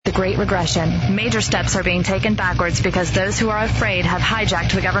the Great Regression. Major steps are being taken backwards because those who are afraid have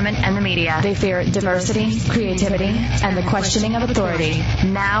hijacked the government and the media. They fear diversity, creativity, and the questioning of authority.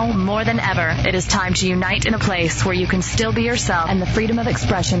 Now, more than ever, it is time to unite in a place where you can still be yourself and the freedom of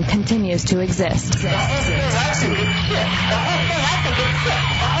expression continues to exist.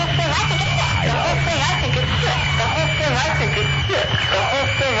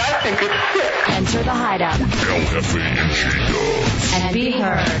 Enter the Hideout and be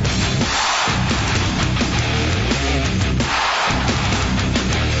heard.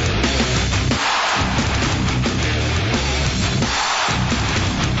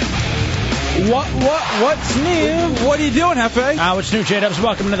 What's new? What are you doing, Hefe? What's new, J-Dubs?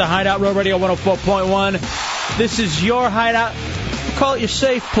 Welcome to the Hideout, Road Radio 104.1. This is your Hideout. We call it your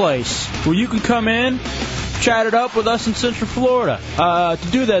safe place, where you can come in, chat it up with us in Central Florida. To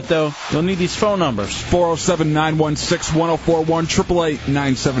do that, though, you'll need these phone numbers. 407-916-1041,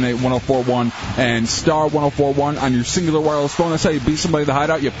 888-978-1041, and star 1041 on your singular wireless phone. That's how you beat somebody in the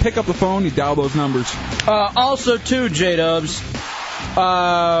Hideout. You pick up the phone, you dial those numbers. Also, too, J-Dubs,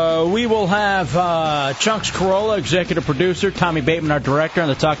 we will have Chunks Corolla, executive producer, Tommy Bateman, our director, on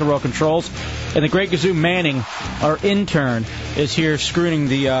the Talk and Roll controls, and the great Gazoo Manning, our intern, is here screening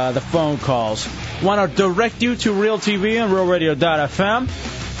the phone calls. Want to direct you to Real TV and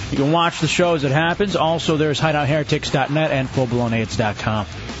RealRadio.fm. You can watch the show as it happens. Also, there's HideoutHeretics.net and FullBlownAids.com.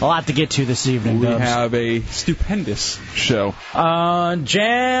 A lot to get to this evening, We Dubs. have a stupendous show.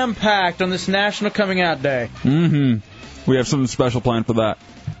 Jam-packed on this National Coming Out Day. Mm-hmm. We have something special planned for that.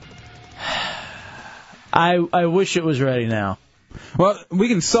 I wish it was ready now. Well, we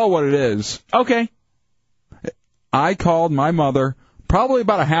can sell what it is. Okay. I called my mother probably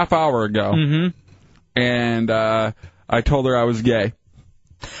about a half hour ago, and I told her I was gay.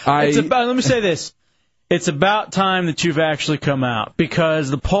 Let me say this. It's about time that you've actually come out, because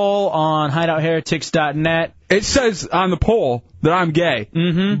the poll on HideoutHeretics.net... It says on the poll that I'm gay,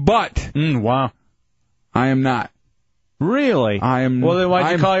 but wow, I am not. Really? I am. Well, then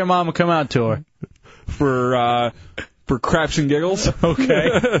why'd you call your mom and come out to her? For craps and giggles.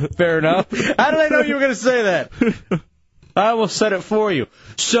 Okay, fair enough. How did I know you were going to say that? I will set it for you.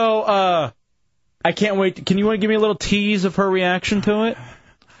 So, I can't wait. Can you want to give me a little tease of her reaction to it?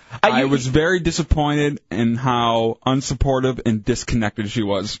 I was very disappointed in how unsupportive and disconnected she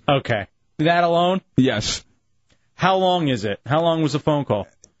was. Okay. That alone? Yes. How long is it? How long was the phone call?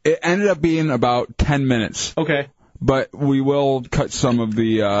 It ended up being about 10 minutes. Okay. But we will cut some of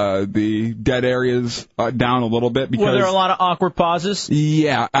the dead areas down a little bit because were there a lot of awkward pauses?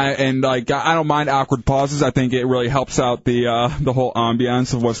 Yeah, I don't mind awkward pauses. I think it really helps out the whole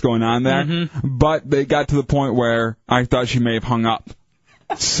ambiance of what's going on there. But they got to the point where I thought she may have hung up.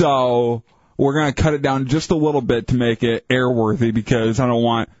 So we're gonna cut it down just a little bit to make it airworthy because I don't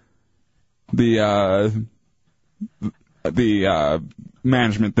want the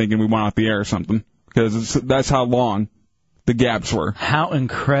management thinking we went off the air or something. Because that's how long the gaps were. How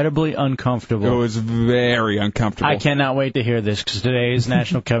incredibly uncomfortable. It was very uncomfortable. I cannot wait to hear this because today is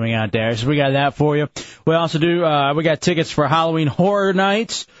National Coming Out Day. So we got that for you. We also do, we got tickets for Halloween Horror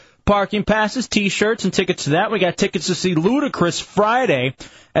Nights, parking passes, T-shirts, and tickets to that. We got tickets to see Ludacris Friday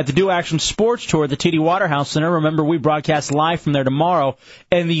at the Do Action Sports Tour at the TD Waterhouse Center. Remember, we broadcast live from there tomorrow.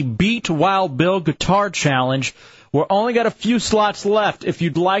 And the Beat Wild Bill Guitar Challenge. We're only got a few slots left. If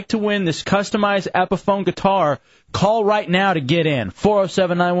you'd like to win this customized Epiphone guitar, call right now to get in.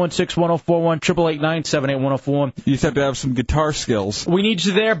 407-916-1041, 888-978-1041. You just have to have some guitar skills. We need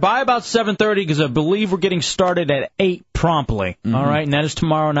you there by about 7:30 because I believe we're getting started at 8 promptly. All right, and that is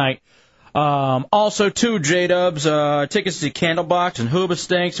tomorrow night. Also, too, J-Dubs, tickets to Candlebox and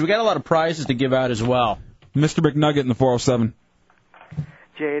Hoobastank. We got a lot of prizes to give out as well. Mr. McNugget in the 407.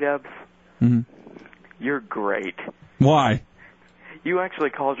 J-Dubs. You're great. Why? You actually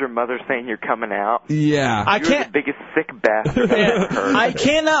called your mother saying you're coming out. Yeah. You're the biggest sick bastard I've ever heard. I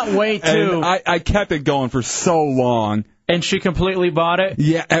cannot wait to. And I kept it going for so long. And she completely bought it?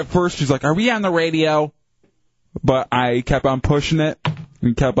 Yeah, at first she's like, are we on the radio? But I kept on pushing it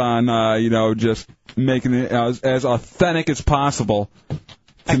and kept on, just making it as authentic as possible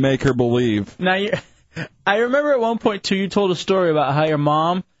to make her believe. Now, I remember at one point, too, you told a story about how your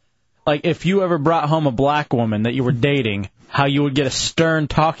mom, like, if you ever brought home a black woman that you were dating, how you would get a stern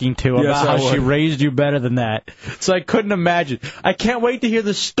talking to about how she raised you better than that. So I couldn't imagine. I can't wait to hear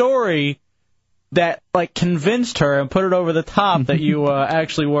the story that, like, convinced her and put it over the top that you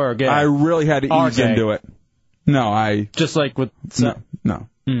actually were gay. I really had to ease into it. No, Just like with... No.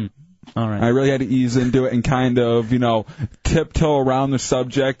 All right. I really had to ease into it and kind of, tiptoe around the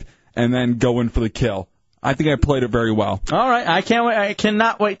subject and then go in for the kill. I think I played it very well. All right, I can't wait. I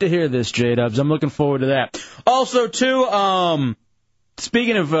cannot wait to hear this, J-Dubs. I'm looking forward to that. Also, too,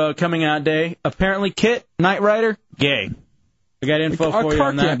 speaking of coming out day, apparently Kit, Knight Rider, gay. I got info for you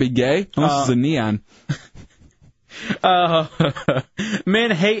on that. Our car can't be gay unless it's a neon.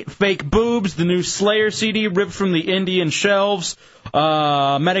 Men hate fake boobs. The new Slayer CD ripped from the Indian shelves.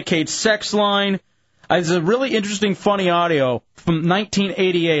 Medicaid sex line. There's a really interesting, funny audio from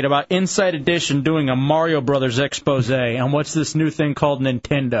 1988 about Inside Edition doing a Mario Brothers expose on what's this new thing called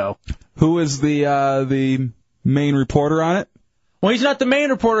Nintendo. Who is the main reporter on it? Well, he's not the main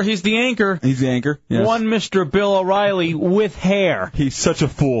reporter. He's the anchor. He's the anchor. Yes. One Mr. Bill O'Reilly with hair. He's such a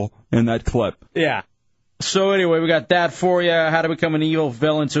fool in that clip. Yeah. So anyway, we got that for you. How to become an evil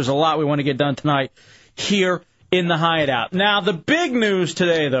villain. So there's a lot we want to get done tonight here in the Hideout. Now, the big news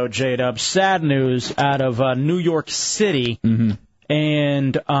today, though, J-Dub, sad news out of New York City. Mm-hmm.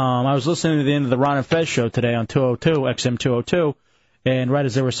 And I was listening to the end of the Ron and Fez show today on 202, XM 202, and right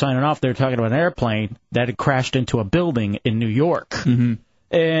as they were signing off, they were talking about an airplane that had crashed into a building in New York. Mm-hmm.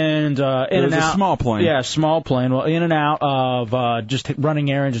 And in and out. A small plane. Yeah, small plane. Well, in and out of just running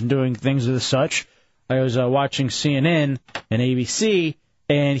errands and doing things of the such. I was watching CNN and ABC.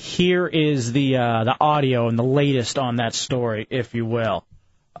 And here is the audio and the latest on that story, if you will.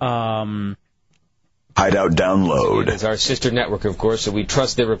 Hideout Download. It's our sister network, of course, so we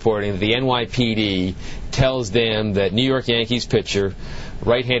trust their reporting. The NYPD tells them that New York Yankees pitcher,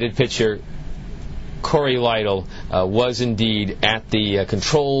 right-handed pitcher, Corey Lytle was indeed at the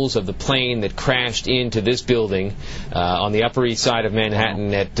controls of the plane that crashed into this building on the Upper East Side of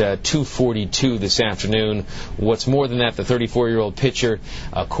Manhattan at 2:42 this afternoon. What's more than that, the 34-year-old pitcher,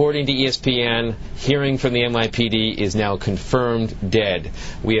 according to ESPN, hearing from the NYPD, is now confirmed dead.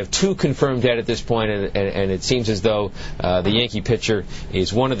 We have 2 confirmed dead at this point, and it seems as though the Yankee pitcher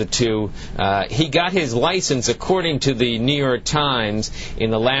is one of the 2. He got his license, according to the New York Times, in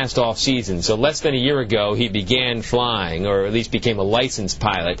the last off-season, so less than a year ago he began flying, or at least became a licensed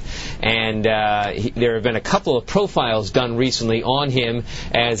pilot, and there have been a couple of profiles done recently on him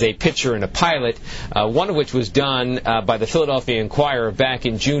as a pitcher and a pilot, one of which was done by the Philadelphia Inquirer back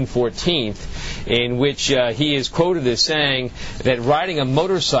in June 14th, in which he is quoted as saying that riding a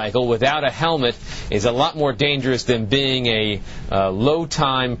motorcycle without a helmet is a lot more dangerous than being a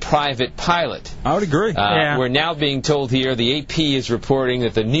low-time private pilot. I would agree. We're now being told here, the AP is reporting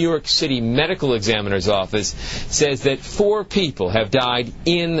that the New York City Medical Examiner's office says that 4 people have died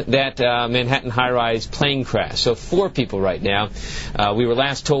in that Manhattan high-rise plane crash. So 4 people right now. We were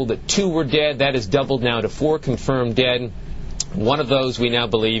last told that 2 were dead. That has doubled now to 4 confirmed dead. One of those, we now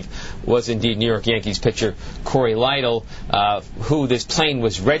believe, was indeed New York Yankees pitcher Corey Lytle, who this plane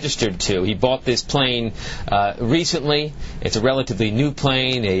was registered to. He bought this plane recently. It's a relatively new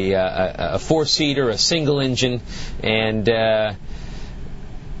plane, a 4-seater, a single engine, and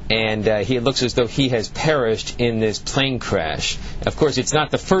it looks as though he has perished in this plane crash. Of course, it's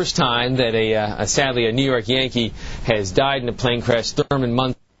not the first time that sadly a New York Yankee has died in a plane crash. Thurman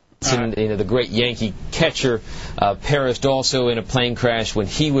Munson, the great Yankee catcher, perished also in a plane crash when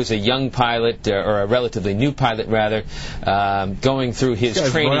he was a young pilot, or a relatively new pilot rather, going through his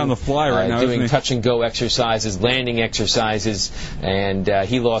training, right on the fly right now, doing touch-and-go exercises, landing exercises, and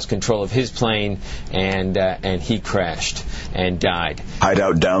he lost control of his plane, and he crashed and died.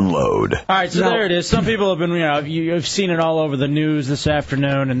 Hideout Download. All right, so there it is. Some people have been, you've seen it all over the news this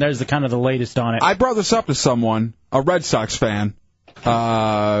afternoon, and there's the kind of the latest on it. I brought this up to someone, a Red Sox fan,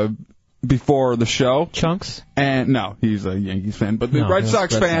 before the show. Chunks? And no, he's a Yankees fan, but the Red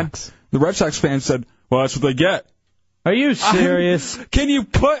Sox fan said, well, that's what they get. Are you serious? Can you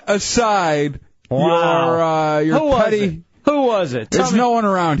put aside your petty... Who was it? There's no one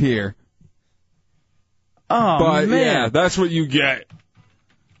around here. Oh, but, man. yeah, that's what you get.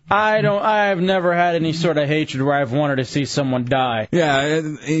 I've never had any sort of hatred where I've wanted to see someone die. Yeah, I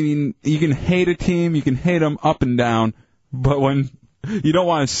mean, you can hate a team, you can hate them up and down, but when you don't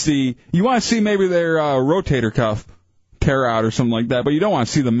want to see, you want to see maybe their rotator cuff tear out or something like that, but you don't want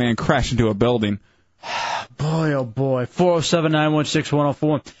to see the man crash into a building. Boy, oh boy.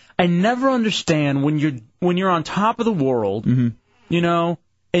 407-916-1041. I never understand when you're on top of the world, and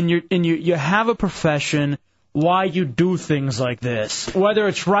you have a profession, why you do things like this, whether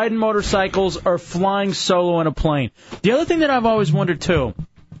it's riding motorcycles or flying solo in a plane. The other thing that I've always wondered too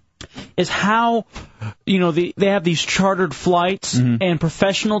is how, they have these chartered flights, and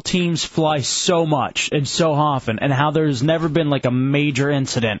professional teams fly so much and so often, and how there's never been like a major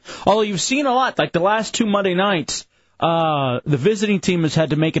incident. Although you've seen a lot, like the last 2 Monday nights, the visiting team has had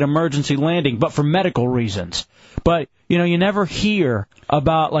to make an emergency landing, but for medical reasons. But, you never hear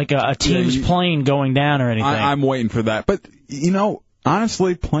about, like, a team's plane going down or anything. I'm waiting for that. But,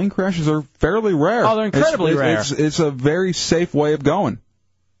 honestly, plane crashes are fairly rare. Oh, they're incredibly rare. It's a very safe way of going.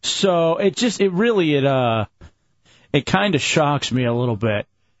 So it kind of shocks me a little bit.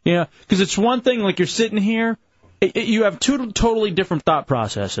 Because it's one thing, like, you're sitting here, you have two totally different thought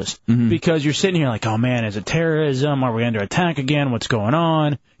processes. Mm-hmm. Because you're sitting here like, oh, man, is it terrorism? Are we under attack again? What's going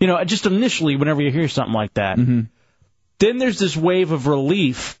on? Just initially, whenever you hear something like that. Mm-hmm. Then there's this wave of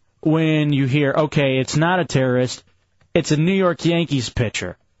relief when you hear, okay, it's not a terrorist, it's a New York Yankees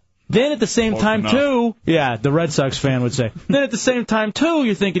pitcher. Then at the same time, too, the Red Sox fan would say, then at the same time, too,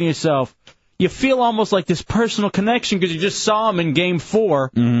 you're thinking to yourself, you feel almost like this personal connection because you just saw him in Game 4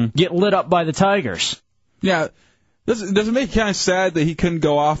 get lit up by the Tigers. Yeah. Does it make you kind of sad that he couldn't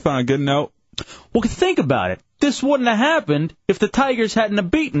go off on a good note? Well, think about it. This wouldn't have happened if the Tigers hadn't have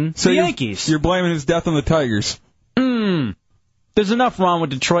beaten the Yankees. You're blaming his death on the Tigers. There's enough wrong with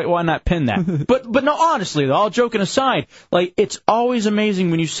Detroit. Why not pin that? But no, honestly, though, all joking aside, like, it's always amazing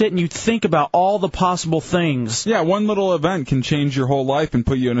when you sit and you think about all the possible things. Yeah, one little event can change your whole life and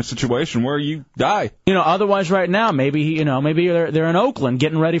put you in a situation where you die. Otherwise right now, maybe they're in Oakland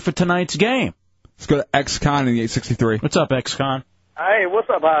getting ready for tonight's game. Let's go to X-Con in the 863. What's up, X-Con? Hey, what's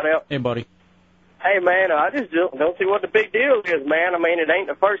up, Hideout? Hey, buddy. Hey, man, I just don't see what the big deal is, man. I mean, it ain't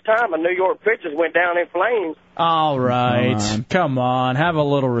the first time a New York pitcher went down in flames. All right. Come on. Have a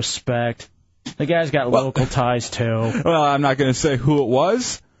little respect. The guy's got local ties, too. Well, I'm not going to say who it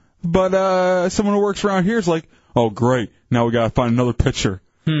was, but someone who works around here is like, oh, great, now we got to find another pitcher.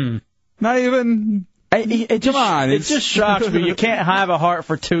 Not even... Come on. It just shocks me. You can't have a heart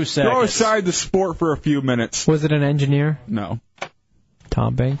for 2 seconds. Go aside the sport for a few minutes. Was it an engineer? No.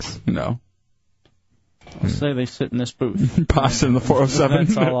 Tom Banks? No. I'll say they sit in this booth. Pasta in the 407.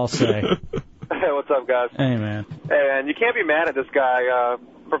 That's all I'll say. Hey, what's up, guys? Hey, man. Hey, man, you can't be mad at this guy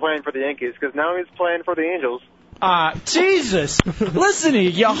for playing for the Yankees, because now he's playing for the Angels. Jesus. Listen to you,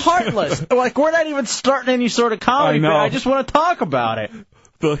 you're heartless. Like, we're not even starting any sort of comedy. I know. I just want to talk about it.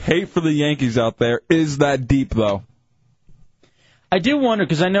 The hate for the Yankees out there is that deep, though. I do wonder,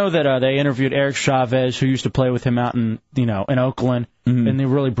 because I know that they interviewed Eric Chavez, who used to play with him out in Oakland, and they're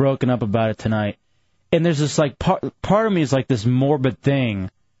really broken up about it tonight. And there's this, like, part of me is like this morbid thing.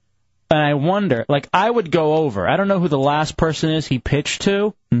 And I wonder, like, I would go over. I don't know who the last person is he pitched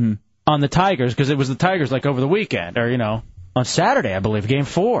to on the Tigers, because it was the Tigers, like, over the weekend, or, on Saturday, I believe, Game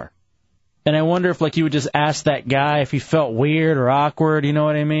 4. And I wonder if, like, you would just ask that guy if he felt weird or awkward, you know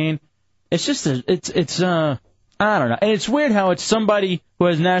what I mean? It's just, I don't know. And it's weird how it's somebody who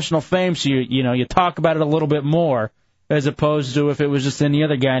has national fame, so you talk about it a little bit more, as opposed to if it was just any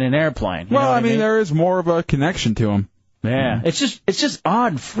other guy in an airplane. Well, I mean, there is more of a connection to him. Yeah. It's just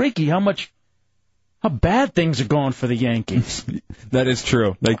odd and freaky how bad things are going for the Yankees. That is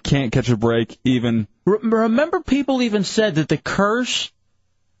true. They can't catch a break even. Remember people even said that the curse,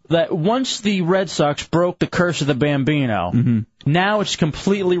 that once the Red Sox broke the curse of the Bambino, now it's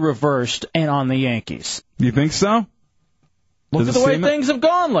completely reversed and on the Yankees. You think so? Look at the way things have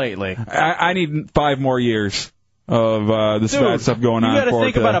gone lately. I need 5 more years of this bad stuff going on. You got to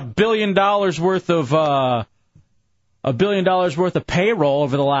think about $1 billion worth of $1 billion worth of payroll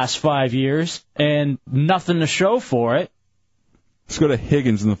over the last 5 years, and nothing to show for it. Let's go to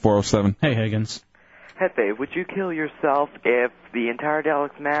Higgins in the 407. Hey, Higgins. Hefe, would you kill yourself if the entire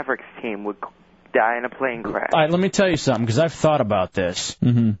Dallas Mavericks team would die in a plane crash? All right, let me tell you something, because I've thought about this.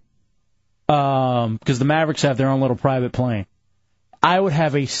 Because the Mavericks have their own little private plane. I would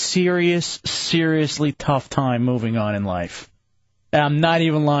have a seriously tough time moving on in life. And I'm not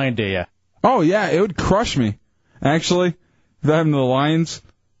even lying to you. Oh, yeah, it would crush me. Actually, if I'm the Lions,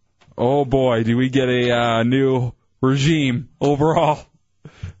 oh boy, do we get a new regime overall.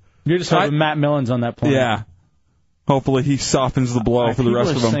 You're just hoping Matt Millen's on that plane. Yeah. Hopefully he softens the blow for the rest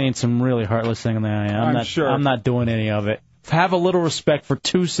of them. People are saying some really heartless things. I'm sure. I'm not doing any of it. Have a little respect for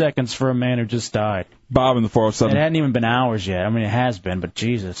 2 seconds for a man who just died. Bob in the 407. It hadn't even been hours yet. I mean, it has been, but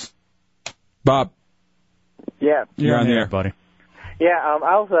Jesus. Bob. Yeah. You're on the air, buddy. Yeah,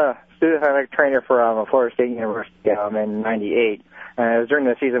 I was a student athletic trainer for Florida State University in '98. And it was during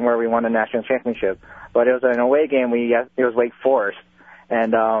the season where we won the national championship. But it was an away game. It was Wake Forest.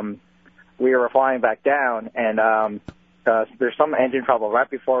 And we were flying back down, and there's some engine trouble right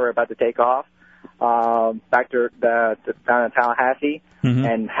before we were about to take off back to down to Tallahassee,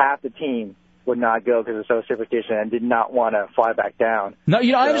 and half the team would not go because of so superstition and did not want to fly back down. No,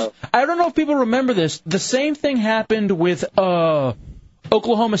 I don't know if people remember this. The same thing happened with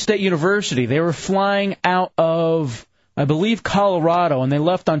Oklahoma State University. They were flying out of I believe, Colorado, and they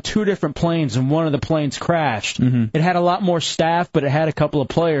left on 2 different planes, and one of the planes crashed. It had a lot more staff, but it had a couple of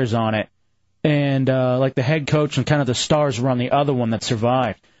players on it. And like the head coach and kind of the stars were on the other one that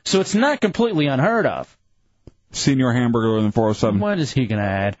survived. So it's not completely unheard of. Senior Hamburger in the 407. What is he going to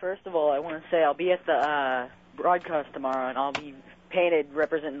add? First of all, I want to say I'll be at the broadcast tomorrow, and I'll be painted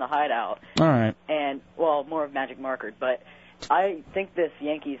representing the Hideout. All right. And, well, more of Magic Markered. But I think this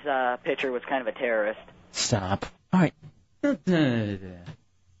Yankees pitcher was kind of a terrorist. Stop. All right.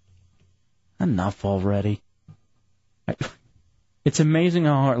 Enough already. It's amazing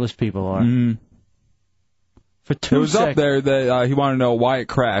how heartless people are. For 2 It was seconds. up there that he wanted to know why it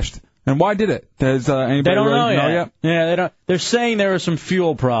crashed. And why did it? Does anybody They don't really know yet. Yeah, they don't. They're saying there were some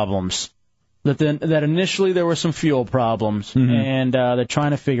fuel problems. That initially there were some fuel problems, and they're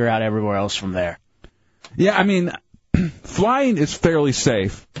trying to figure out everywhere else from there. Yeah, I mean, flying is fairly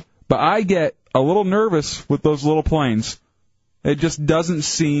safe, but I get a little nervous with those little planes. It just doesn't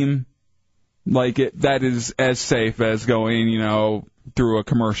seem like that is as safe as going, through a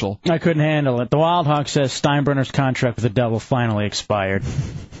commercial. I couldn't handle it. The Wild Hawk says Steinbrenner's contract with the Devil finally expired.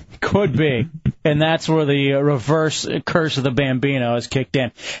 Could be. And that's where the reverse curse of the Bambino has kicked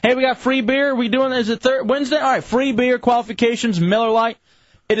in. Hey, we got free beer. We doing, is it Wednesday? All right, free beer qualifications, Miller Lite.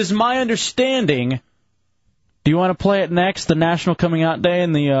 It is my understanding. Do you want to play it next, the National Coming Out Day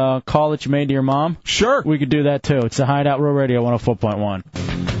and the call that you made to your mom? Sure. We could do that, too. It's the Hideout Real Radio 104.1.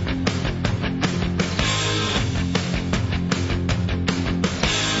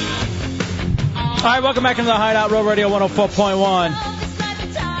 All right, welcome back into the Hideout Real Radio 104.1.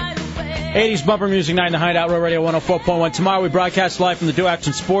 80s bumper music night in the Hideout Real Radio 104.1. Tomorrow we broadcast live from the Do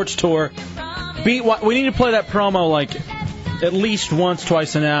Action Sports Tour. We need to play that promo like at least once,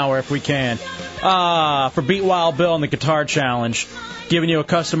 twice an hour if we can. For Beat Wild Bill and the Guitar Challenge. Giving you a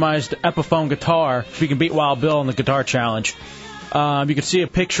customized Epiphone guitar if you can beat Wild Bill in the Guitar Challenge. You can see a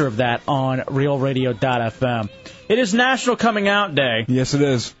picture of that on realradio.fm. It is National Coming Out Day. Yes, it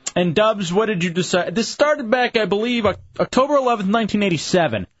is. And Dubs, what did you decide? This started back, I believe, October 11th,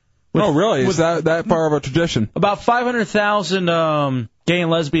 1987. Oh, really? Is that far of a tradition? About 500,000 gay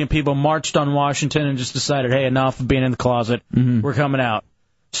and lesbian people marched on Washington and just decided, hey, enough of being in the closet. We're coming out.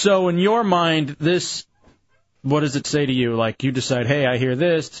 So in your mind, this, what does it say to you? Like, you decide, hey, I hear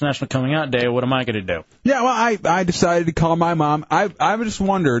this, it's National Coming Out Day, what am I going to do? Yeah, well, I decided to call my mom. I just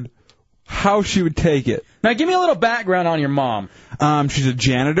wondered how she would take it. Now, give me a little background on your mom. She's a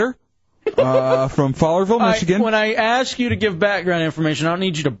janitor. From Fowlerville, Michigan. When I ask you to give background information, I don't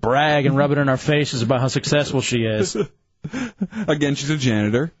need you to brag and rub it in our faces about how successful she is. Again, she's a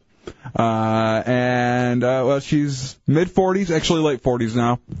janitor. Well, she's mid-40s, actually late 40s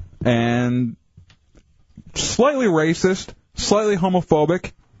now. And slightly racist, slightly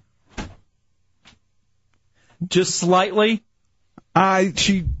homophobic. Just slightly?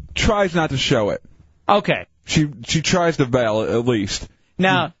 She tries not to show it. Okay. She tries to veil it, at least.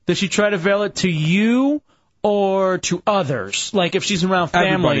 Now, does she try to veil it to you or to others? Like if she's around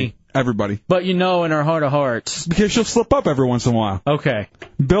family. Everybody. But in her heart of hearts. Because she'll slip up every once in a while. Okay.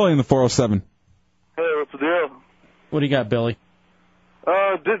 Billy in the 407. Hey, what's the deal? What do you got, Billy?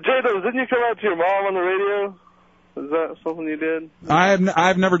 J-Dubs, didn't you come out to your mom on the radio? Is that something you did?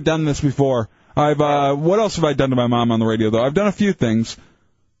 I've never done this before. What else have I done to my mom on the radio, though? I've done a few things.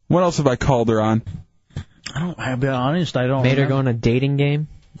 What else have I called her on? I'll be honest, I don't Made her remember. go on a dating game?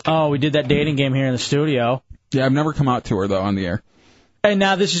 Oh, we did that dating game here in the studio. Yeah, I've never come out to her, though, on the air. And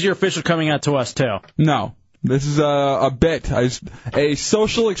now this is your official coming out to us, too. No. This is a bit. A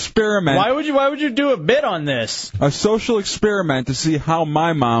social experiment. Why would you do a bit on this? A social experiment to see how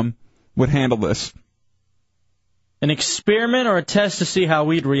my mom would handle this. An experiment or a test to see how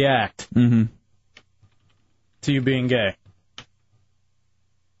we'd react to you being gay?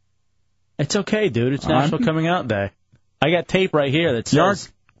 It's okay, dude. It's National Coming Out Day. I got tape right here that says... You're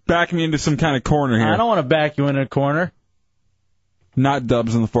backing me into some kind of corner here. I don't want to back you into a corner. Not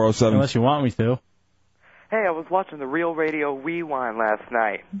Dubs in the 407. Unless you want me to. Hey, I was watching the Real Radio Rewind last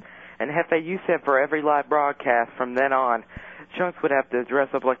night, and Hefe, you said for every live broadcast from then on, Chunks would have to dress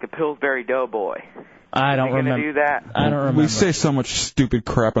up like the Pillsbury Doughboy. I don't remember. Are you going to do that? I don't remember. We say so much stupid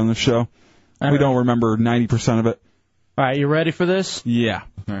crap on the show. We don't remember 90% of it. All right, you ready for this? Yeah.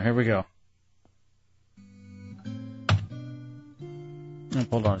 All right, here we go.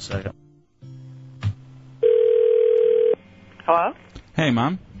 Hold on a second. Hello? Hey,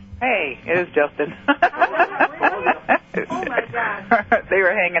 Mom. Hey, it is Justin. Oh, my God. They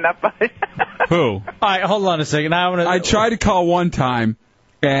were hanging up on Who? All right, hold on a second. I tried to call one time,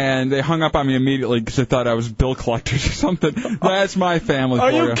 and they hung up on me immediately because they thought I was bill collectors or something. That's my family.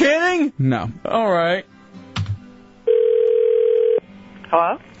 Are you kidding? No. All right.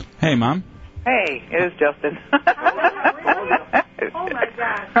 Hello? Hey, Mom. Hey, it is Justin. Oh, my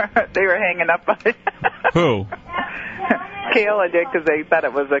God. They were hanging up on it. Who? Kayla did because they thought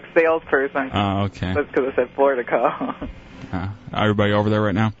it was a salesperson. Oh, okay. That's because it said Florida call. Everybody over there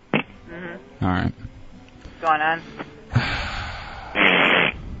right now? Mm-hmm. All right. What's going on?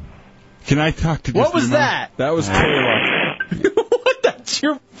 Can I talk to What was Mom? that? That was Kayla. What? That's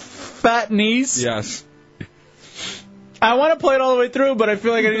your fat niece? Yes. I want to play it all the way through, but I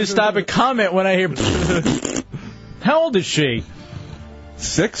feel like I need to stop and comment when I hear... How old is she?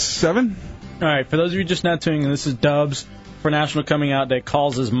 6, 7? All right, for those of you just now tuning in, this is Dubs for National Coming Out Day,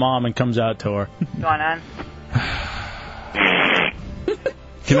 calls his mom and comes out to her. What's going on?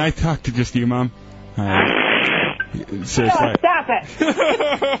 Can I talk to just you, Mom? Seriously. Oh, stop it!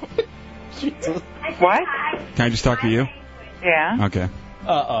 What? Can I just talk to you? Yeah. Okay.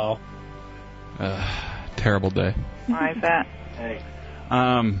 Uh-oh. Terrible day. Why is that?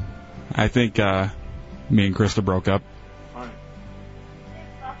 I think me and Krista broke up.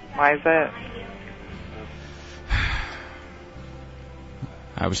 Why is that?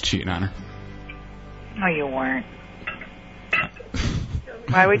 I was cheating on her. No, you weren't.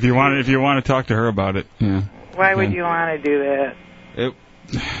 Why would If you want to talk to her about it, yeah. Why would you want to do that?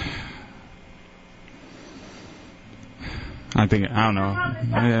 I don't know.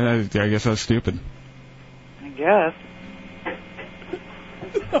 I guess I was stupid. I guess.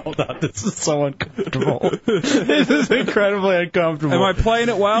 Hold on, this is so uncomfortable. This is incredibly uncomfortable. Am I playing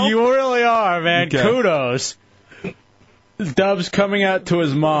it well? You really are, man. Okay. Kudos. Dub's coming out to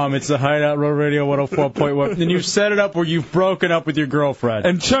his mom. It's the Hideout Road Radio 104.1. And you've set it up where you've broken up with your girlfriend.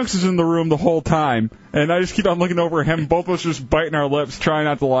 And Chunks is in the room the whole time. And I just keep on looking over at him. Both of us just biting our lips, trying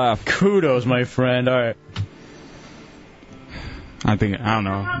not to laugh. Kudos, my friend. All right. I don't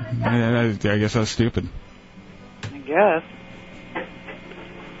know. I guess I was stupid. I guess.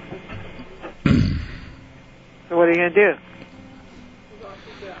 So what are you going to do?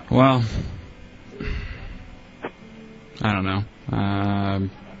 Well, I don't know.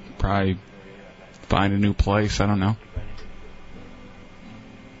 Probably find a new place. I don't know.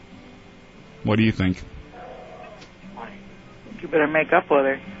 What do you think? You better make up with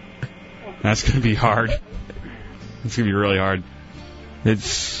her. That's going to be hard. It's going to be really hard.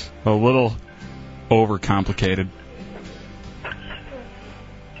 It's a little overcomplicated.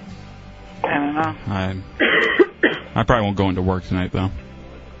 I don't know. I probably won't go into work tonight, though.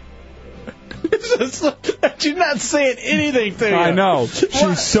 She's not saying anything to you. I know.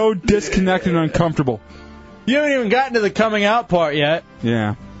 She's so disconnected and uncomfortable. You haven't even gotten to the coming out part yet.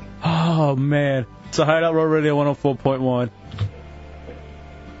 Yeah. Oh, man. It's a Hideout Road Radio 104.1.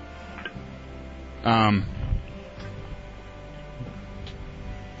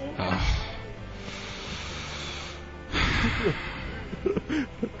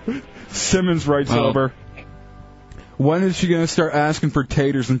 Simmons writes over. When is she going to start asking for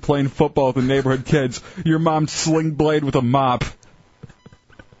taters and playing football with the neighborhood kids? Your mom sling blade with a mop.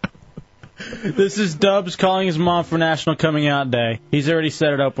 This is Dubs calling his mom for National Coming Out Day. He's already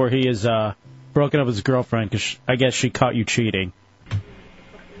set it up where he is broken up with his girlfriend because I guess she caught you cheating.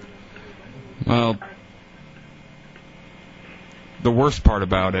 Well, the worst part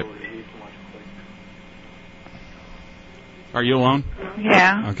about it... Are you alone?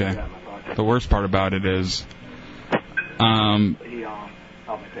 Yeah. Okay. The worst part about it is...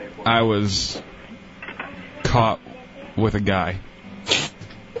 I was caught with a guy.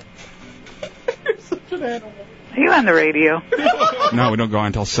 You're such an animal. Are you on the radio? No, we don't go on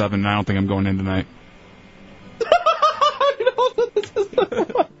until 7, and I don't think I'm going in tonight. Are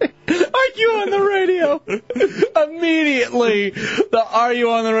you on the radio? Immediately, are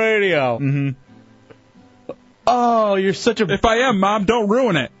you on the radio? Mm-hmm. Oh, you're such a... If I am, Mom, don't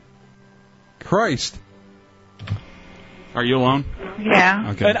ruin it. Christ. Are you alone?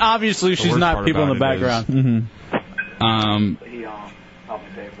 Yeah. Okay. And obviously she's not people in the background.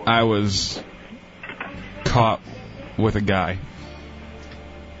 I was caught with a guy.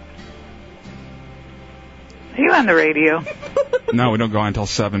 Are you on the radio? No, we don't go on until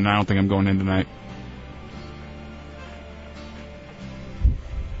 7, and I don't think I'm going in tonight.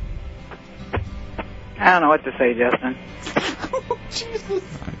 I don't know what to say, Justin. Jesus.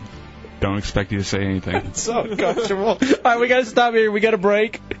 Don't expect you to say anything. It's so uncomfortable. All right, we got to stop here. We got a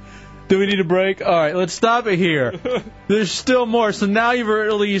break. Do we need a break? All right, let's stop it here. There's still more. So now you've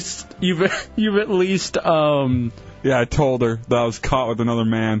at least Yeah, I told her that I was caught with another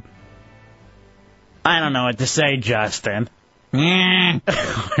man. I don't know what to say, Justin. my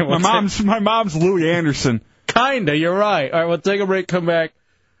mom's Louis Anderson. Kinda, you're right. All right, we'll take a break, come back.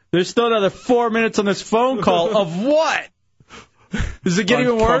 There's still another 4 minutes on this phone call of what? Does it get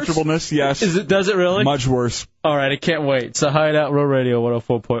even worse? Uncomfortableness, yes. Does it really? Much worse. All right, I can't wait. It's a Hideout, Real Radio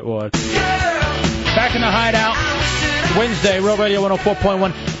 104.1. Back in the Hideout, Wednesday, Real Radio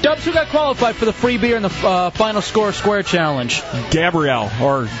 104.1. Dubs, who got qualified for the free beer in the Final Score Square Challenge? Gabriel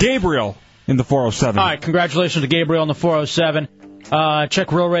in the 407. All right, congratulations to Gabriel in the 407. Check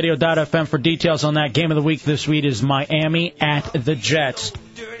realradio.fm for details on that. Game of the week this week is Miami at the Jets.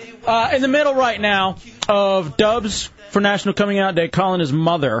 In the middle right now of Dubs for National Coming Out Day, calling his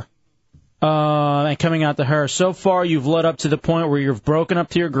mother and coming out to her. So far, you've led up to the point where you've broken up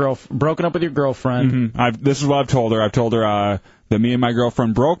with your girlfriend. Mm-hmm. This is what I've told her. I've told her that me and my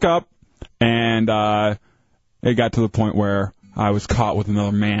girlfriend broke up, and it got to the point where I was caught with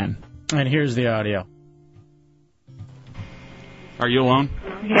another man. And here's the audio. Are you alone?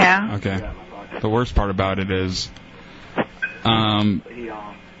 Yeah. Okay. The worst part about it is, I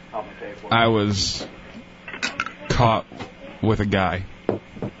was caught with a guy. Are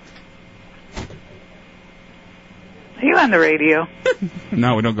you on the radio?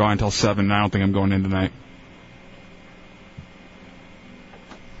 No, we don't go on until 7, and I don't think I'm going in tonight.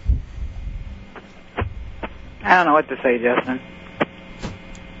 I don't know what to say, Justin.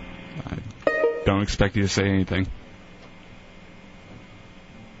 I don't expect you to say anything.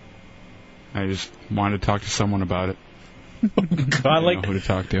 I just wanted to talk to someone about it. God, I don't know who to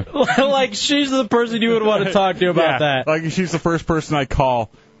talk to. Like she's the person you would want to talk to about that. Like she's the first person I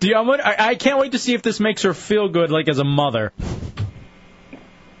call. I can't wait to see if this makes her feel good, like as a mother.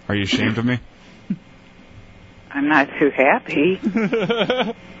 Are you ashamed of me? I'm not too happy.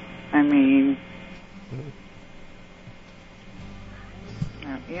 I mean,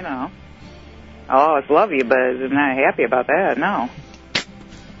 you know, I'll always love you, but I'm not happy about that, no.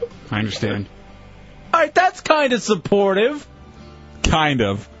 I understand. All right, that's kind of supportive. Kind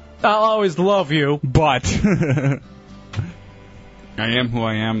of. I'll always love you. But I am who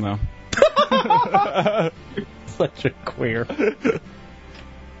I am, though. Such a queer.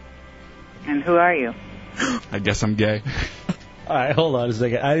 And who are you? I guess I'm gay. All right, hold on a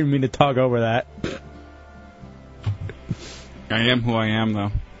second. I didn't mean to talk over that. I am who I am,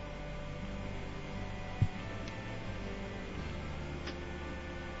 though.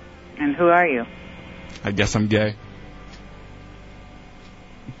 And who are you? I guess I'm gay.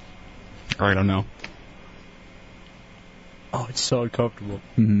 Or I don't know. Oh, it's so uncomfortable.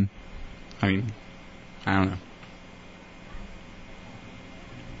 Mm-hmm. I mean, I don't know.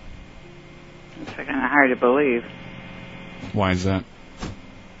 It's kind of hard to believe. Why is that?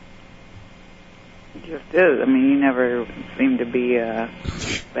 It just is. I mean, you never seem to be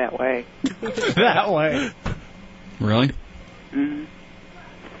that way. That way. Really? Mm-hmm.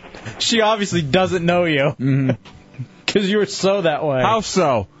 She obviously doesn't know you. Because you were so that way. How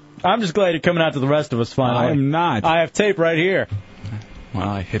so? I'm just glad you're coming out to the rest of us finally. I am not. I have tape right here. Well,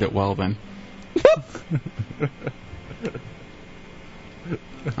 I hit it well then.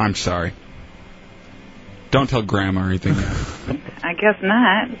 I'm sorry. Don't tell Grandma or anything. I guess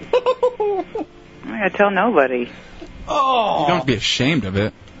not. I gotta tell nobody. Oh. You don't have to be ashamed of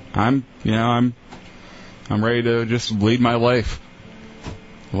it. I'm ready to just lead my life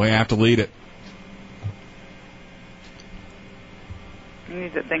the way I have to lead it. You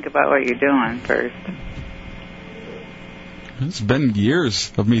need to think about what you're doing first. It's been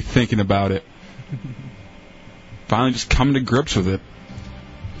years of me thinking about it. Finally just coming to grips with it.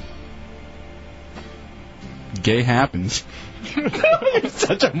 Gay happens. You're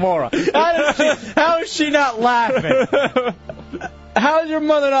such a moron. How is she not laughing? How is your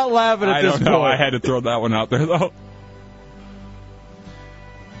mother not laughing at this point? I don't know. I had to throw that one out there, though.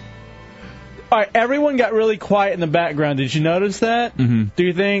 All right, everyone got really quiet in the background. Did you notice that? Mm-hmm. Do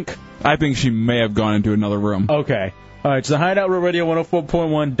you think? I think she may have gone into another room. Okay. All right, so Hideout Real Radio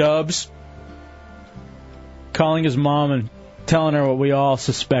 104.1 Dubs calling his mom and telling her what we all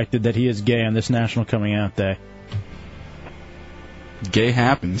suspected, that he is gay on this National Coming Out Day. Gay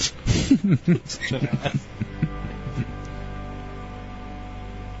happens.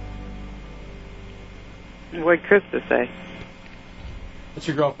 What'd Krista say? What's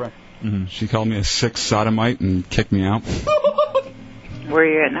your girlfriend? Mm-hmm. She called me a sick sodomite and kicked me out. Where are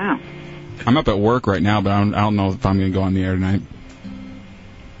you at now? I'm up at work right now, but I don't know if I'm going to go on the air tonight.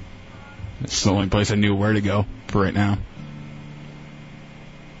 It's the only place I knew where to go for right now.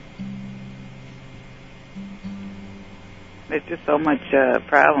 There's just so much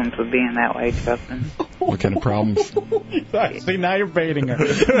problems with being that way, Justin. What kind of problems? See, now you're baiting her.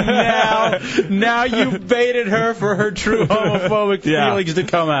 now you baited her for her true homophobic feelings to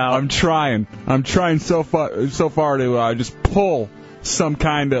come out. I'm trying so far to just pull some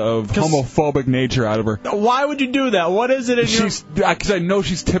kind of homophobic nature out of her. Why would you do that? What is it in your... Because I know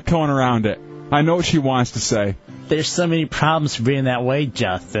she's tiptoeing around it. I know what she wants to say. There's so many problems for being that way,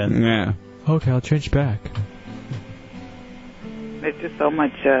 Justin. Yeah. Okay, I'll change back. There's just so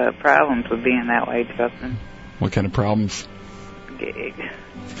much problems with being that way, Justin. What kind of problems?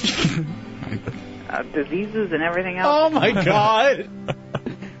 Diseases and everything else. Oh, my God.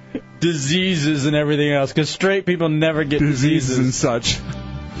 Diseases and everything else, because straight people never get diseases and such.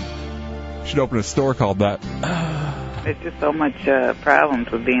 Should open a store called that. There's just so much problems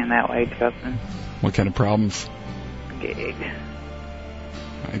with being that way, Justin. What kind of problems?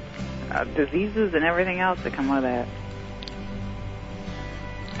 Diseases and everything else that come with that.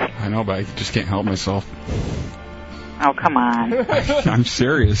 I know, but I just can't help myself. Oh, come on. I'm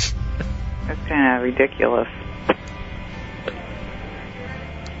serious. That's kind of ridiculous.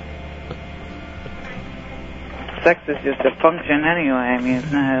 Sex is just a function anyway. I mean,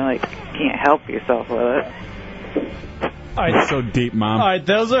 it's not like you can't help yourself with it. It's so deep, Mom. All right,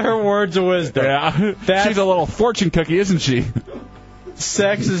 those are her words of wisdom. Yeah. She's a little fortune cookie, isn't she?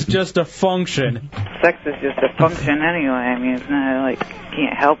 Sex is just a function. Sex is just a function anyway. I mean, it's not like you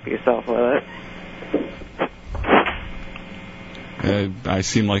can't help yourself with it. I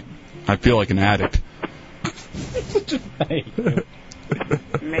feel like an addict.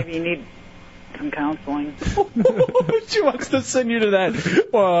 Maybe you need some counseling. She wants to send you to that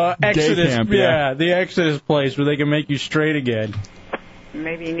Exodus. Day camp, yeah, the Exodus place where they can make you straight again.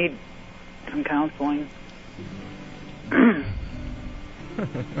 Maybe you need some counseling.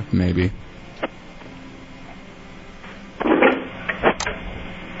 Maybe.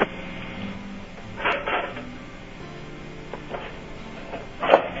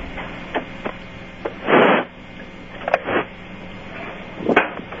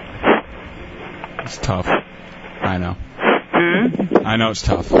 It's tough. I know. I know it's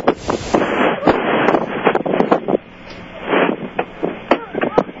tough.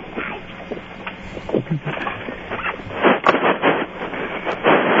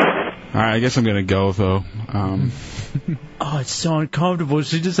 Alright, I guess I'm gonna go, though. Oh, it's so uncomfortable.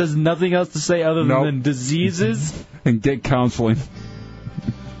 She just has nothing else to say other than diseases. And get counseling.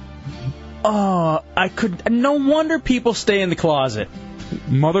 Oh, no wonder people stay in the closet.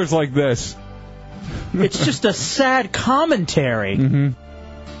 Mothers like this. It's just a sad commentary. Mm-hmm.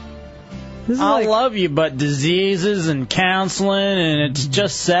 I love you, but diseases and counseling, and it's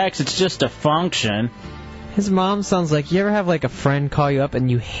just sex. It's just a function. His mom sounds like, you ever have like a friend call you up and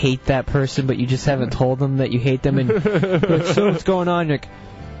you hate that person, but you just haven't told them that you hate them, and you're like, so what's going on? You're like,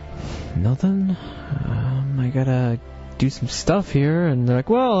 nothing. I gotta do some stuff here, and they're like,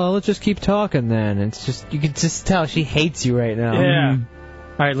 well, let's just keep talking then. And it's just, you can just tell she hates you right now. Yeah.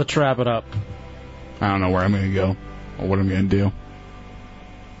 All right, let's wrap it up. I don't know where I'm gonna go or what I'm gonna do.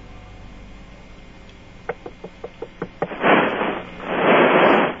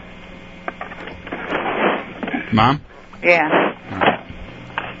 Mom? Yeah.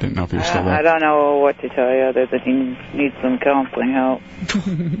 Didn't know if you were still there. I don't know what to tell you other than he needs some counseling help.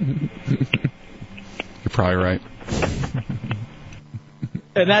 You're probably right.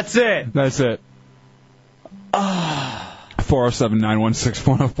 And that's it. That's it.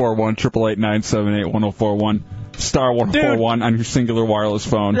 407-916-1041, 888-978-1041, star 1041 on your singular wireless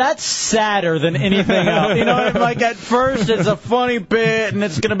phone. That's sadder than anything else. You know, like at first it's a funny bit and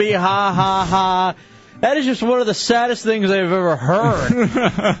it's going to be ha, ha, ha. That is just one of the saddest things I've ever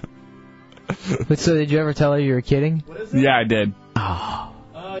heard. But so did you ever tell her you were kidding? Yeah, I did. Oh.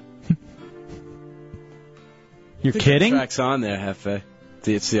 You're kidding? The track's on there, Hefe.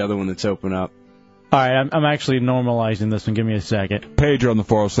 It's the other one that's open up. All right, I'm actually normalizing this one. Give me a second. Pager on the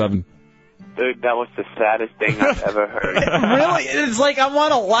 407. Dude, that was the saddest thing I've ever heard. Really? It's like I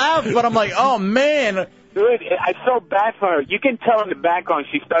want to laugh, but I'm like, oh, man. Dude, I felt bad for her. You can tell in the background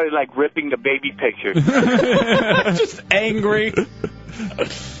she started, like, ripping the baby pictures. Just angry. All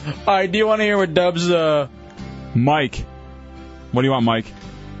right, do you want to hear what Dubs... Mike. What do you want, Mike?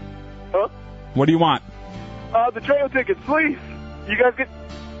 Huh? What do you want? The trail tickets, please. You guys get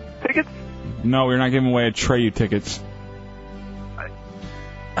tickets? No, we're not giving away a Treyu tickets.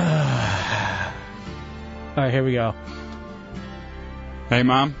 All right, here we go. Hey,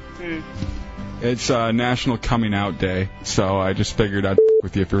 Mom. It's National Coming Out Day, so I just figured I'd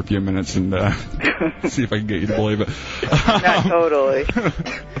with you for a few minutes and see if I can get you to believe it. Not totally.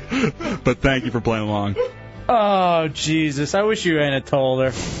 But thank you for playing along. Oh, Jesus. I wish you hadn't told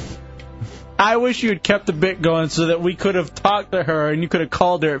her. I wish you had kept the bit going so that we could have talked to her and you could have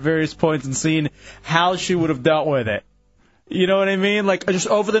called her at various points and seen how she would have dealt with it. You know what I mean? Like, just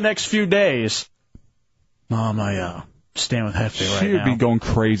over the next few days. Mom, stand with Hefe right She would now. be going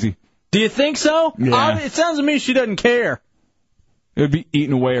crazy. Do you think so? Yeah. It sounds to me she doesn't care. It would be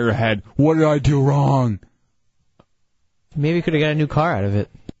eating away at her head. What did I do wrong? Maybe you could have got a new car out of it.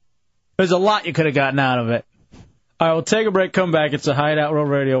 There's a lot you could have gotten out of it. All right, we'll take a break, come back. It's a Hideout Real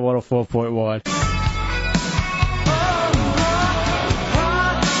Radio 104.1.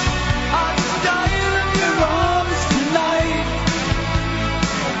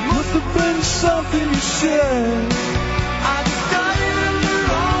 Something you said.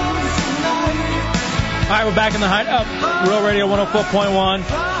 All right, we're back in the Hideout Real Radio 104.1.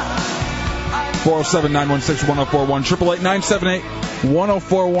 407-916-1041,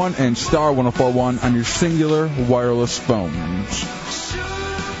 888-978-1041, and star 1041 on your singular wireless phones.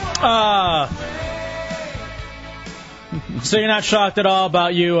 So you're not shocked at all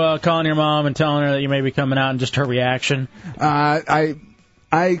about you calling your mom and telling her that you may be coming out and just her reaction? I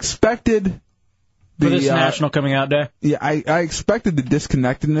expected for this National Coming Out Day? Yeah, I expected the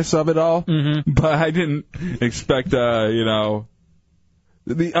disconnectedness of it all, but I didn't expect, the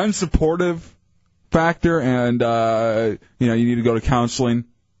unsupportive factor and, you need to go to counseling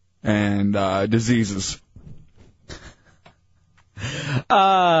and diseases.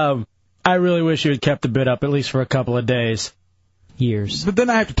 I really wish you had kept the bit up at least for a couple of days. Years. But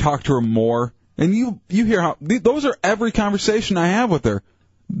then I have to talk to her more, and you hear how those are every conversation I have with her.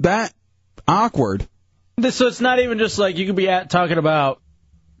 That awkward. So it's not even just like you could be talking about...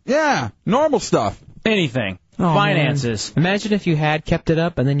 Yeah, normal stuff. Anything. Oh, Finances. Man. Imagine if you had kept it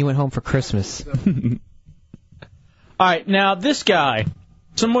up and then you went home for Christmas. All right, now this guy,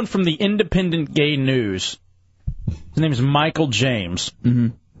 someone from the Independent Gay News, his name is Michael James. Mm-hmm.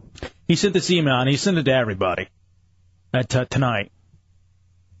 He sent this email, and he sent it to everybody tonight.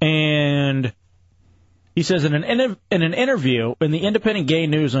 And... he says in an interview in the Independent Gay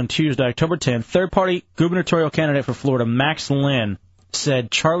News on Tuesday, October 10th, third-party gubernatorial candidate for Florida, Max Lynn, said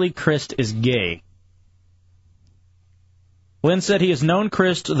Charlie Crist is gay. Lynn said he has known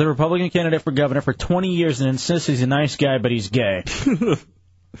Crist, the Republican candidate for governor, for 20 years and insists he's a nice guy, but he's gay.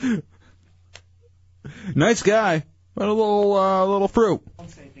 Nice guy, but a little fruit.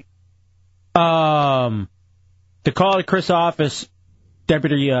 The call to Crist's office,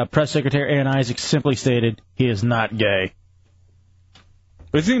 Deputy Press Secretary Aaron Isaacs simply stated he is not gay.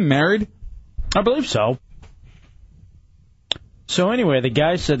 Is he married? I believe so. So anyway, the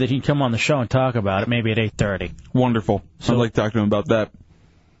guy said that he'd come on the show and talk about it, maybe at 8:30. Wonderful. So, I'd like to talk to him about that.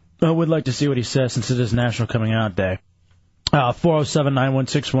 I would like to see what he says since it is National Coming Out Day.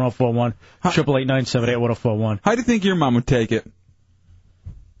 407-916-1041, 888-978-1041. How do you think your mom would take it?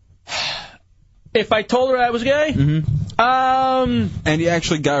 If I told her I was gay? And you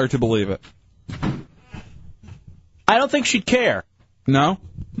actually got her to believe it? I don't think she'd care. No?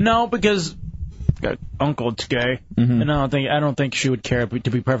 No, because uncle's gay, and I don't think she would care, to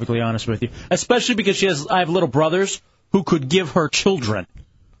be perfectly honest with you. Especially because I have little brothers who could give her children.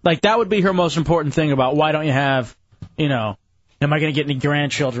 Like, that would be her most important thing about why don't you have, am I going to get any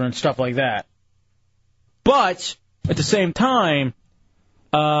grandchildren and stuff like that. But, at the same time,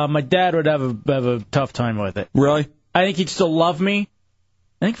 my dad would have a tough time with it. Really? I think he'd still love me.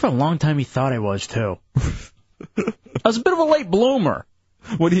 I think for a long time he thought I was, too. I was a bit of a late bloomer.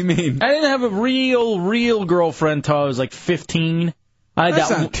 What do you mean? I didn't have a real girlfriend until I was like 15.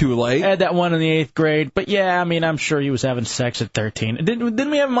 That's not too late. I had that one in the 8th grade. But yeah, I mean, I'm sure he was having sex at 13. Didn't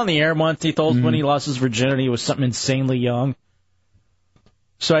we have him on the air once? He told us when he lost his virginity, he was something insanely young.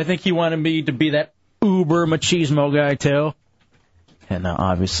 So I think he wanted me to be that uber machismo guy, too. And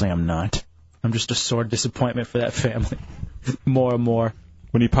obviously I'm not. I'm just a sore disappointment for that family. More and more.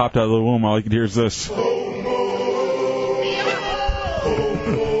 When he popped out of the womb, all you could hear is this.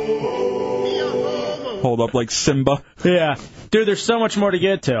 Hold up like Simba. Yeah. Dude, there's so much more to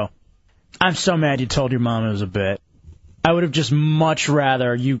get to. I'm so mad you told your mom it was a bit. I would have just much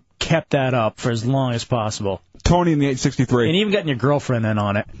rather you kept that up for as long as possible. Tony in the 863. And even getting your girlfriend in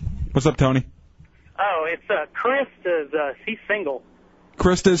on it. What's up, Tony? Oh, it's Chris he's single.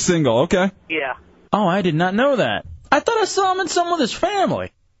 Chris is single, okay. Yeah. Oh, I did not know that. I thought I saw him in some with his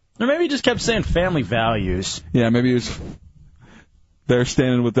family. Or maybe he just kept saying family values. Yeah, maybe he was there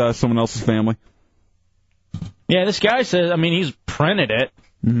standing with someone else's family. Yeah, this guy says, he's printed it.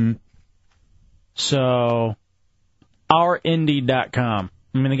 Mm-hmm. So, OurIndie.com.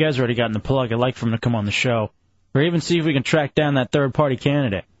 The guy's already gotten the plug. I'd like for him to come on the show. Or even see if we can track down that third-party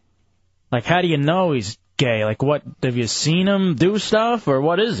candidate. Like, how do you know he's gay? Like, what, have you seen him do stuff, or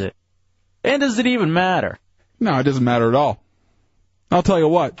what is it? And does it even matter? No, it doesn't matter at all. I'll tell you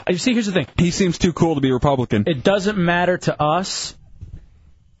what. See, here's the thing. He seems too cool to be Republican. It doesn't matter to us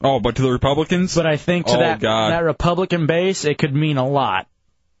Oh, but to the Republicans? But I think to that Republican base, it could mean a lot.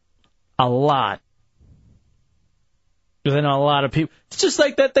 A lot. Because I know a lot of people. It's just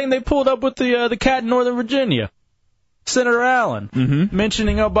like that thing they pulled up with the cat in Northern Virginia. Senator Allen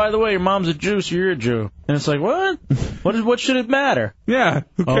mentioning, oh, by the way, your mom's a Jew, so you're a Jew. And it's like, what? What should it matter? Yeah,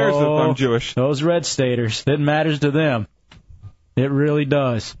 who cares if I'm Jewish? Those red staters. It matters to them. It really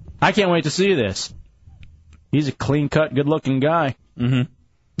does. I can't wait to see this. He's a clean-cut, good-looking guy.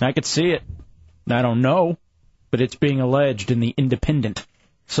 I could see it. I don't know, but it's being alleged in the Independent.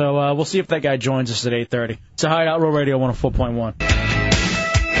 So we'll see if that guy joins us at 8:30. It's a Hideout Real Radio 104.1.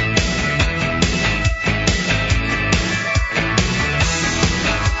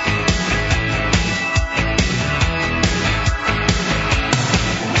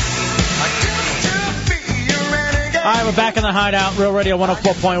 All right, we're back in the Hideout, Real Radio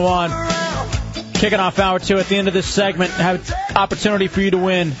 104.1. Kicking off hour 2 at the end of this segment. Have an opportunity for you to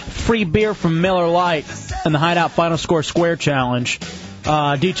win free beer from Miller Lite and the Hideout Final Score Square Challenge.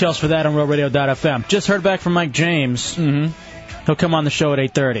 Details for that on RealRadio.fm. Just heard back from Mike James. He'll come on the show at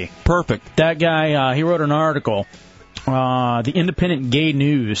 8:30. Perfect. That guy, he wrote an article, the Independent Gay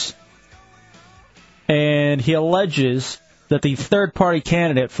News, and he alleges that the third-party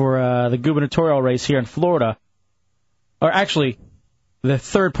candidate for the gubernatorial race here in Florida, or actually, the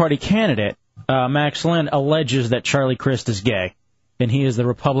third-party candidate, Max Lynn, alleges that Charlie Crist is gay, and he is the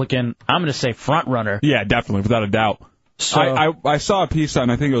Republican, I'm going to say, front-runner. Yeah, definitely, without a doubt. So, I saw a piece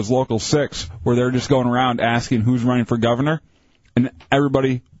on, I think it was Local 6, where they were just going around asking who's running for governor, and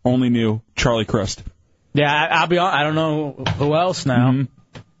everybody only knew Charlie Crist. Yeah, I'll be honest, I don't know who else now. And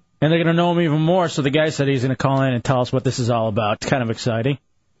they're going to know him even more, so the guy said he's going to call in and tell us what this is all about. It's kind of exciting.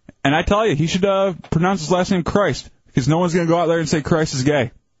 And I tell you, he should pronounce his last name Christ, because no one's going to go out there and say Christ is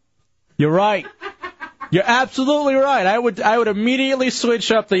gay. You're right. You're absolutely right. I would immediately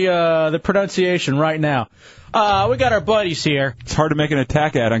switch up the pronunciation right now. We got our buddies here. It's hard to make an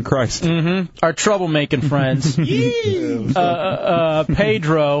attack ad on Christ. Our troublemaking friends.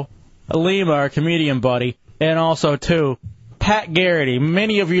 Pedro Lima, our comedian buddy, and also, too, Pat Garrity.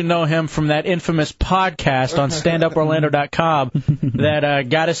 Many of you know him from that infamous podcast on StandUpOrlando.com that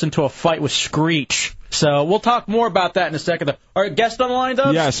got us into a fight with Screech. So we'll talk more about that in a second. Our guest on the line,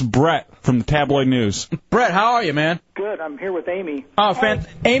 Dubs? Yes, Brett from the Tabloid News. Brett, how are you, man? Good. I'm here with Amy. Oh,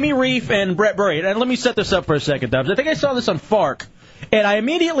 Amy Reef and Brett Burry. And let me set this up for a second, Dubs. I think I saw this on Fark, and I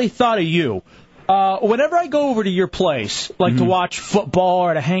immediately thought of you. Whenever I go over to your place, like to watch football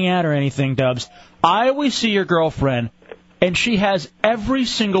or to hang out or anything, Dubs, I always see your girlfriend, and she has every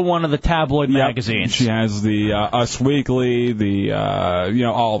single one of the tabloid magazines. She has the Us Weekly, the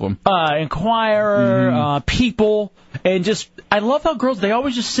all of them. Inquirer, People, and just I love how girls, they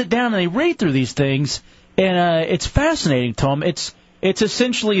always just sit down and they read through these things, and it's fascinating to them. It's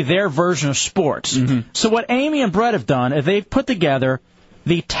essentially their version of sports. So what Amy and Brett have done is they've put together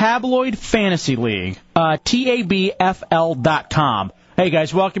the Tabloid Fantasy League, TABFL.com. Hey,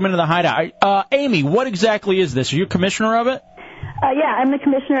 guys, welcome into the Hideout. Amy, what exactly is this? Are you a commissioner of it? Yeah, I'm the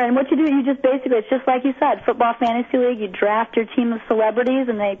commissioner, and what you do, you just basically, it's just like you said, Football Fantasy League, you draft your team of celebrities,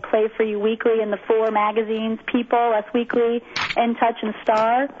 and they play for you weekly in the 4 magazines, People, Us Weekly, In Touch, and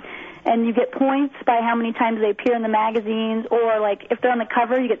Star. And you get points by how many times they appear in the magazines, or, like, if they're on the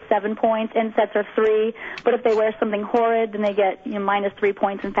cover, you get 7 points, insets are 3, but if they wear something horrid, then they get minus 3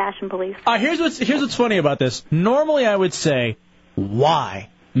 points in Fashion Police. Here's what's funny about this. Normally I would say, why?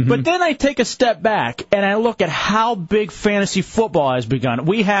 But then I take a step back and I look at how big fantasy football has become.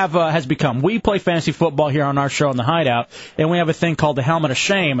 We play fantasy football here on our show on the Hideout, and we have a thing called the Helmet of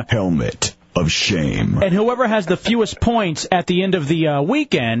Shame. Helmet of Shame. And whoever has the fewest points at the end of the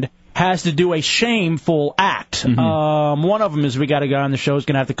weekend has to do a shameful act. One of them is we got a guy on the show who's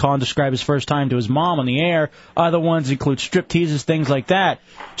going to have to call and describe his first time to his mom on the air. Other ones include strip teases, things like that.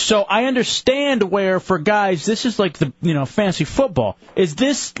 So I understand where, for guys, this is like the fantasy football. Is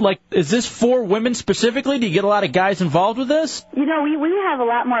this for women specifically? Do you get a lot of guys involved with this? We have a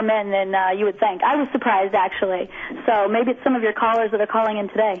lot more men than you would think. I was surprised, actually. So maybe it's some of your callers that are calling in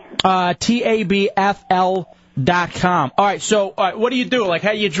today. TABFL.com. All right, so what do you do? Like,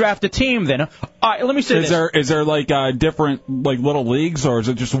 how do you draft a team then? All right, let me say this. Is there like different like little leagues, or is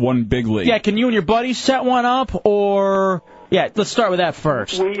it just one big league? Yeah, can you and your buddies set one up, or let's start with that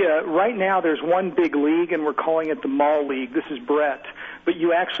first. We right now there's one big league, and we're calling it the Mall League. This is Brett, but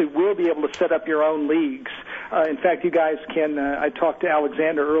you actually will be able to set up your own leagues. In fact, you guys can. I talked to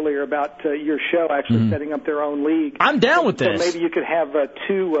Alexander earlier about your show actually setting up their own league. I'm down with this. So maybe you could have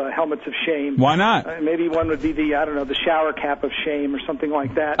two helmets of shame. Why not? Maybe one would be the the shower cap of shame or something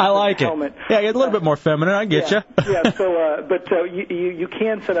like that. I like it. Helmet. Yeah, a little bit more feminine. I get you. Yeah. So, but you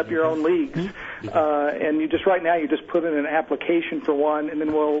can set up your own leagues, and you just right now you just put in an application for one, and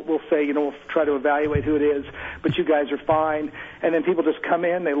then we'll say we'll try to evaluate who it is. But you guys are fine, and then people just come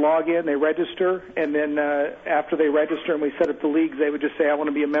in, they log in, they register, and then after they register and we set up the leagues, they would just say, I want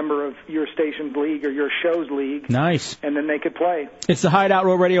to be a member of your station's league or your show's league. Nice. And then they could play. It's the Hideout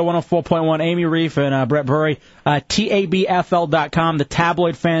Road Radio 104.1. Amy Reef and Brett Burry. TABFL.com, the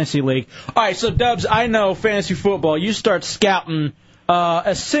Tabloid Fantasy League. All right, so Dubs, I know fantasy football. You start scouting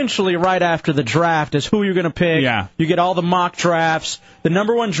essentially right after the draft is who you're going to pick. Yeah. You get all the mock drafts. The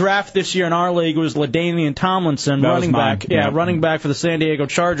number one draft this year in our league was LaDainian Tomlinson, running back. Yeah, running back for the San Diego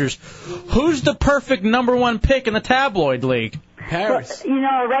Chargers. Who's the perfect number one pick in the Tabloid League? Paris.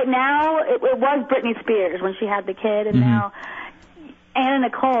 Well, right now it was Britney Spears when she had the kid, and now Anna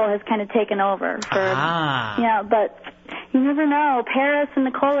Nicole has kind of taken over for but you never know. Paris and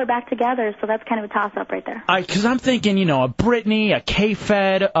Nicole are back together, so that's kind of a toss-up right there. Because I'm thinking, a Britney, a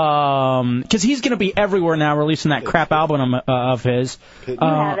K-Fed, because he's going to be everywhere now releasing that crap album of his. You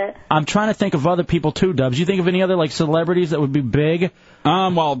have it. I'm trying to think of other people, too, Dubs. You think of any other, celebrities that would be big?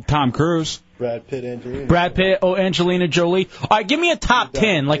 Well, Tom Cruise. Brad Pitt, Angelina Jolie. All right, give me a top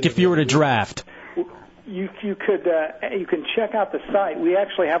 10, if you were to draft. You can check out the site. We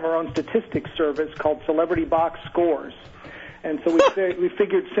actually have our own statistics service called Celebrity Box Scores, and so we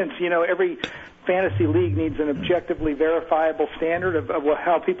figured since every fantasy league needs an objectively verifiable standard of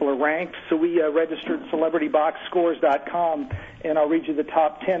how people are ranked, so we registered CelebrityBoxScores.com, and I'll read you the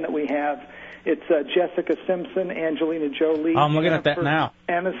top 10 that we have. It's Jessica Simpson, Angelina Jolie. I'm looking at that now.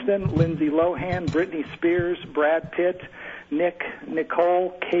 Aniston, Lindsay Lohan, Britney Spears, Brad Pitt, Nick,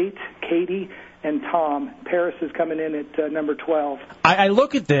 Nicole, Kate, Katie, and Tom. Paris is coming in at number 12. I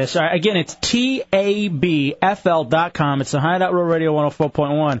look at this. Again, it's TABFL.com. It's the Hideout Road Radio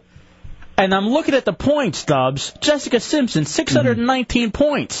 104.1. And I'm looking at the points, Dubs. Jessica Simpson, 619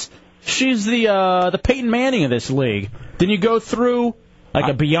 points. She's the Peyton Manning of this league. Then you go through,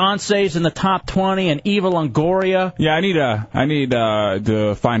 a Beyonce's in the top 20 and Eva Longoria. Yeah, I need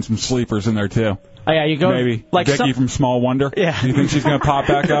to find some sleepers in there, too. Oh, yeah, you go. Maybe Becky from Small Wonder. Yeah. You think she's going to pop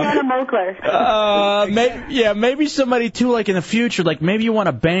back up? Anna Mokler. Maybe somebody too. In the future, maybe you want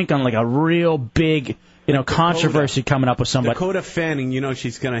to bank on a real big, controversy coming up with somebody. Dakota Fanning,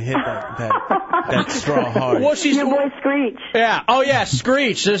 she's going to hit that straw hard. Well, she's your boy Screech. Yeah. Oh yeah,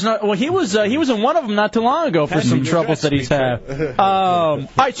 Screech. There's no. Well, he was in one of them not too long ago for some troubles that he's had. All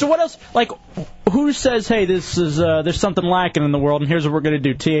right. So what else? Who says, hey, this is there's something lacking in the world, and here's what we're going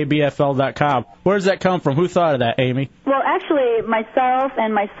to do? TABFL.com. Where does that come from? Who thought of that, Amy? Well, actually, myself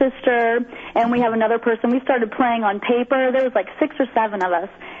and my sister, and we have another person. We started playing on paper. There was 6 or 7 of us,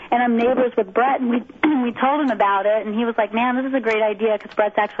 and I'm neighbors with Brett, and we told him about it, and he was like, man, this is a great idea, because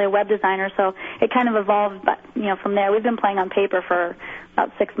Brett's actually a web designer, so it kind of evolved, from there. We've been playing on paper for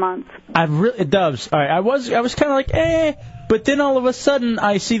about 6 months. Dubs. All right, I was kind of but then all of a sudden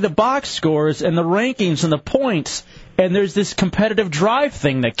I see the box scores and the rankings and the points, and there's this competitive drive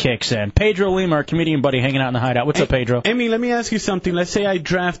thing that kicks in. Pedro Lima, our comedian buddy, hanging out in the Hideout. What's up, Pedro? Amy, let me ask you something. Let's say I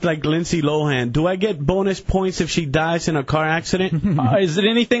draft Lindsay Lohan. Do I get bonus points if she dies in a car accident? Is it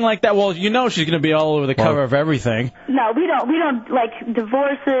anything like that? Well, she's going to be all over the cover of everything. No, we don't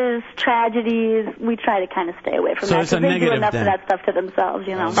divorces, tragedies. We try to kind of stay away from that. So it's a they negative do enough then. of that stuff to themselves,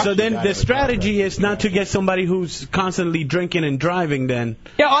 So then the strategy is not to get somebody who's constantly drinking and driving then.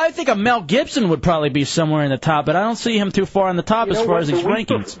 Yeah, I think a Mel Gibson would probably be somewhere in the top, but I don't see him too far on the top as far as his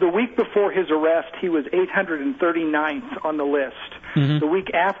rankings. The week before his arrest, he was 839th on the list. Mm-hmm. The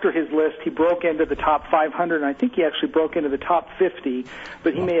week after his list, he broke into the top 500, and I think he actually broke into the top 50,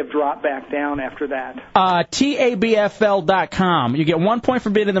 but he may have dropped back down after that. TABFL.com. You get 1 point for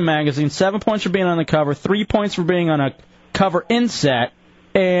being in the magazine, 7 points for being on the cover, 3 points for being on a cover inset,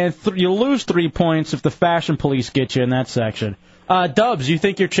 and you lose 3 points if the fashion police get you in that section. Dubs, you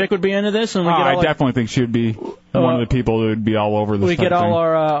think your chick would be into this? And I definitely think she would be one of the people that would be all over this. We get all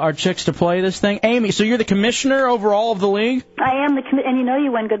our chicks to play this thing. Amy, so you're the commissioner over all of the league? I am and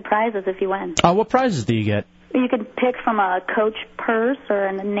you win good prizes if you win. What prizes do you get? You can pick from a Coach purse or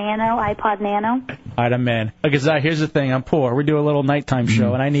a iPod Nano. All right, I'm in. Because here's the thing, I'm poor. We do a little nighttime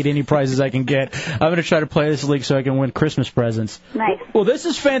show, and I need any prizes I can get. I'm going to try to play this league so I can win Christmas presents. Nice. Well, this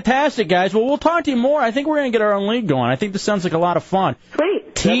is fantastic, guys. Well, we'll talk to you more. I think we're going to get our own league going. I think this sounds like a lot of fun.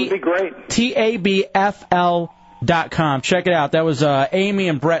 Sweet. That would be great. TABFL.com. Check it out. That was Amy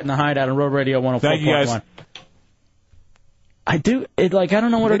and Brett in the Hideout on Road Radio 104.1. Thank you, guys. I do. I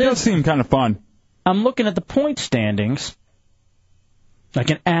don't know what it is. It does seem kind of fun. I'm looking at the point standings. Like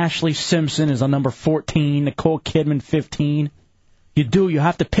an Ashley Simpson is on number 14, Nicole Kidman 15. You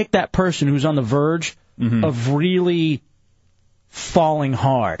have to pick that person who's on the verge of really falling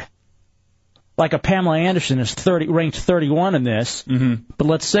hard. Like a Pamela Anderson is ranked 31 in this, but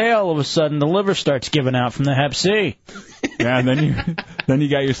let's say all of a sudden the liver starts giving out from the Hep C. Yeah, and then you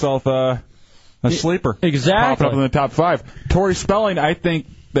got yourself a sleeper. Exactly. Popping up in the top 5. Tori Spelling, I think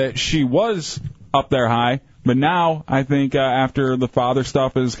that she was up there high, but now I think after the father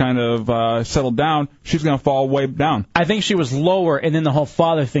stuff is kind of settled down, she's going to fall way down. I think she was lower, and then the whole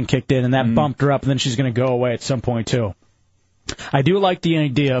father thing kicked in, and that bumped her up, and then she's going to go away at some point, too. I do like the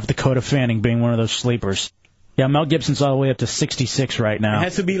idea of Dakota Fanning being one of those sleepers. Yeah, Mel Gibson's all the way up to 66 right now. It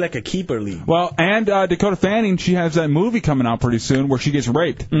has to be like a keeper league. Well, and Dakota Fanning, she has that movie coming out pretty soon where she gets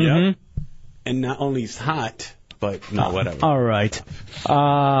raped. Yep. And not only is hot, but no, whatever. All right.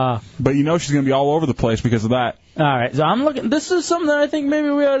 But you know she's going to be all over the place because of that. All right, so I'm looking. This is something that I think maybe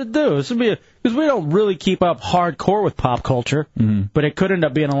we ought to do. This would be because we don't really keep up hardcore with pop culture, but it could end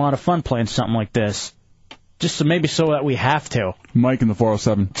up being a lot of fun playing something like this. Just so that we have to. Mike in the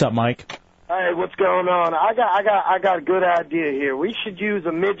 407. What's up, Mike? Hey, what's going on? I got a good idea here. We should use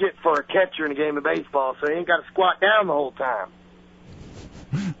a midget for a catcher in a game of baseball, so he ain't got to squat down the whole time.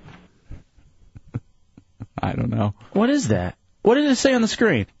 I don't know. What is that? What did it say on the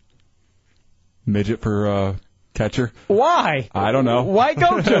screen? Midget for catcher. Why? I don't know. Why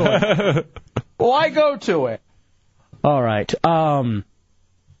go to it? Why go to it? All right. You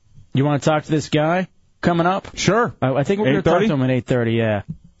want to talk to this guy coming up? Sure. I think we're going to talk to him at 8:30. Yeah,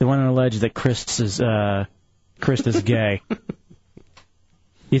 the one who alleged that Chris is gay.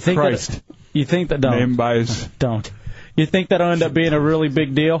 You think Christ? You think that don't? Name by his... Don't. You think that'll end up being a really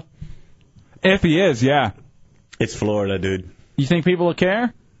big deal? If he is, yeah. It's Florida, dude. You think people will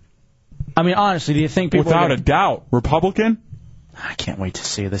care? I mean, honestly, do you think people... Without a doubt. Republican? I can't wait to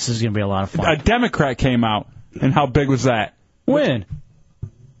see this. This is going to be a lot of fun. A Democrat came out, and how big was that? When?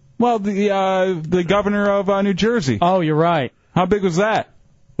 Well, the governor of New Jersey. Oh, you're right. How big was that?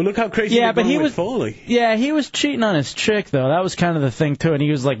 Well, look how crazy yeah, but he with was Foley. Yeah, he was cheating on his chick, though. That was kind of the thing, too, and he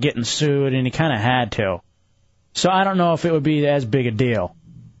was, getting sued, and he kind of had to. So I don't know if it would be as big a deal.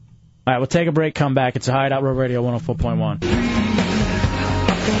 All right, we'll take a break, come back. It's a Hideout, Road Radio 104.1.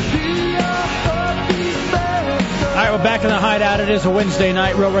 All right, we're back in the Hideout. It is a Wednesday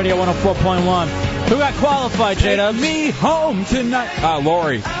night, Road Radio 104.1. Who got qualified, J-Dubs? Take me home tonight.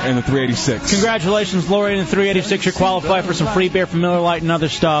 Lori in the 386. Congratulations, Lori in the 386. You're qualified for some free beer from Miller Lite and other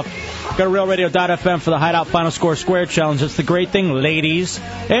stuff. Go to RealRadio.fm for the Hideout Final Score Square Challenge. It's the great thing, ladies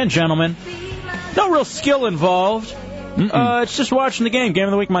and gentlemen. No real skill involved. It's just watching the game. Game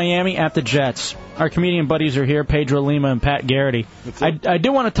of the week, Miami at the Jets. Our comedian buddies are here, Pedro Lima and Pat Garrity. I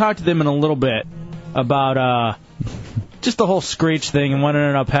do want to talk to them in a little bit about just the whole Screech thing and what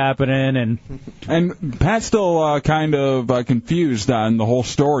ended up happening. And Pat's still kind of confused on the whole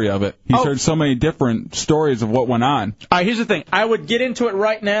story of it. He's heard so many different stories of what went on. All right, here's the thing. I would get into it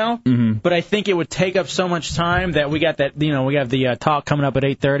right now, but I think it would take up so much time that we have the talk coming up at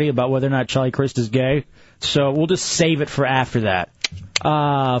 8:30 about whether or not Charlie Crist is gay. So we'll just save it for after that.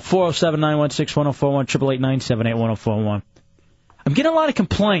 407-916-1041, 888-978-1041. I'm getting a lot of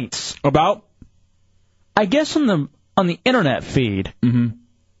complaints. About? I guess on the internet feed.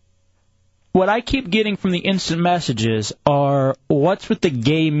 What I keep getting from the instant messages are what's with the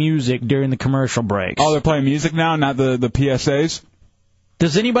gay music during the commercial breaks. Oh, they're playing music now, not the PSAs?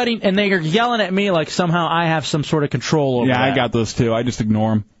 Does anybody... And they are yelling at me like somehow I have some sort of control over that. Yeah, I got those too. I just ignore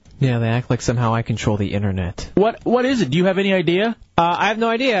them. Yeah, they act like somehow I control the internet. What is it? Do you have any idea? I have no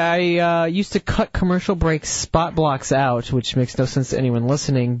idea. I used to cut commercial breaks spot blocks out, which makes no sense to anyone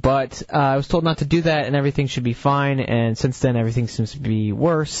listening, but I was told not to do that and everything should be fine, and since then everything seems to be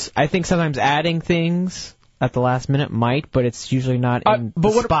worse. I think sometimes adding things at the last minute might, but it's usually not in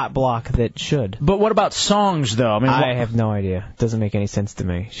the spot block that should. But what about songs, though? I have no idea. It doesn't make any sense to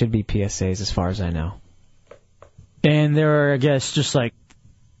me. Should be PSAs as far as I know. And there are, I guess, just like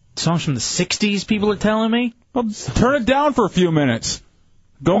songs from the 60s, people are telling me? Well, turn it down for a few minutes.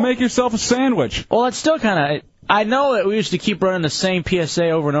 Go make yourself a sandwich. Well, it's still kind of... I know that we used to keep running the same PSA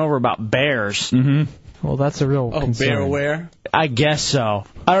over and over about bears. Well, that's a real concern. Bear aware? I guess so.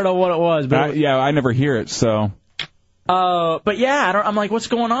 I don't know what it was. But yeah, I never hear it, so... But yeah, I'm like, what's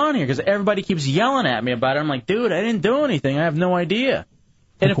going on here? Because everybody keeps yelling at me about it. I'm like, dude, I didn't do anything. I have no idea.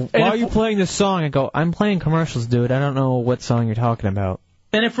 And why are you playing this song? I go, I'm playing commercials, dude. I don't know what song you're talking about.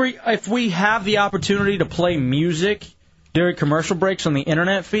 And if we have the opportunity to play music during commercial breaks on the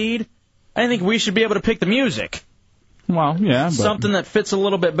internet feed, I think we should be able to pick the music. Well, yeah, but something that fits a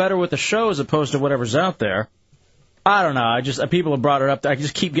little bit better with the show as opposed to whatever's out there. I don't know. People have brought it up. I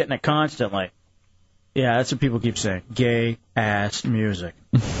just keep getting it constantly. Yeah, that's what people keep saying. Gay ass music.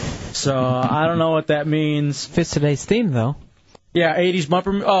 So I don't know what that means. Fits today's theme, though. Yeah, 80s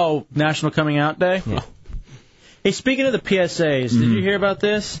bumper. Oh, National Coming Out Day. Yeah. Hey, speaking of the PSAs, did you hear about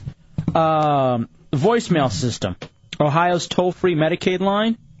this? Voicemail system. Ohio's toll-free Medicaid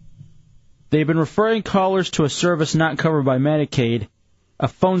line. They've been referring callers to a service not covered by Medicaid, a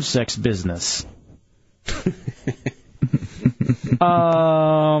phone sex business.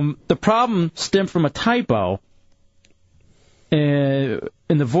 The problem stemmed from a typo in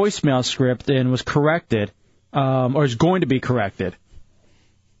the voicemail script and was corrected, or is going to be corrected.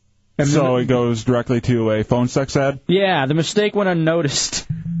 And so it goes directly to a phone sex ad? Yeah, the mistake went unnoticed.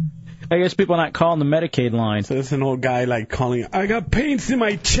 I guess people are not calling the Medicaid line. So there's an old guy like calling, I got pains in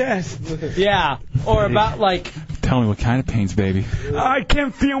my chest. Yeah, or about like... Tell me what kind of pains, baby. I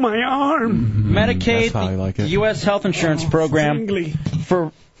can't feel my arm. Medicaid, That's how I like it. the U.S. health insurance program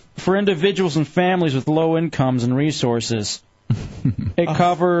for individuals and families with low incomes and resources. It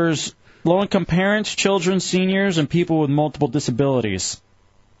covers low-income parents, children, seniors, and people with multiple disabilities.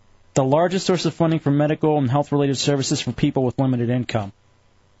 The largest source of funding for medical and health-related services for people with limited income.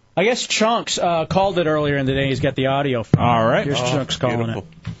 I guess Chunks called it earlier in the day. He's got the audio. All right. Here's Chunks calling it.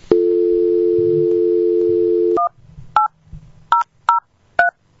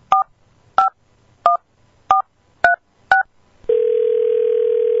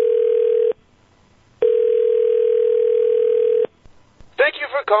 Thank you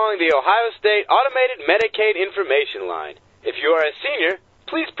for calling the Ohio State Automated Medicaid Information Line. If you are a senior,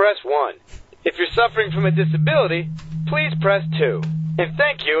 please press 1. If you're suffering from a disability, please press 2. And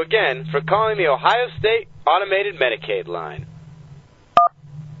thank you again for calling the Ohio State Automated Medicaid Line.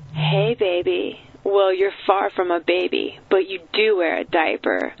 Hey, baby. Well, you're far from a baby, but you do wear a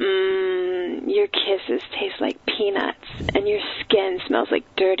diaper. Your kisses taste like peanuts, and your skin smells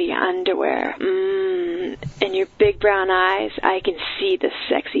like dirty underwear. In your big brown eyes, I can see the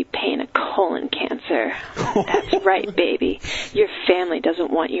sexy pain of colon cancer. That's right, baby. Your family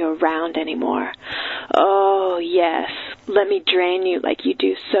doesn't want you around anymore. Oh, yes. Let me drain you like you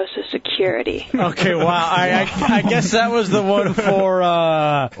do Social Security. Okay, wow. I guess that was the one for...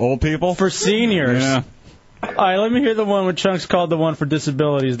 old people? For seniors. Yeah. All right, let me hear the one when Chunks called the one for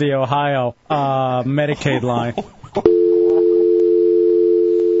disabilities, the Ohio Medicaid line.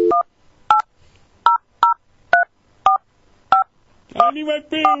 I need my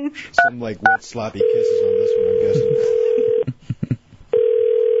pooch. Some like wet sloppy kisses on this one, I'm guessing.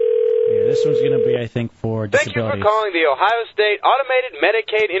 Yeah, this one's going to be, I think, for Thank you for disabilities. calling the Ohio State Automated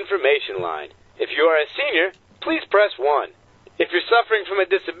Medicaid Information Line. If you are a senior, please press 1. If you're suffering from a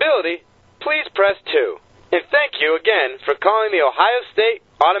disability, please press 2. And thank you again for calling the Ohio State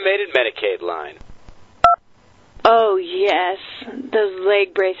Automated Medicaid Line. Oh, yes. Those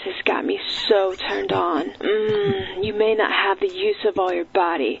leg braces got me so turned on. You may not have the use of all your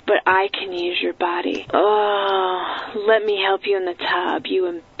body, but I can use your body. Oh, let me help you in the tub, you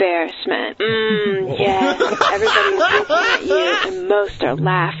embarrassment. Yes. Everybody's looking at you, and most are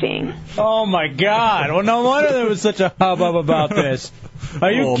laughing. Oh, my God. Well, no wonder there was such a hubbub about this.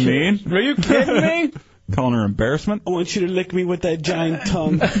 Are you mean? Are you kidding me? Calling her embarrassment? I want you to lick me with that giant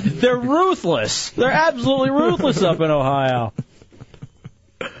tongue. They're ruthless. They're absolutely ruthless up in Ohio.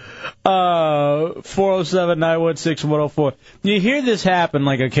 407-916-104. You hear this happen,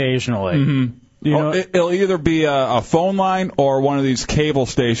 like, occasionally. Mm-hmm. You know, it'll either be a phone line or one of these cable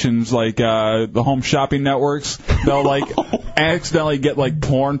stations, like the home shopping networks. They'll, like, accidentally get, like,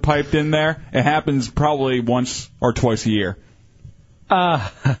 porn piped in there. It happens probably once or twice a year. Yeah,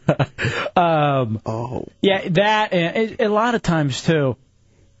 that, and a lot of times, too,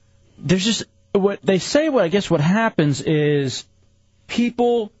 there's just, what they say, I guess what happens is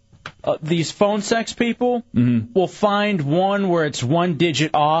people, these phone sex people, will find one where it's one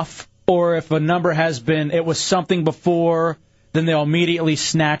digit off, or if a number it was something before, then they'll immediately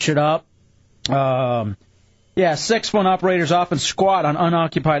snatch it up. Sex phone operators often squat on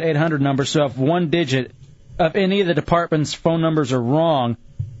unoccupied 800 numbers, so if one digit of any of the department's phone numbers are wrong,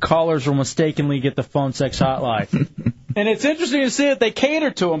 callers will mistakenly get the phone sex hotline. And it's interesting to see that they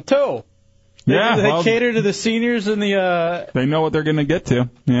cater to them, too. They cater to the seniors and the... They know what they're going to get to,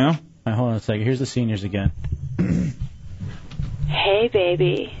 yeah. All right, hold on a second. Here's the seniors again. Hey,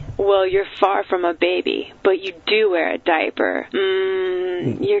 baby. Well, you're far from a baby, but you do wear a diaper.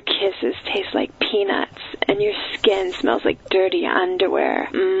 Your kisses taste like peanuts, and your skin smells like dirty underwear.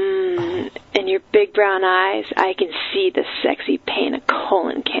 In your big brown eyes, I can see the sexy pain of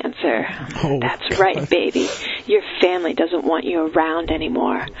colon cancer. Oh, That's God. right, baby. Your family doesn't want you around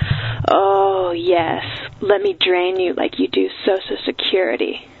anymore. Oh, yes. Let me drain you like you do Social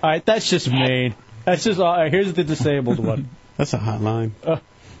Security. All right, that's just mean. That's just all right, here's the disabled one. That's a hot line.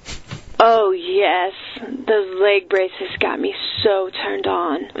 Oh, yes. Those leg braces got me so turned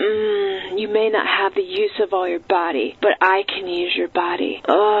on. You may not have the use of all your body, but I can use your body.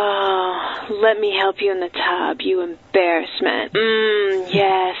 Oh, let me help you in the tub, you embarrassment.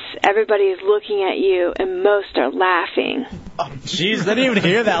 Yes. Everybody is looking at you, and most are laughing. Jeez, I didn't even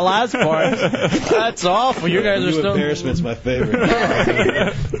hear that last part. That's awful. You guys are still... Embarrassment's my favorite.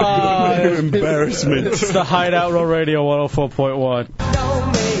 Embarrassment. It's the Hideout Row Radio 104.1.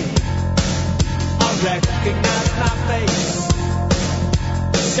 Recognize my face.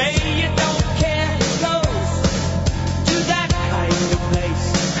 Say you don't care who goes to that kind of place.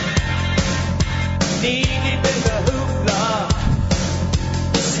 Knee deep in the hoopla,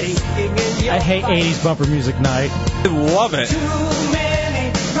 sinking in your I hate 80s bumper music night. I love it.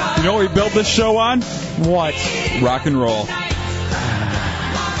 You know what we built this show on? What? Rock and roll.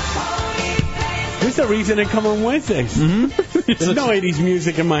 There's a reason to come on Wednesdays. There's no 80s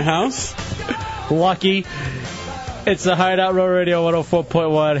music in my house. Lucky. It's the Hideout Row Radio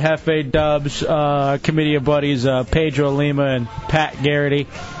 104.1. Hefe Dubs, committee of buddies, Pedro Lima and Pat Garrity.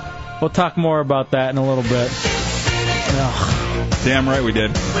 We'll talk more about that in a little bit. Ugh. Damn right we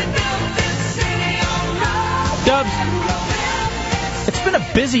did. Dubs, it's been a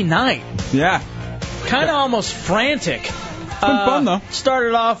busy night. Yeah. Kind of almost frantic. It's been fun, though.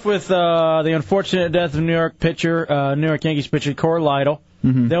 Started off with the unfortunate death of New York Yankees pitcher Corey Lytle.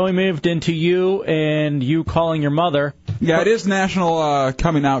 Mm-hmm. Then we moved into you and you calling your mother. Yeah, it is National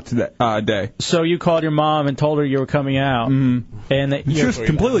Coming Out Day. So you called your mom and told her you were coming out. Mm-hmm. And that she was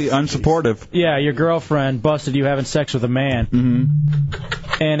completely unsupportive. Yeah, your girlfriend busted you having sex with a man.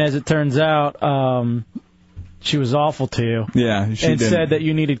 Mm-hmm. And as it turns out, she was awful to you. Yeah, she and did. said that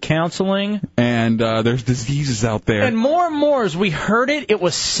you needed counseling. And there's diseases out there. And more as we heard it, it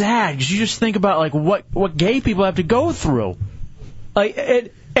was sad. 'Cause you just think about like what gay people have to go through. Like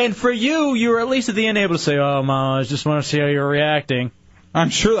and for you, you were at least at the end able to say, "Oh, Mom, I just want to see how you're reacting." I'm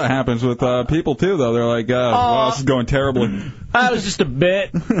sure that happens with people too, though. They're like, "Wow, this is going terribly." That was just a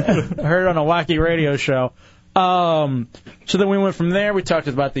bit. I heard it on a wacky radio show. So then we went from there. We talked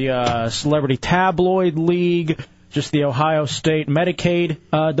about the Celebrity Tabloid League, just the Ohio State Medicaid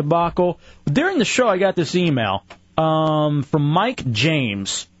debacle. During the show, I got this email from Mike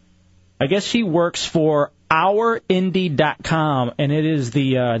James. I guess he works for OurIndy.com, and it is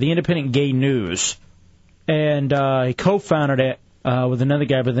the independent gay news. And he co-founded it with another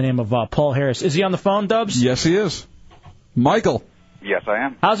guy by the name of Paul Harris. Is he on the phone, Dubs? Yes, he is. Michael. Yes, I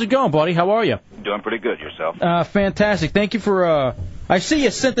am. How's it going, buddy? How are you? Doing pretty good. Yourself? Fantastic. Thank you for... I see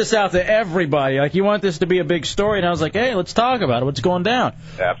you sent this out to everybody. Like, you want this to be a big story, and I was like, hey, let's talk about it. What's going down?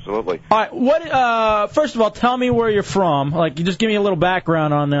 Absolutely. All right. First of all, tell me where you're from. Like, you just give me a little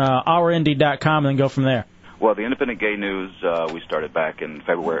background on OurIndy.com and then go from there. Well, the Independent Gay News, we started back in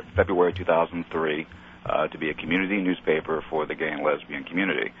February 2003 to be a community newspaper for the gay and lesbian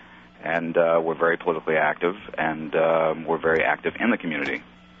community. And we're very politically active, and we're very active in the community.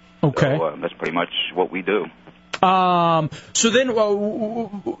 Okay. So that's pretty much what we do. So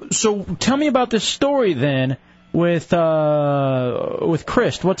tell me about this story then with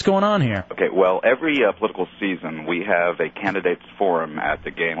Chris. What's going on here? Okay, well, every political season we have a candidates forum at the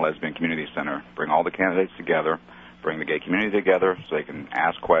Gay and Lesbian Community Center. Bring all the candidates together, bring the gay community together so they can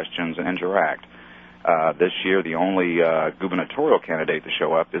ask questions and interact. This year, the only gubernatorial candidate to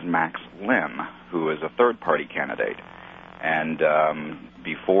show up is Max Lim, who is a third-party candidate. And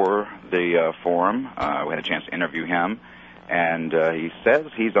before the forum, we had a chance to interview him, and he says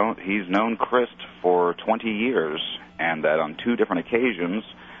he's known Chris for 20 years, and that on two different occasions,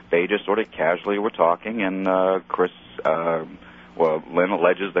 they just sort of casually were talking, and Lim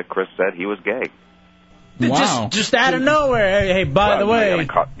alleges that Chris said he was gay. Wow. Just out of nowhere. Hey, by the way.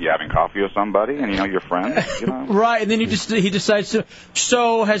 You're having coffee with somebody, and your friends, Right, and then he decides to.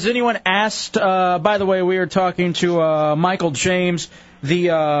 So, has anyone asked? By the way, we were talking to Michael James, the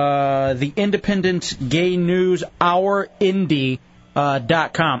independent gay news, OurIndy.com.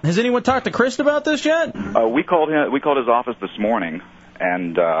 Has anyone talked to Chris about this yet? We called his office this morning,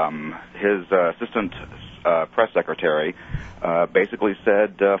 and his assistant press secretary basically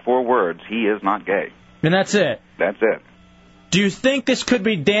said 4 words: he is not gay. And that's it? That's it. Do you think this could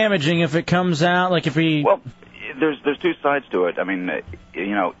be damaging if it comes out? Like if he... Well, there's two sides to it. I mean,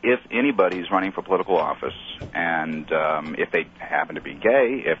 if anybody's running for political office, and if they happen to be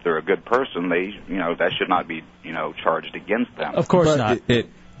gay, if they're a good person, that should not be charged against them. Of course not. It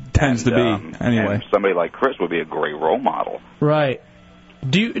tends to be anyway. And somebody like Chris would be a great role model. Right.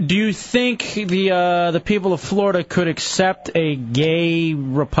 Do you think the people of Florida could accept a gay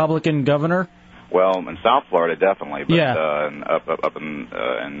Republican governor? Well, in South Florida, definitely. But Yeah. Up in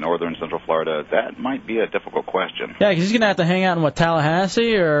northern Central Florida, that might be a difficult question. Yeah, because he's going to have to hang out in,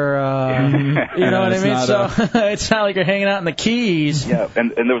 Tallahassee or, you know what I mean? So it's not like you're hanging out in the Keys. Yeah,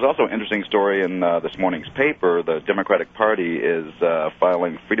 and there was also an interesting story in this morning's paper. The Democratic Party is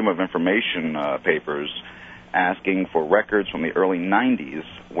filing Freedom of Information papers asking for records from the early 90s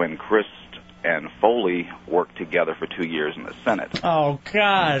when Chris and Foley worked together for 2 years in the Senate. Oh,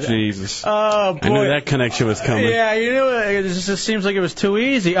 God. Jesus. Oh, boy. I knew that connection was coming. Yeah, it just seems like it was too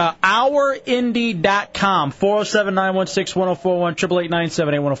easy. OurIndy.com, 407-916-1041,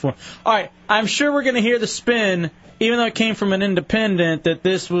 888-978-1041. All right, I'm sure we're going to hear the spin, even though it came from an independent, that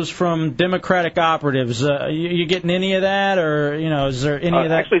this was from Democratic operatives. You getting any of that, or, is there any of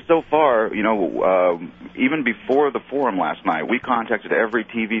that? Actually, so far, even before the forum last night, we contacted every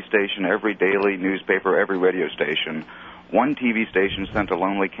TV station, every daily newspaper, every radio station. One TV station sent a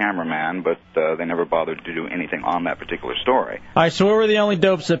lonely cameraman, but they never bothered to do anything on that particular story. All right, so we were the only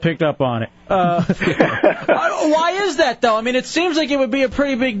dopes that picked up on it. Why is that, though? I mean, it seems like it would be a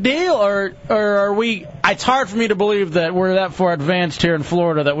pretty big deal, or are we... It's hard for me to believe that we're that far advanced here in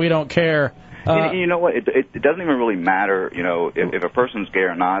Florida that we don't care. You know what? It doesn't even really matter, if a person's gay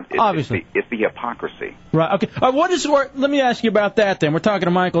or not. Obviously. It's the hypocrisy. Right, okay. Let me ask you about that, then. We're talking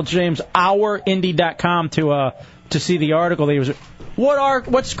to Michael James, OurIndy.com, to see the article that he was...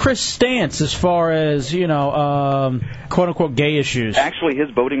 What's Chris' stance as far as, quote-unquote gay issues? Actually,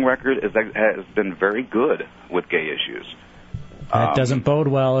 his voting record has been very good with gay issues. That doesn't bode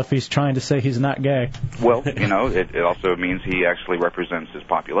well if he's trying to say he's not gay. Well, it also means he actually represents his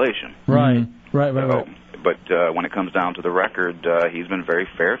population. Right, right. But when it comes down to the record, he's been very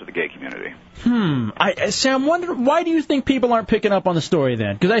fair to the gay community. Sam, why do you think people aren't picking up on the story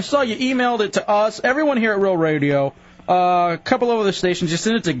then? Because I saw you emailed it to us, everyone here at Real Radio, a couple of other stations. You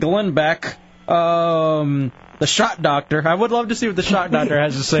sent it to Glenn Beck, the shot doctor. I would love to see what the shot doctor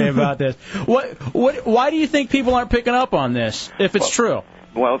has to say about this. Why do you think people aren't picking up on this, if it's true?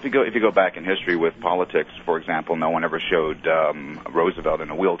 Well, if you go back in history with politics, for example, no one ever showed Roosevelt in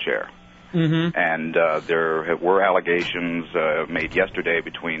a wheelchair. Mm-hmm. And there were allegations made yesterday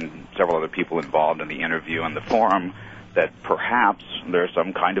between several other people involved in the interview and the forum that perhaps there's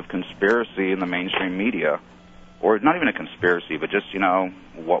some kind of conspiracy in the mainstream media, or not even a conspiracy, but just,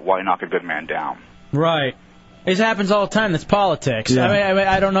 why knock a good man down? Right. It happens all the time. That's politics. Yeah. I mean,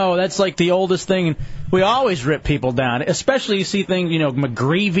 I don't know. That's like the oldest thing. We always rip people down, especially you see things,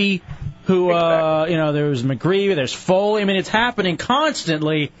 McGreevy, who, exactly. There was McGreevy, there's Foley. I mean, it's happening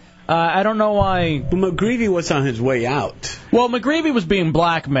constantly. I don't know why. McGreevy was on his way out. Well, McGreevy was being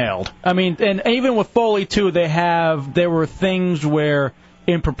blackmailed. I mean, and even with Foley, too, there were things where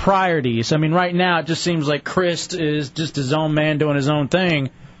improprieties. I mean, right now it just seems like Chris is just his own man doing his own thing,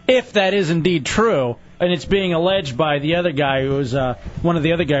 if that is indeed true. And it's being alleged by the other guy who was one of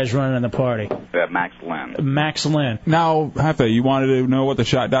the other guys running in the party. Max Lynn. Max Lynn. Now, Hefe, you wanted to know what the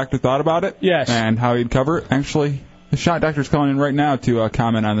shot doctor thought about it? Yes. And how he'd cover it? Actually, the shot doctor's calling in right now to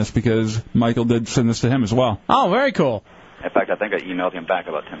comment on this because Michael did send this to him as well. Oh, very cool. In fact, I think I emailed him back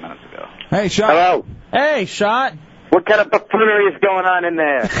about 10 minutes ago. Hey, Shot. Hello. Hey, Shot. What kind of buffoonery is going on in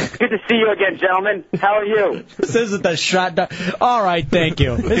there? Good to see you again, gentlemen. How are you? This isn't the shot. All right, thank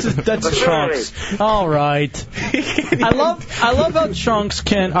you. That's Trunks. All right. I love how Trunks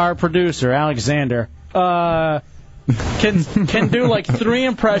our producer Alexander, can do like 3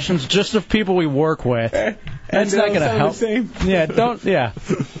 impressions just of people we work with. That's not gonna help. Yeah, don't. Yeah,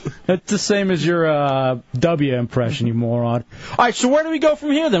 that's the same as your W impression, you moron. All right, so where do we go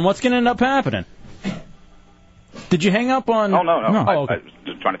from here then? What's gonna end up happening? Did you hang up on... Oh, no. Oh, okay. I was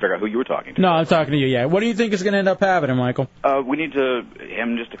just trying to figure out who you were talking to. No, I'm talking to you, yeah. What do you think is going to end up happening, Michael? We need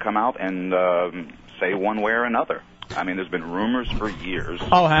him just to come out and say one way or another. I mean, there's been rumors for years.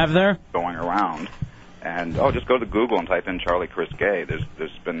 Oh, have there? Going around. And, just go to Google and type in Charlie Chris Gay. There's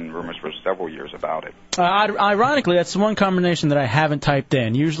been rumors for several years about it. Ironically, that's the one combination that I haven't typed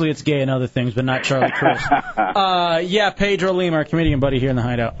in. Usually it's gay and other things, but not Charlie Chris. Yeah, Pedro Lima, our comedian buddy here in the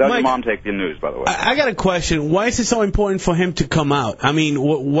Hideout. Does your mom take the news, by the way? I got a question. Why is it so important for him to come out? I mean,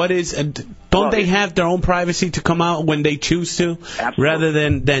 what is... Don't they have their own privacy to come out when they choose to, rather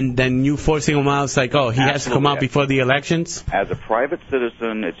than you forcing them out? It's like, oh, he has to come out before the elections. As a private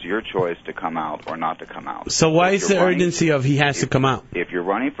citizen, it's your choice to come out or not to come out. So why is the urgency of he has to come out? If you're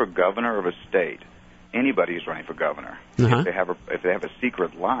running for governor of a state, anybody who's running for governor, if they have a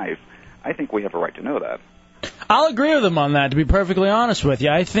secret life, I think we have a right to know that. I'll agree with him on that, to be perfectly honest with you.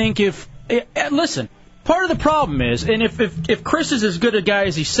 I think listen, part of the problem is, and if Chris is as good a guy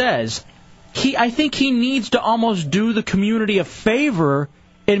as he says, I think he needs to almost do the community a favor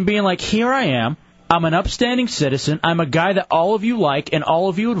in being like, here I am, I'm an upstanding citizen, I'm a guy that all of you like and all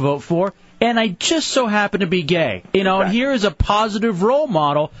of you would vote for, and I just so happen to be gay. And here is a positive role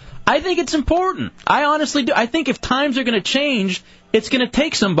model. I think it's important. I honestly do. I think if times are going to change, it's going to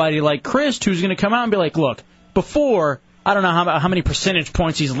take somebody like Chris who's going to come out and be like, look, before, I don't know how many percentage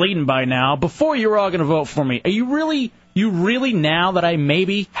points he's leading by now, before you were all going to vote for me. Are you really now that I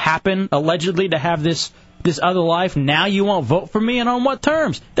maybe happen, allegedly, to have this other life, now you won't vote for me, and on what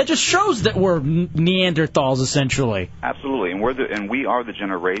terms? That just shows that we're Neanderthals, essentially. Absolutely, and we are the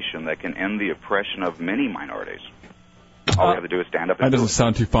generation that can end the oppression of many minorities. All we have to do is stand up and That doesn't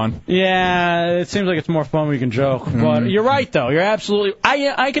sound too fun. Yeah, it seems like it's more fun when we can joke. But you're right, though. You're absolutely...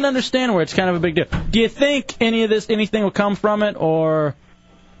 I can understand where it's kind of a big deal. Do you think anything will come from it, or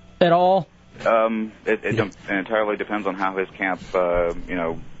at all? It entirely depends on how his camp, how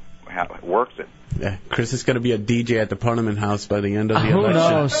works it. Yeah, Chris is going to be a DJ at the Parliament House by the end of the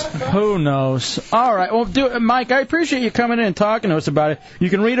election. Who knows? All right. Well, Mike, I appreciate you coming in and talking to us about it. You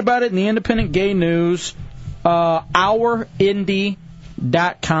can read about it in the Independent Gay News,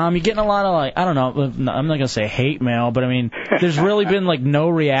 OurIndy.com. You're getting a lot of, I don't know, I'm not going to say hate mail, but, I mean, there's really been, no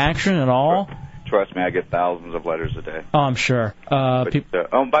reaction at all. Trust me, I get thousands of letters a day. Oh, I'm sure. By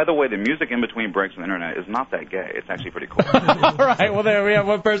the way, the music in between breaks on the Internet is not that gay. It's actually pretty cool. All right, well, there we have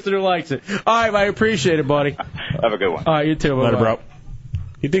one person who likes it. All right, I appreciate it, buddy. Have a good one. All right, you too. Later, bro.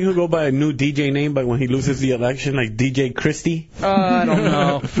 You think he'll go by a new DJ name when he loses the election, like DJ Christie? I don't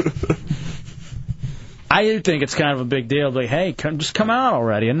know. I do think it's kind of a big deal. Like, hey, just come out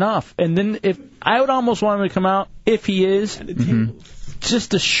already. Enough. And then I would almost want him to come out, if he is,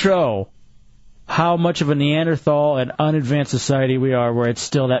 just to show how much of a Neanderthal and unadvanced society we are, where it's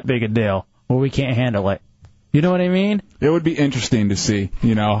still that big a deal, where we can't handle it. You know what I mean? It would be interesting to see,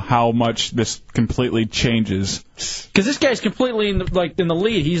 how much this completely changes. Because this guy's completely in the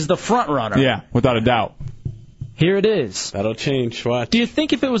lead. He's the front runner. Yeah, without a doubt. Here it is. That'll change. Watch. Do you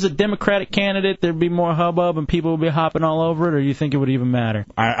think if it was a Democratic candidate, there'd be more hubbub and people would be hopping all over it, or do you think it would even matter?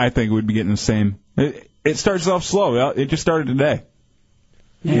 I think it would be getting the same. It starts off slow. It just started today.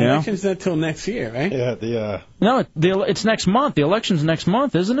 The election's not till next year, right? Yeah. No, it's next month. The election's next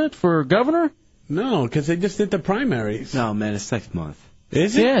month, isn't it, for governor? No, because they just did the primaries. No, man, it's next month.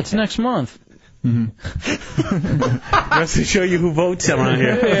 Is it? Yeah, it's next month. Just to show you who votes around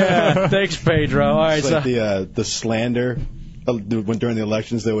here. Yeah, thanks, Pedro. All right, it's like the slander. When during the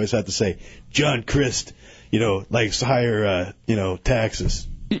elections, they always had to say, John Christ, likes higher, taxes.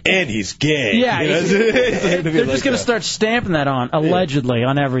 And he's gay. Yeah, they're just going to start stamping that on, allegedly,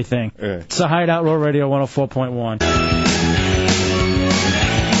 on everything. Right. It's a Hideout Roll Radio 104.1.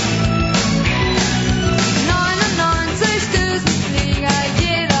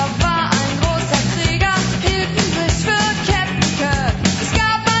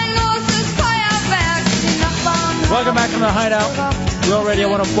 Welcome back to the Hideout. Real Radio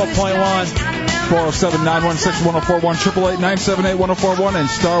 104.1. 407-916-1041, 888-978-1041, and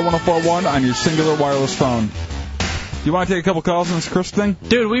star 1041 on your singular wireless phone. Do you want to take a couple calls on this Chris thing?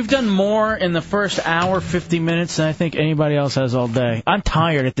 Dude, we've done more in the first hour, 50 minutes, than I think anybody else has all day. I'm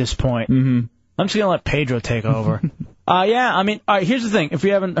tired at this point. Mm-hmm. I'm just going to let Pedro take over. All right, here's the thing. If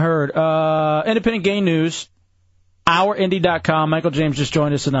you haven't heard, Independent Gay News, OurIndy.com. Michael James just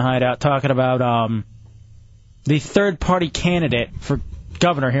joined us in the Hideout talking about the third-party candidate for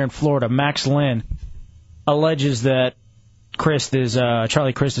governor here in Florida, Max Lynn, alleges that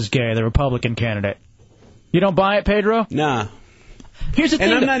Charlie Crist is gay, the Republican candidate. You don't buy it, Pedro? Nah. Here's the thing.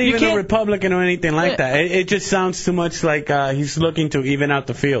 And I'm not even a Republican or anything like that. It just sounds too much like he's looking to even out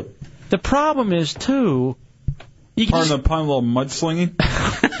the field. The problem is, too... Pardon a little mudslinging?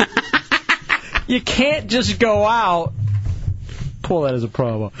 You can't just go out... Pull that as a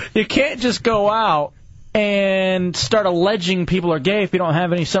promo. You can't just go out and start alleging people are gay if you don't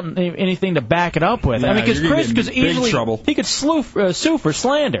have anything to back it up with. Yeah, because Chris could easily he could sue for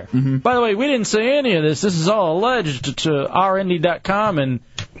slander. Mm-hmm. By the way, we didn't say any of this. This is all alleged to OurIndy.com and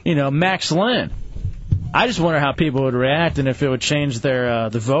Max Lynn. I just wonder how people would react and if it would change their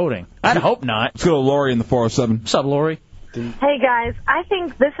the voting. I'd hope not. Let's go to Lori in the 407. What's up, Lori? Hey, guys, I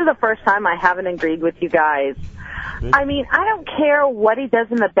think this is the first time I haven't agreed with you guys. I mean, I don't care what he does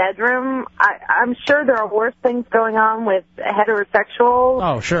in the bedroom. I'm sure there are worse things going on with heterosexuals.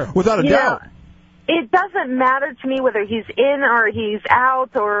 Oh, sure. Without a doubt. It doesn't matter to me whether he's in or he's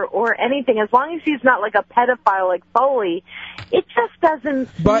out or anything. As long as he's not like a pedophile like Foley, it just doesn't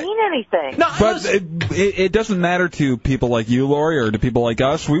mean anything. But it doesn't matter to people like you, Lori, or to people like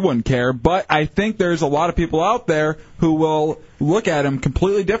us. We wouldn't care. But I think there's a lot of people out there who will look at him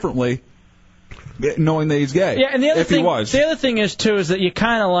completely differently, knowing that he's gay. Yeah, and the other if thing, he was. the other thing is too is that you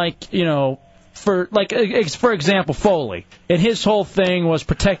kind of like, you know, for example, Foley, and his whole thing was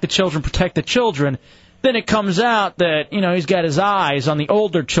protect the children. Then it comes out that, you know, he's got his eyes on the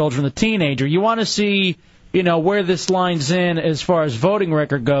older children, the teenager. You want to see, you know, where this lines in as far as voting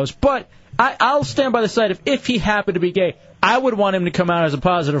record goes. But I'll stand by the side of if he happened to be gay, I would want him to come out as a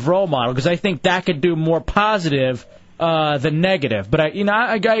positive role model because I think that could do more positive than negative. But I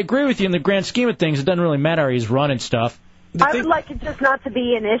agree with you in the grand scheme of things. It doesn't really matter how he's running stuff. I would like it just not to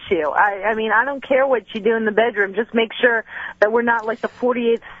be an issue. I mean, I don't care what you do in the bedroom. Just make sure that we're not like the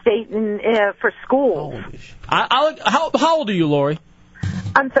 48th state for schools. How old are you, Lori?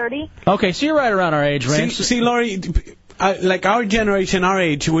 I'm 30. Okay, so you're right around our age range. See, Lori, like our generation, our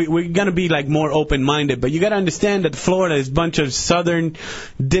age, we're going to be like more open-minded. But you got to understand that Florida is a bunch of southern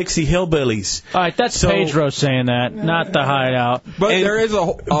Dixie hillbillies. All right, that's Pedro saying that, not the Hideout. But there is a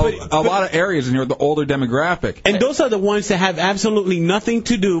lot of areas in here, the older demographic. And those are the ones that have absolutely nothing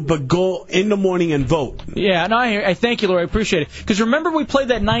to do but go in the morning and vote. Yeah, no, I thank you, Lori. I appreciate it. Because remember we played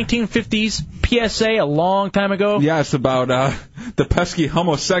that 1950s PSA a long time ago? Yes, about the pesky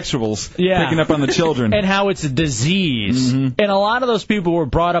homosexuals picking up on the children. And how it's a disease. Mm-hmm. And a lot of those people were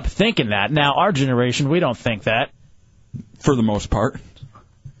brought up thinking that. Now, our generation, we don't think that. For the most part.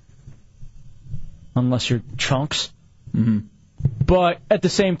 Unless you're chunks. Mm-hmm. But at the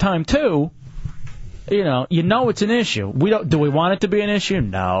same time, too, you know it's an issue. Do we want it to be an issue?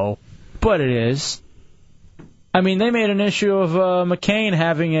 No. But it is. I mean, they made an issue of McCain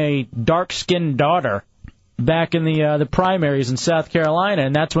having a dark-skinned daughter back in the primaries in South Carolina,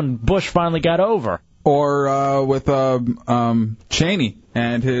 and that's when Bush finally got over. Or with Cheney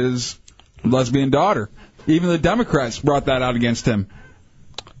and his lesbian daughter. Even the Democrats brought that out against him.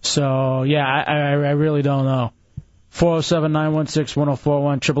 So, yeah, I really don't know.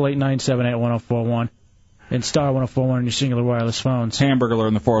 407-916-1041, 888-978-1041, and star 1041 on your singular wireless phones. Hamburger alert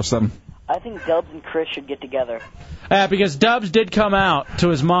in the 407. I think Dubs and Chris should get together. Because Dubs did come out to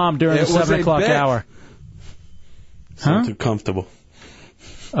his mom during the 7 o'clock hour. Huh? Too comfortable.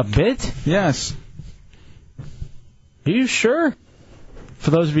 A bit? Yes. Are you sure? For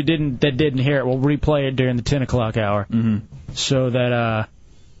those of you that didn't hear it, we'll replay it during the 10 o'clock hour. Mm-hmm. So that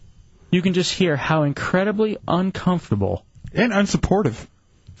you can just hear how incredibly uncomfortable. And unsupportive.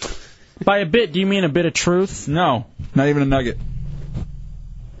 By a bit, do you mean a bit of truth? No, not even a nugget.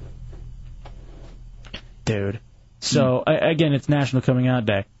 Dude. So, again, it's National Coming Out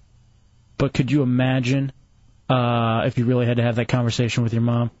Day. But could you imagine if you really had to have that conversation with your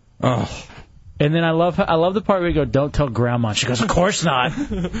mom? Oh. And then I love the part where you go, don't tell Grandma. She goes, of course not.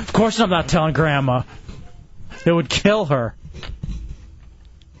 Of course I'm not telling Grandma. It would kill her.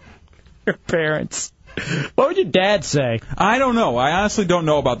 Your parents. What would your dad say? I don't know. I honestly don't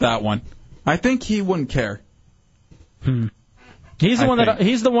know about that one. I think he wouldn't care. He's the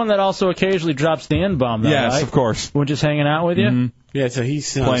one that also occasionally drops the N-bomb, though, yes, right? of course. When just hanging out with you? Mm-hmm. Yeah, so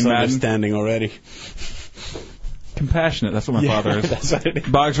he's understanding already. Compassionate, that's what my father is. That's what it is.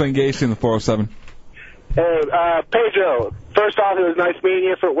 Boggs Wayne Gacy in the 407. Hey, Pedro, first off, it was nice meeting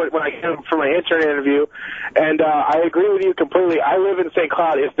you for my intern interview, and I agree with you completely. I live in St.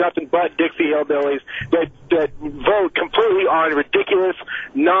 Cloud. It's nothing but Dixie hillbillies that vote completely on ridiculous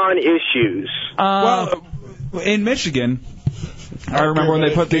non-issues. Well, in Michigan, I remember when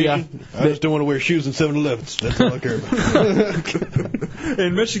they put the... I just don't want to wear shoes in 7-Elevens. That's all I care about.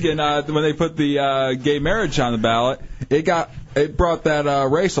 In Michigan, when they put the gay marriage on the ballot, it brought that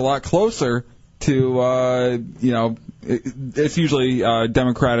race a lot closer to, it's usually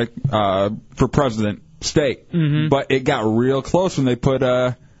Democratic for president state. Mm-hmm. But it got real close when they put...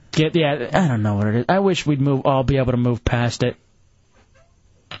 I don't know what it is. I wish we'd all be able to move past it.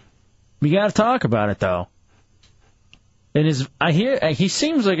 We got to talk about it, though. And he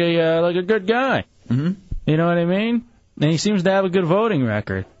seems like a good guy. Mm-hmm. You know what I mean? And he seems to have a good voting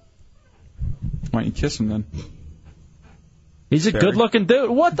record. Why don't you kiss him then? He's a good-looking dude.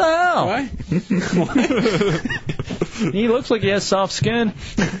 What the hell? Why? He looks like he has soft skin.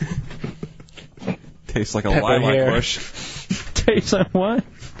 Tastes like a Pepper lilac hair. bush. Tastes like what?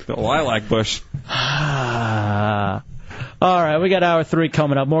 The lilac bush. All right, we got hour 3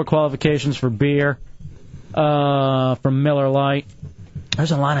 coming up. More qualifications for beer from Miller Lite.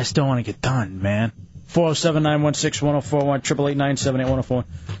 There's a lot I still want to get done, man. 407-916-1041, 888-978-1041.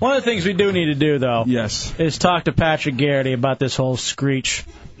 One of the things we do need to do, though, is talk to Patrick Garrity about this whole Screech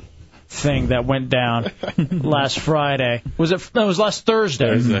thing that went down last Friday. No, it was last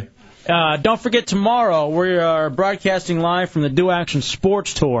Thursday. Don't forget, tomorrow we are broadcasting live from the Do Action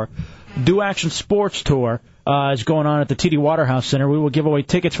Sports Tour. Do Action Sports Tour is going on at the TD Waterhouse Center. We will give away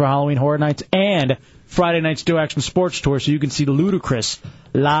tickets for Halloween Horror Nights and Friday night's Do Action Sports Tour, so you can see Ludacris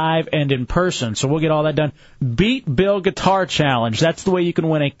live and in person. So we'll get all that done. Beat Bill Guitar Challenge. That's the way you can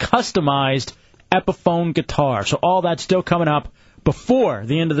win a customized Epiphone guitar. So all that's still coming up before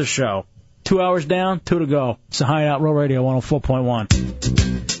the end of the show. 2 hours down, 2 to go. It's the Hideout Row Radio 104.1.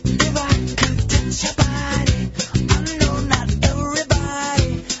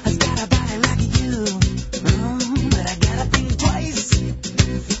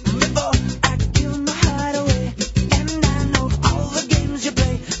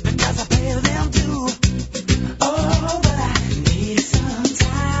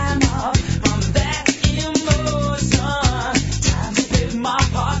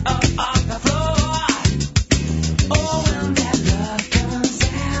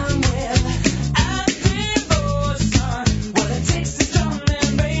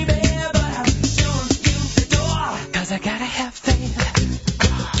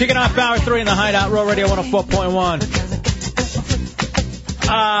 Kicking off hour 3 in the Hideout, Row Radio 104.1.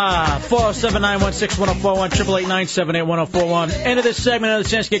 407-916-1041, 888-978-1041. End of this segment, another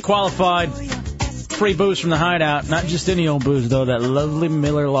chance to get qualified. Free booze from the Hideout. Not just any old booze, though. That lovely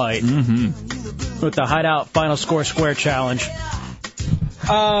Miller Lite. With the Hideout Final Score Square Challenge.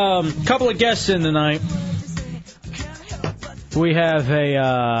 Couple of guests in tonight. We have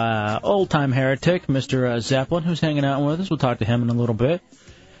a old-time heretic, Mr. Zeppelin, who's hanging out with us. We'll talk to him in a little bit.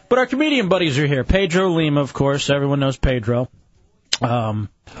 But our comedian buddies are here. Pedro Lima, of course. Everyone knows Pedro.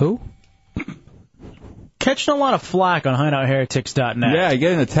 Who? Catching a lot of flack on HideoutHeretics.net. Yeah,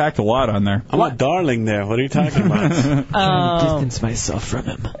 getting attacked a lot on there. I'm a darling there. What are you talking about? Distance myself from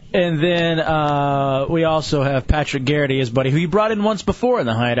him. And then we also have Patrick Garrity, his buddy, who you brought in once before in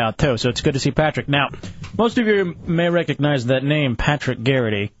the Hideout, too. So it's good to see Patrick. Now, most of you may recognize that name, Patrick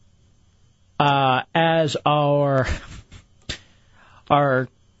Garrity, as our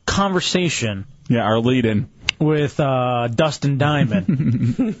conversation. Yeah, our lead-in. With Dustin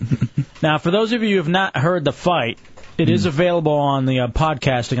Diamond. Now, for those of you who have not heard the fight, it is available on the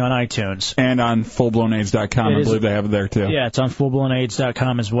podcasting on iTunes. And on fullblownaids.com. I believe they have it there, too. Yeah, it's on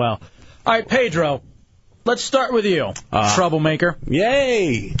fullblownaids.com as well. All right, Pedro, let's start with you, troublemaker.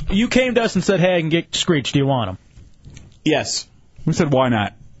 Yay! You came to us and said, hey, I can get Screech. Do you want him? Yes. We said, why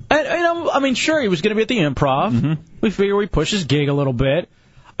not? I mean, sure, he was going to be at the Improv. We figure we push his gig a little bit.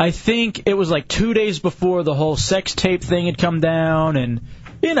 I think it was like 2 days before the whole sex tape thing had come down, and,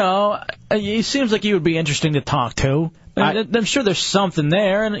 you know, it seems like he would be interesting to talk to. I'm sure there's something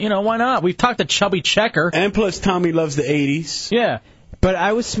there, and, you know, why not? We've talked to Chubby Checker. And plus, Tommy loves the 80s. Yeah. But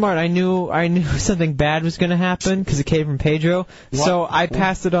I was smart. I knew something bad was going to happen because it came from Pedro. What? So I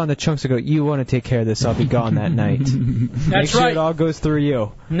passed it on to Chunks to go, you want to take care of this, I'll be gone that night. Make sure it all goes through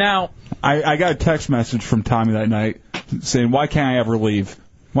you. Now, I got a text message from Tommy that night saying, why can't I ever leave?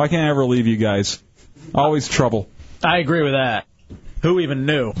 Why can't I ever leave you guys? Always trouble. I agree with that. Who even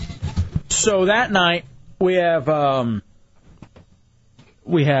knew? So that night we have before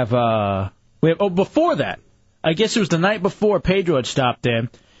that, I guess it was the night before Pedro had stopped in,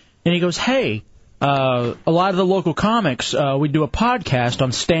 and he goes, hey, a lot of the local comics, we do a podcast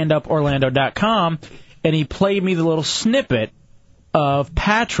on standuporlando.com, and he played me the little snippet of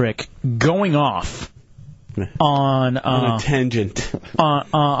Patrick going off on a tangent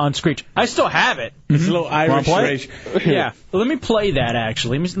on Screech. I still have it. It's a little Irish rage. Yeah. Let me play that,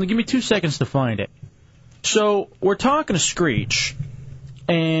 actually. Give me 2 seconds to find it. So, we're talking to Screech,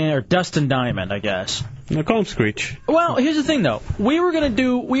 or Dustin Diamond, I guess. No, call him Screech. Well, here's the thing, though. We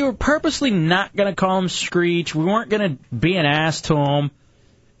were purposely not going to call him Screech. We weren't going to be an ass to him.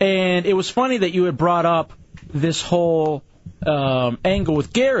 And it was funny that you had brought up this whole angle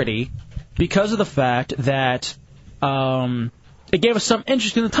with Garrity, because of the fact that it gave us something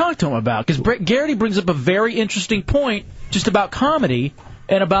interesting to talk to him about. Because Garrity brings up a very interesting point just about comedy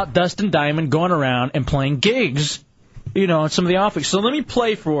and about Dustin Diamond going around and playing gigs, you know, on some of the offices. So let me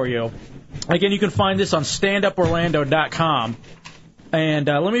play for you. Again, you can find this on standuporlando.com. And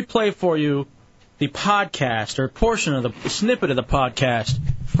let me play for you the podcast, or a portion of the snippet of the podcast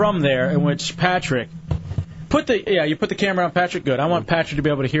from there in which Patrick... You put the camera on Patrick? Good. I want Patrick to be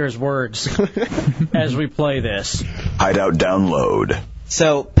able to hear his words as we play this. Hideout download.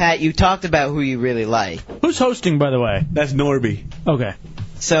 So, Pat, you talked about who you really like. Who's hosting, by the way? That's Norby. Okay.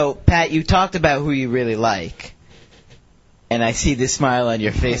 So, Pat, you talked about who you really like. And I see this smile on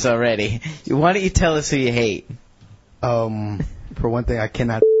your face already. Why don't you tell us who you hate? For one thing, I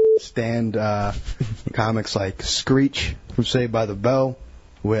cannot stand comics like Screech from Saved by the Bell,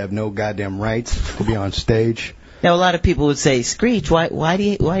 who have no goddamn rights to be on stage. Now, a lot of people would say, Screech, why do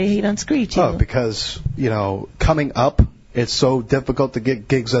you hate on Screech? Oh, because, coming up, it's so difficult to get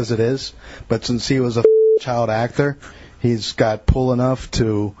gigs as it is. But since he was a child actor, he's got pull enough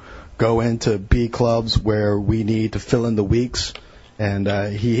to go into B clubs where we need to fill in the weeks. And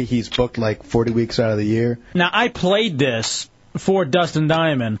he's booked like 40 weeks out of the year. Now, I played this for Dustin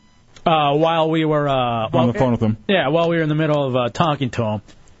Diamond while we were... on the phone with him. Yeah, while we were in the middle of talking to him.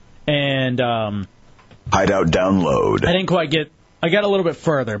 And... Hideout download. I didn't quite get... I got a little bit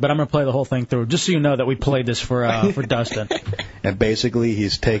further, but I'm going to play the whole thing through, just so you know that we played this for Dustin. And basically,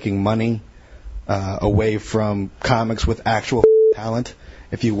 he's taking money away from comics with actual talent.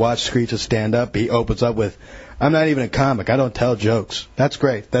 If you watch Screech's stand-up, he opens up with, I'm not even a comic. I don't tell jokes. That's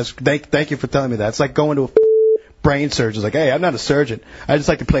great. Thank you for telling me that. It's like going to a brain surgeon. It's like, hey, I'm not a surgeon. I just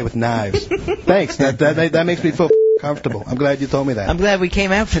like to play with knives. Thanks. That makes me feel comfortable. I'm glad you told me that. I'm glad we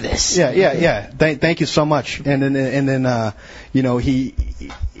came out for this. Yeah. Thank you so much. And then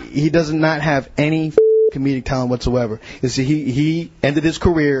he does not have any comedic talent whatsoever. You see, he ended his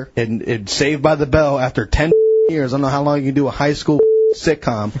career in Saved by the Bell after 10 years. I don't know how long you can do a high school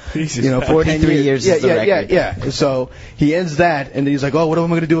sitcom. 43 years is the record. Yeah. So he ends that, and he's like, oh, what am I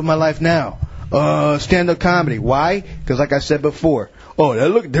going to do with my life now? Stand-up comedy. Why? Because like I said before,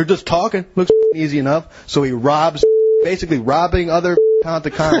 they're just talking. Looks easy enough. So he basically robbing other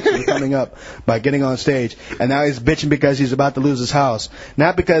talented comics from coming up by getting on stage. And now he's bitching because he's about to lose his house.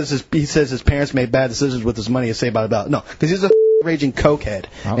 Not because he says his parents made bad decisions with his money and Saved by the Bell. No, because he's a raging cokehead,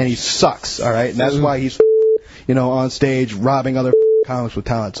 and he sucks, all right? And that's why he's, on stage robbing other comics with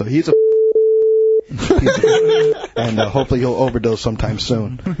talent. So he's a and hopefully he'll overdose sometime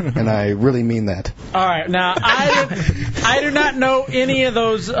soon. And I really mean that. All right. Now, I do not know any of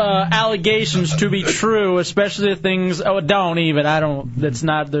those allegations to be true, especially the things... Oh, don't even. I don't... That's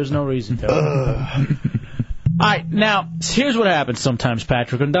not... There's no reason to. All right. Now, here's what happens sometimes,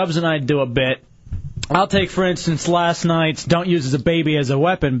 Patrick. When Dubs and I do a bit, I'll take, for instance, last night's Don't Use a Baby as a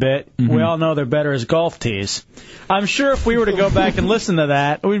Weapon bit. Mm-hmm. We all know they're better as golf tees. I'm sure if we were to go back and listen to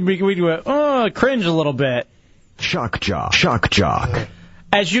that, we'd go, cringe a little bit. Shock jock.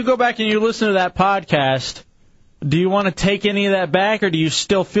 As you go back and you listen to that podcast, do you want to take any of that back, or do you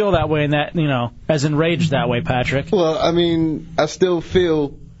still feel that way and that, as enraged that way, Patrick? Well, I mean, I still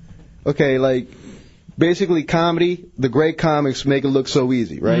feel, basically comedy, the great comics make it look so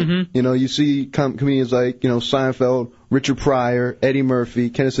easy, right? Mm-hmm. You see comedians like, Seinfeld, Richard Pryor, Eddie Murphy,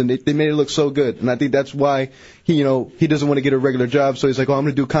 Kennison, they made it look so good. And I think that's why he doesn't want to get a regular job, so he's like, I'm going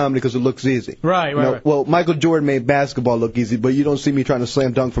to do comedy because it looks easy. Right. Well, Michael Jordan made basketball look easy, but you don't see me trying to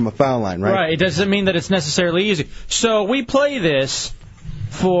slam dunk from a foul line, right? Right. It doesn't mean that it's necessarily easy. So we play this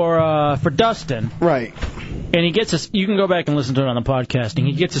for Dustin. Right. And he gets his... You can go back and listen to it on the podcasting.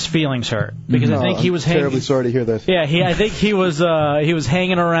 He gets his feelings hurt because I think he was I'm terribly sorry to hear this. Yeah, I think he was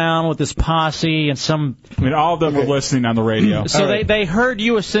hanging around with his posse and some... I mean, all of them were listening on the radio. So they heard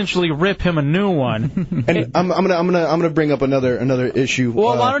you essentially rip him a new one. And I'm gonna bring up another issue.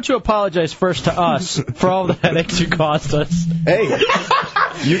 Well, why don't you apologize first to us for all the headaches you caused us? Hey,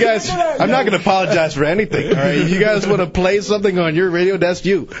 you guys, I'm not gonna apologize for anything. All right, if you guys want to play something on your radio, that's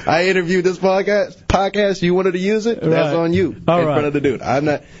you. I interviewed this podcast. You wanted to use it. That's on you in front of the dude. I'm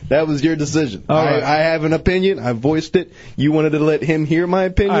not. That was your decision. I have an opinion. I voiced it. You wanted to let him hear my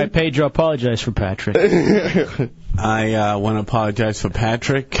opinion. All right, Pedro, apologize for Patrick. I want to apologize for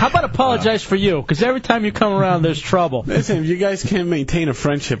Patrick. How about apologize for you? Because every time you come around, there's trouble. Listen, if you guys can't maintain a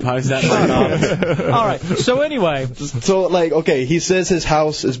friendship, how is that? All right. So anyway. He says his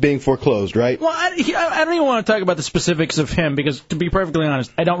house is being foreclosed, right? Well, I don't even want to talk about the specifics of him because, to be perfectly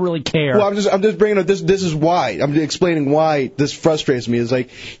honest, I don't really care. Well, I'm just bringing up this. This is why I'm explaining why this frustrates me. Is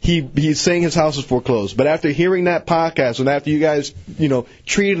he's saying his house is foreclosed, but after hearing that podcast and after you guys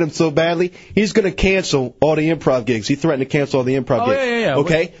treated him so badly, he's going to cancel all the improv gigs. He threatened to cancel all the improv gigs. Yeah.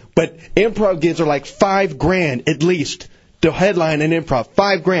 Okay? But improv gigs are like $5,000 at least to headline an improv.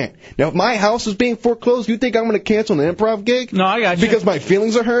 $5,000. Now, if my house is being foreclosed, you think I'm going to cancel an improv gig? No, I got you. Because my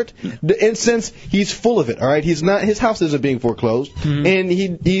feelings are hurt? In sense, he's full of it, all right? He's not, his house isn't being foreclosed. And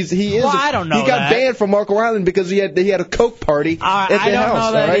he is. Well, I don't know He got banned from Marco Island because he had a Coke party at the I don't house,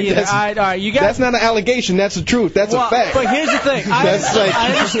 know that all right? either. All right, you got. That's not an allegation. That's the truth. That's a fact. But here's the thing. That's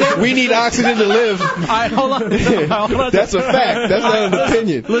I understand. we need oxygen to live. All right, hold on. That's a fact. That's not an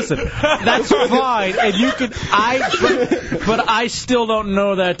opinion. Listen, that's fine, and you could. But I still don't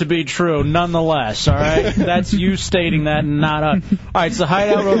know that to be true. Nonetheless, all right. That's you stating that, and not us. All right, so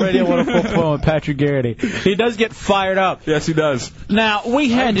Hideout Road Radio 104.1 with Patrick Garrity. He does get fired up. Yes, he does. Now we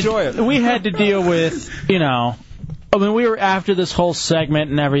had to deal with, you know. I mean, we were after this whole segment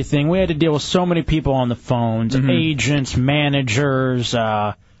and everything. We had to deal with so many people on the phones, agents, managers,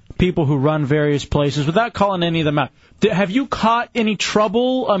 people who run various places, without calling any of them out. Have you caught any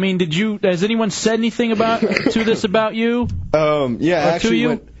trouble? I mean, has anyone said anything about you? Yeah,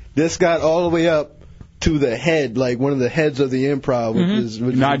 actually, this got all the way up to the head, like one of the heads of the improv,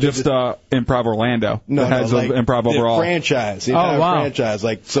 which not just Improv Orlando. No, the heads like of Improv overall. The franchise, the entire franchise.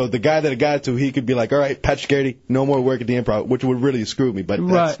 Like, so the guy that it got to, he could be like, all right, Patrick Garrity, no more work at the Improv, which would really screw me, but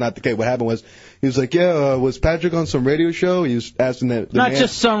that's not the case. What happened was, he was like, yeah, was Patrick on some radio show? He was asking that. Not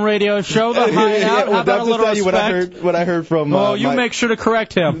just some radio show, the Hideout. How about a little respect? What I heard from. Oh, you make sure to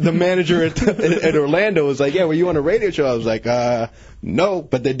correct him. The manager at Orlando was like, yeah, were you on a radio show? I was like, no,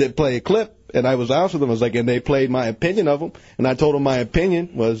 but they did play a clip. And I was honest with them. I was like, and they played my opinion of him. And I told them my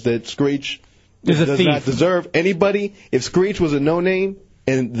opinion was that Screech does not deserve anybody. If Screech was a no-name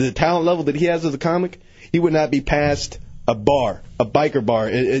and the talent level that he has as a comic, he would not be past a biker bar,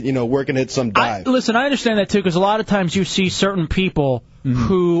 working at some dive. Listen, I understand that, too, because a lot of times you see certain people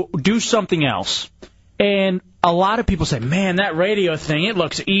who do something else. And a lot of people say, man, that radio thing, it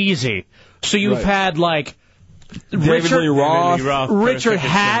looks easy. So you've had, like... Richard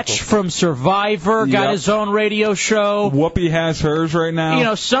Hatch from Survivor got his own radio show. Whoopi has hers right now. You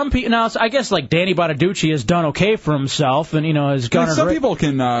know, some people now. I guess like Danny Bonaducci has done okay for himself, and has garnered. Some people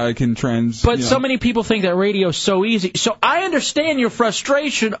can trans. But so many people think that radio's so easy. So I understand your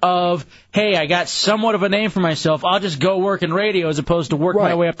frustration of, hey, I got somewhat of a name for myself. I'll just go work in radio as opposed to work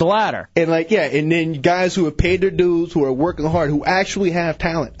my way up the ladder. And and then guys who have paid their dues, who are working hard, who actually have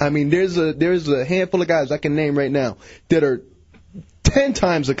talent. I mean, there's a handful of guys I can name right now that are 10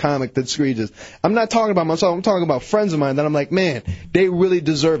 times a comic that Screech is. I'm not talking about myself. I'm talking about friends of mine that I'm like, man, they really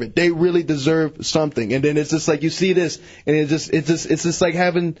deserve it. They really deserve something. And then it's just like you see this, and it's just like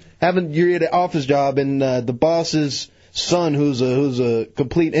having you're at an office job, and the boss's son, who's a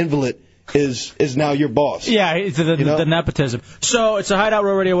complete invalid, is now your boss. Yeah, it's the nepotism. So it's a Hideout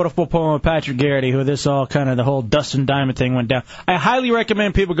Road Radio 104.1 with Patrick Garrity, who this all kind of the whole Dustin Diamond thing went down. I highly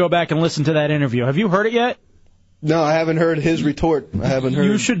recommend people go back and listen to that interview. Have you heard it yet? No, I haven't heard his retort. I haven't heard.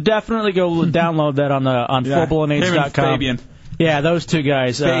 You should definitely go download that on 4bull&h.com. Yeah, those two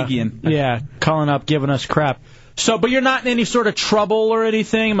guys. Fabian. Calling up, giving us crap. So, but you're not in any sort of trouble or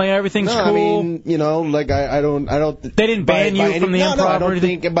anything? Like, everything's cool? I mean, I don't... They didn't ban you from the improv I don't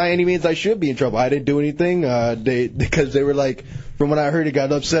think by any means I should be in trouble. I didn't do anything. Because they were like, from what I heard, he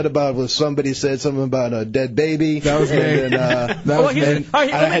got upset about was somebody said something about a dead baby. That was me. I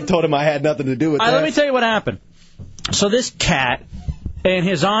had told him I had nothing to do with that. Let me tell you what happened. So this cat and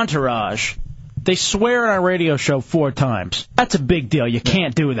his entourage, they swear on our radio show 4 times. That's a big deal. You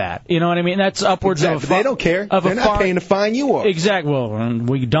can't do that. You know what I mean? That's upwards of a... They don't care. They're not paying to fine you off. Exactly. Well,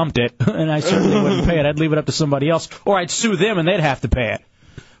 we dumped it, and I certainly wouldn't pay it. I'd leave it up to somebody else, or I'd sue them, and they'd have to pay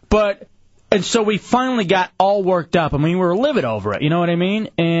it. And so we finally got all worked up. I mean, we were livid over it. You know what I mean?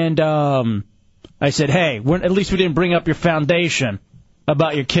 And I said, hey, at least we didn't bring up your foundation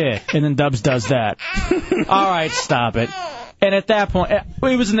about your kid. And then Dubs does that. All right, stop it. And at that point, it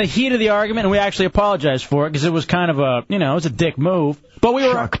was in the heat of the argument, and we actually apologized for it because it was kind of it was a dick move. But we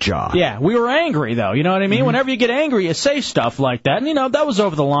were, we were angry though. You know what I mean? Whenever you get angry, you say stuff like that, and that was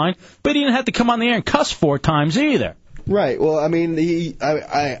over the line. But he didn't have to come on the air and cuss 4 times either. Right. Well, I mean,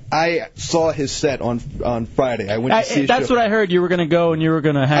 I saw his set on Friday. I went to see his That's show. what I heard. You were going to go and you were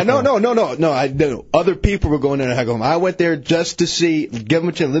going to heckle. No. I know. Other people were going there to heckle him. I went there just to give him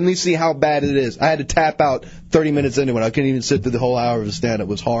a chance. Let me see how bad it is. I had to tap out 30 minutes into it. I couldn't even sit through the whole hour of the stand-up. It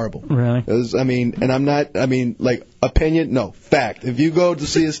was horrible. Really? It was, opinion? No. Fact. If you go to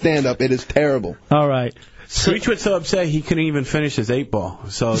see a stand-up, it is terrible. All right. Screech was so upset he couldn't even finish his 8-ball.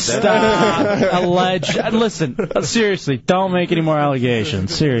 So Stop. Listen, seriously, don't make any more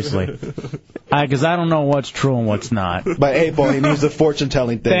allegations. Seriously. Because I don't know what's true and what's not. By 8-ball, he means the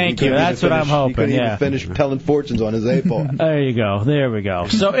fortune-telling thing. Thank you. That's what I'm hoping. He couldn't Yeah. even finish telling fortunes on his 8-ball. There you go. There we go.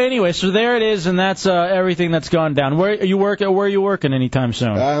 So anyway, so there it is, and that's everything that's gone down. Where are you working anytime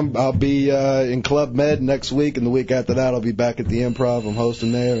soon? I'll be in Club Med next week, and the week after that, I'll be back at the Improv. I'm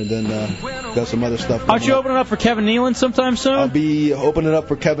hosting there, and then got some other stuff. Aren't you opening up for Kevin Nealon sometime soon? I'll be opening up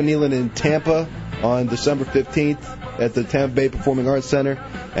for Kevin Nealon in Tampa on December 15th at the Tampa Bay Performing Arts Center.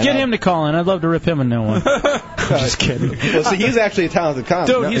 And Get him to call in. I'd love to rip him a new one. Just kidding. Well, see, he's actually a talented comic.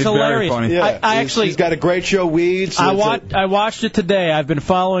 Dude, he's hilarious. Very funny. Yeah, he's got a great show, Weeds. I watched it today. I've been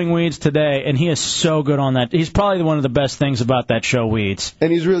following Weeds today, and he is so good on that. He's probably one of the best things about that show, Weeds.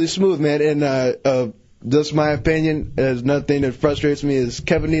 And he's really smooth, man. And just my opinion, there's nothing that frustrates me is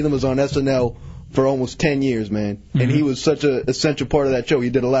Kevin Nealon was on SNL for almost 10 years, man. And he was such an essential part of that show. He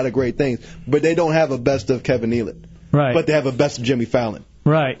did a lot of great things. But they don't have a best of Kevin Nealon. Right. But they have a best of Jimmy Fallon.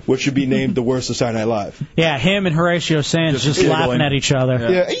 Right. Which should be named the worst of Saturday Night Live. Yeah, him and Horatio Sands just laughing at each other.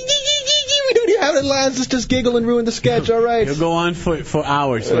 Yeah. We don't even have any lines. Let's just giggle and ruin the sketch, all right? He'll go on for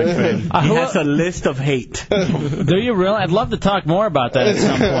hours, my friend. He has a list of hate. Do you really? I'd love to talk more about that at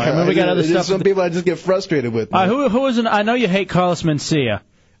some point. I mean, we got other stuff. Some people I just get frustrated with. Who is I know you hate Carlos Mencia.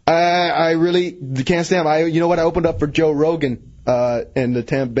 I really can't stand him. You know what? I opened up for Joe Rogan in the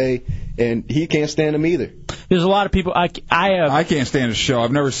Tampa Bay, and he can't stand him either. There's a lot of people. I can't stand his show.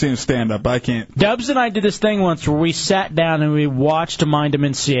 I've never seen him stand up. I can't. Dubs and I did this thing once where we sat down and we watched Mind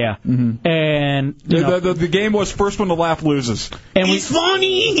Mencia. And the game was first one to laugh loses. And he's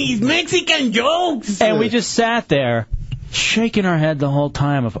funny. He's Mexican jokes. And we just sat there shaking our head the whole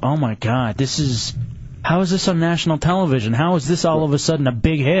time of, oh my God, how is this on national television? How is this all of a sudden a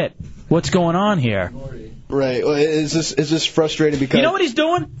big hit? What's going on here? Right. Well, is this frustrating because... You know what he's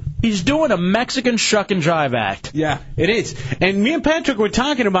doing? He's doing a Mexican shuck and jive act. Yeah, it is. And me and Patrick were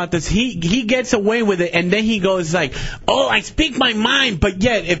talking about this. He gets away with it, and then he goes like, oh, I speak my mind. But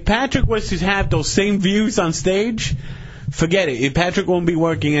yet, if Patrick was to have those same views on stage... Forget it. Patrick won't be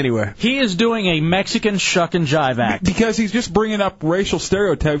working anywhere. He is doing a Mexican shuck and jive act. Because he's just bringing up racial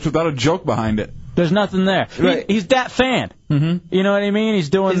stereotypes without a joke behind it. There's nothing there. Right. He's that fan. Mm-hmm. You know what I mean? He's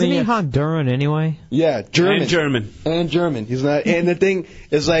doing Isn't he Honduran anyway? Yeah, German. And German. He's not. And the thing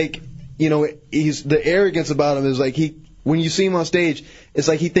is, like, you know, the arrogance about him is like when you see him on stage, it's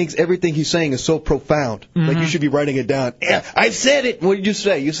like he thinks everything he's saying is so profound. Like you should be writing it down. Yeah, I said it. What did you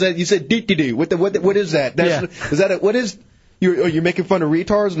say? You said dee-dee-dee. What is that? Is that what is? You're making fun of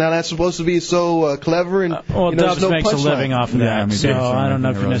retards? Now that's supposed to be so clever and Dubs makes a living off of that. so I don't know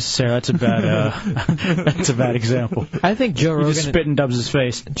if necessarily that's a bad that's a bad example. I think Joe Rogan just spit in Dubs'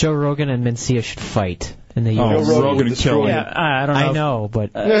 face. Joe Rogan and Mencia should fight in the U.S. Rogan would kill him. Yeah, I don't know. I know,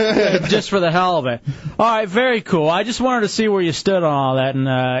 but just for the hell of it. All right, very cool. I just wanted to see where you stood on all that, and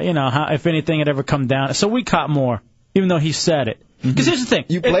how, if anything had ever come down. So we caught more, even though he said it. Because here's the thing.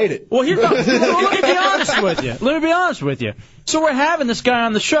 You played it. Well, let me be honest with you. So we're having this guy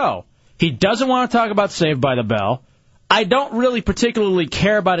on the show. He doesn't want to talk about Saved by the Bell. I don't really particularly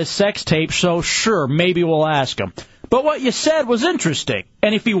care about his sex tape, so sure, maybe we'll ask him. But what you said was interesting.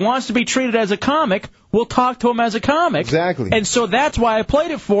 And if he wants to be treated as a comic, we'll talk to him as a comic. Exactly. And so that's why I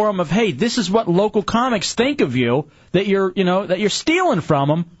played it for him of, hey, this is what local comics think of you, that you're stealing from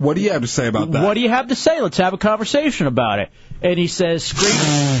them. What do you have to say about that? What do you have to say? Let's have a conversation about it. And he says,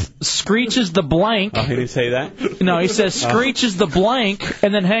 Screech is the blank. Oh, he didn't say that? No, he says, Screech is the blank,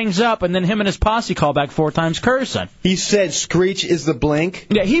 and then hangs up, and then him and his posse call back 4 times cursing. He said Screech is the blank?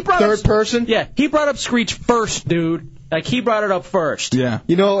 Yeah, he brought Third person? Yeah, he brought up Screech first, dude. Like, he brought it up first. Yeah.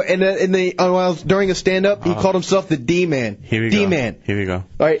 You know, and during a stand-up, he called himself the D-Man. Here we D-Man. go. Here we go.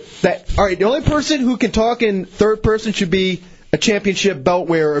 All right, the only person who can talk in third person should be a championship belt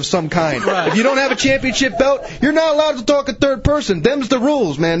wearer of some kind. Right. If you don't have a championship belt, you're not allowed to talk in third person. Them's the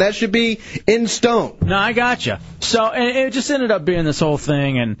rules, man. That should be in stone. No, I gotcha. So, and it just ended up being this whole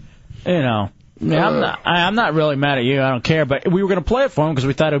thing, and, I'm not really mad at you. I don't care, but we were going to play it for him because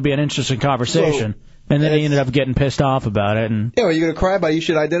we thought it would be an interesting conversation. And then he ended up getting pissed off about it. And yeah, well, you're going to cry about it. You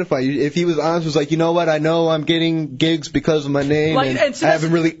should identify. If he was honest, was like, you know what, I know I'm getting gigs because of my name, and I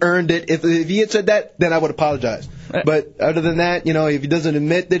haven't really earned it. If he had said that, then I would apologize. But other than that, if he doesn't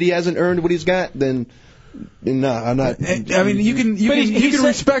admit that he hasn't earned what he's got, then no, I'm not. I mean, you can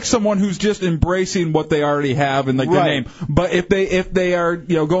respect someone who's just embracing what they already have and their name. But if they are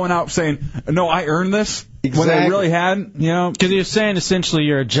going out saying, no, I earned this when they really hadn't, because you're saying essentially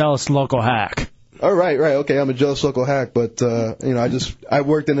you're a jealous local hack. Oh, right. Okay, I'm a jealous local hack, but I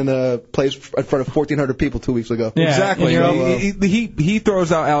worked in a place in front of 1,400 people 2 weeks ago. Yeah, exactly. He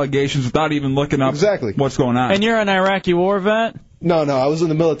throws out allegations without even looking up what's going on. And you're an Iraqi war vet? No, I was in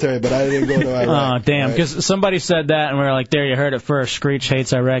the military, but I didn't go to Iraq. Oh, damn, because somebody said that, and we were like, there, you heard it first. Screech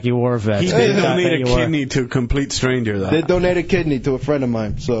hates Iraqi war vets. He did donate a kidney to a complete stranger, though. They donated a kidney to a friend of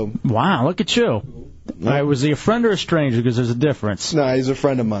mine, so... Wow, look at you. All right, was he a friend or a stranger? Because there's a difference. No, he's a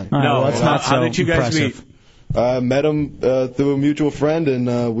friend of mine. All right, well, that's not so How did you guys impressive. meet? I met him through a mutual friend,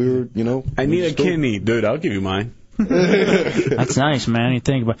 and we were, I need a kidney. Dude, I'll give you mine. That's nice, man. You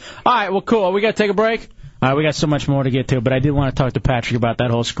think about. All right, well, cool. We got to take a break. All right, we got so much more to get to, but I did want to talk to Patrick about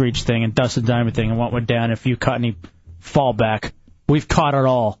that whole Screech thing and Dustin Diamond thing and what went down. If you caught any fallback, we've caught it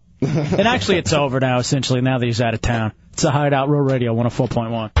all. And actually, it's over now. Essentially, now that he's out of town. It's a Hideout Real Radio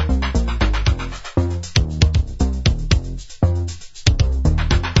 104.1.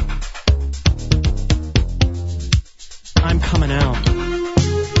 I'm coming out.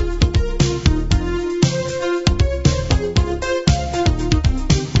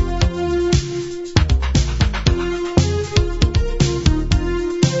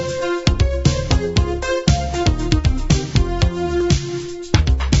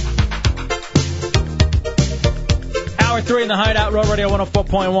 Hour 3 in the Hideout Real Radio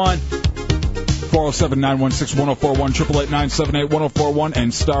 104.1. 407-916-1041, 888-978-1041,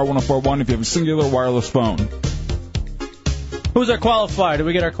 and star 1041 if you have a singular wireless phone. Who's our qualifier? Did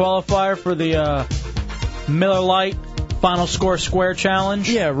we get our qualifier for the Miller Lite Final Score Square Challenge?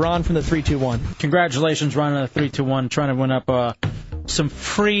 Yeah, Ron from the 321. Congratulations, Ron, on the 321, trying to win up some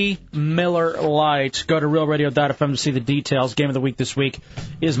free Miller Lights. Go to realradio.fm to see the details. Game of the week this week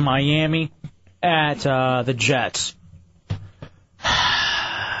is Miami at the Jets.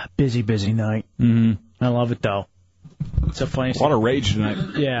 Busy night. Mm-hmm. I love it, though. It's so funny. A lot of rage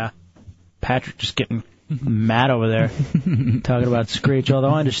tonight. Yeah. Patrick just getting mad over there talking about Screech, although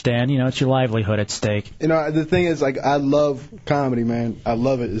I understand, it's your livelihood at stake. The thing is, I love comedy, man. I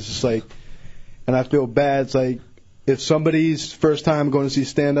love it. It's just and I feel bad. It's like, if somebody's first time going to see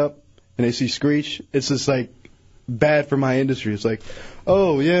stand-up and they see Screech, it's just bad for my industry. It's like,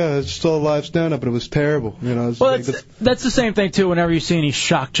 oh yeah, it's still a live stand-up and it was terrible. Well, that's the same thing too. Whenever you see any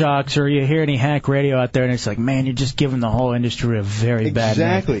shock jocks or you hear any hack radio out there, and it's like, man, you're just giving the whole industry a very bad name.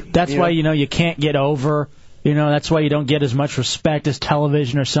 Exactly. That's why you can't get over. That's why you don't get as much respect as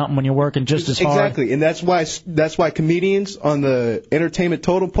television or something when you're working just as hard. Exactly, and that's why comedians on the entertainment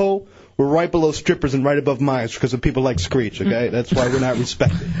totem pole were right below strippers and right above mines because of people like Screech. Okay, that's why we're not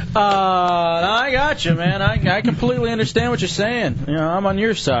respected. I got you, man. I completely understand what you're saying. I'm on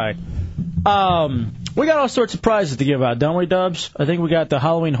your side. We got all sorts of prizes to give out, don't we, Dubs? I think we got the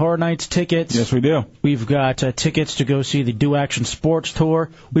Halloween Horror Nights tickets. Yes, we do. We've got tickets to go see the Do Action Sports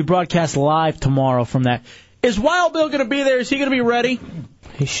Tour. We broadcast live tomorrow from that. Is Wild Bill going to be there? Is he going to be ready?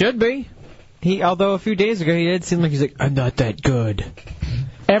 He should be. Although a few days ago he did seem like he's like, I'm not that good.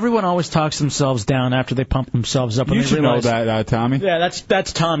 Everyone always talks themselves down after they pump themselves up. You should know that, Tommy. Yeah,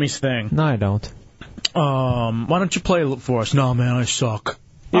 that's Tommy's thing. No, I don't. Why don't you play for us? No, man, I suck.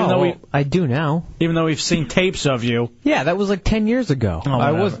 I do now. Even though we've seen tapes of you. Yeah, that was like 10 years ago.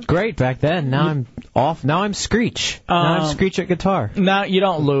 I was great back then. Now I'm off. Now I'm Screech. Now I'm Screech at guitar. Now you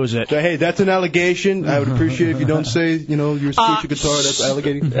don't lose it. So, hey, that's an allegation. I would appreciate if you don't say, you're Screech at guitar. That's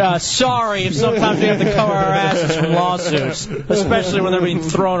allegation. Sorry if sometimes we have to cover our asses from lawsuits, especially when they're being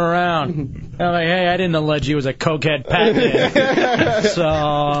thrown around. I'm like, hey, I didn't allege you was a cokehead Pac-Man.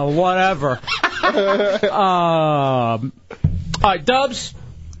 So, whatever. All right, Dubs.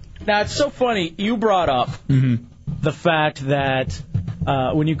 Now, it's so funny. You brought up the fact that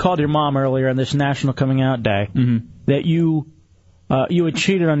when you called your mom earlier on this National Coming Out Day, that you had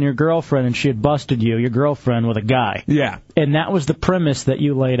cheated on your girlfriend and she had busted your girlfriend, with a guy. Yeah. And that was the premise that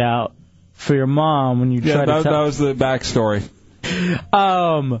you laid out for your mom when you tried to tell... that was the backstory.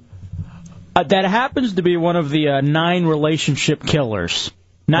 That happens to be one of the 9 relationship killers.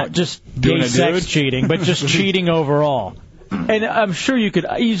 Not just gay sex cheating, but just cheating overall. And I'm sure you could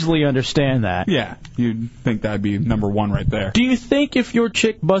easily understand that. Yeah, you'd think that'd be number 1 right there. Do you think if your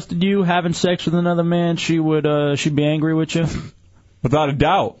chick busted you having sex with another man, she'd be angry with you? Without a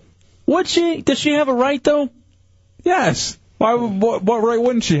doubt. Does she have a right though? Yes. What right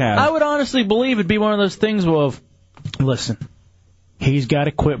wouldn't she have? I would honestly believe it'd be one of those things of, listen, he's got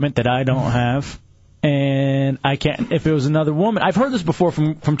equipment that I don't have. And I can't. If it was another woman, I've heard this before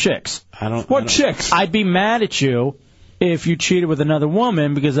from chicks. What chicks? I'd be mad at you if you cheated with another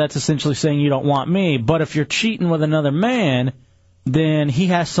woman, because that's essentially saying you don't want me. But if you're cheating with another man, then he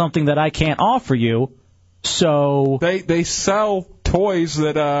has something that I can't offer you. So they sell toys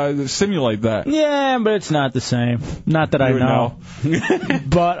that simulate that. Yeah, but it's not the same. Not that I know.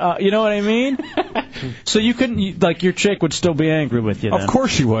 But you know what I mean? So you couldn't, like, your chick would still be angry with you then. Of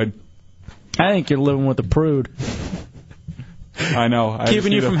course she would. I think you're living with a prude. I know.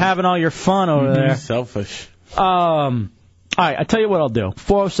 Keeping you from having all your fun over there. Selfish. All right, I tell you what I'll do.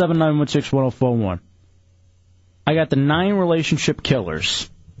 407-916-1041. I got the 9 relationship killers.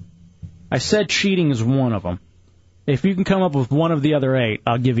 I said cheating is one of them. If you can come up with one of the other 8,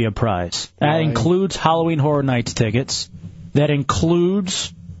 I'll give you a prize. That includes Halloween Horror Nights tickets. That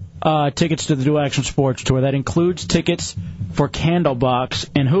includes tickets to the Dual Action Sports Tour. That includes tickets for Candlebox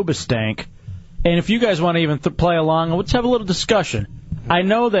and Hoobastank. And if you guys want to even play along, let's have a little discussion. I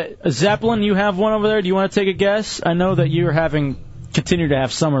know that, Zeppelin, you have one over there. Do you want to take a guess? I know that you're continue to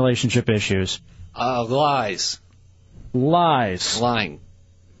have some relationship issues. Lies. Lies. Lying.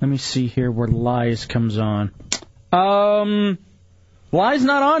 Let me see here where lies comes on. Lies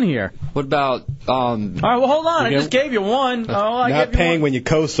not on here. What about, All right, well, hold on. I just gave you one. Not paying when you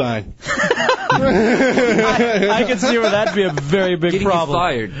co-sign. I can see where that'd be a very big problem.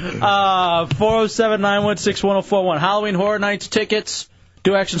 Fired. 407-916-1041. Halloween Horror Nights tickets,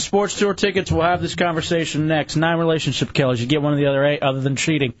 Do Action Sports Tour tickets. We'll have this conversation next. 9 relationship killers. You get one of the other 8 other than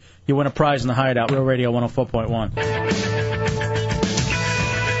cheating. You win a prize in the Hideout. Real Radio 104.1.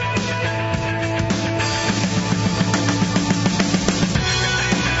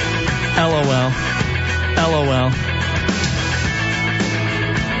 LOL. LOL.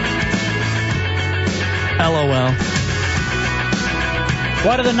 LOL.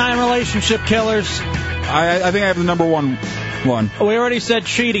 What are the 9 relationship killers? I think I have the number one. We already said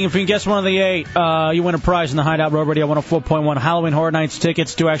cheating. If you can guess one of the 8, you win a prize in the Hideout Road Radio 104.1. Halloween Horror Nights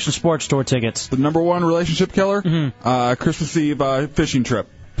tickets, Do Action Sports Tour tickets. The number 1 relationship killer? Christmas Eve fishing trip.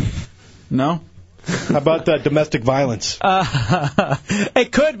 No? How about domestic violence?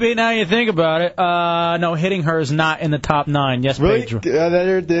 It could be, now you think about it. No, hitting her is not in the top 9. Yes, really? Pedro.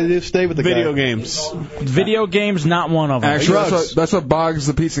 They stay with the video guy. games. Video games, not one of them. Actually, that's what Boggs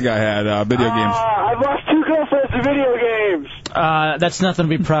the pizza guy had, video games. I've lost 2 girlfriends to video games. That's nothing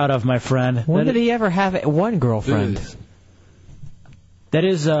to be proud of, my friend. When did he ever have one girlfriend? That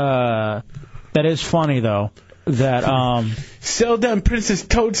is funny, though. That Zelda and Princess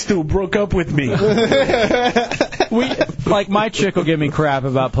Toadstool broke up with me. My chick will give me crap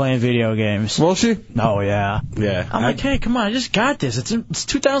about playing video games. Will she? Oh yeah. Yeah. I'm like, hey, come on, I just got this. It's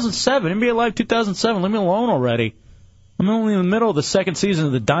 2007, NBA Live 2007. Leave me alone already. I'm only in the middle of the 2nd season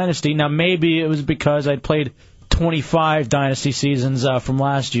of the Dynasty. Now maybe it was because I'd played 25 Dynasty seasons from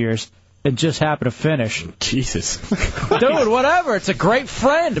last year's. It just happened to finish. Jesus. Dude, whatever. It's a great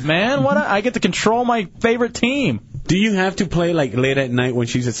friend, man. I get to control my favorite team. Do you have to play late at night when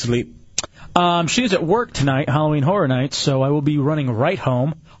she's asleep? She's at work tonight, Halloween Horror Nights, so I will be running right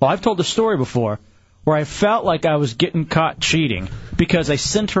home. Well, I've told the story before where I felt like I was getting caught cheating because I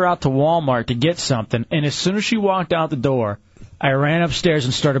sent her out to Walmart to get something, and as soon as she walked out the door, I ran upstairs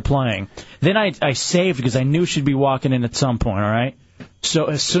and started playing. Then I saved because I knew she'd be walking in at some point, all right? So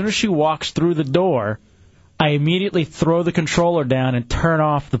as soon as she walks through the door, I immediately throw the controller down and turn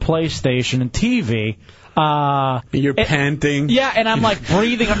off the PlayStation and TV. You're panting. Yeah, and I'm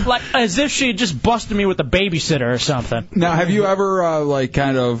breathing. I'm as if she had just busted me with a babysitter or something. Now, have you ever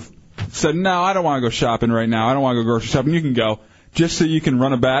kind of said, no, I don't want to go shopping right now. I don't want to go grocery shopping. You can go, just so you can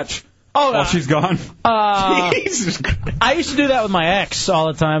run a batch while she's gone? Jesus Christ. I used to do that with my ex all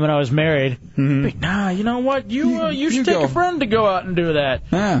the time when I was married. Like, nah, you know what? You should take a friend to go out and do that.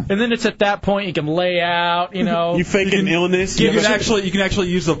 Yeah. And then it's at that point you can lay out, You fake an illness. You can actually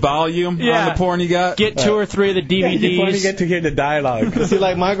use the volume on the porn you got. Get 2 or 3 of the DVDs. You finally get to hear the dialogue. See,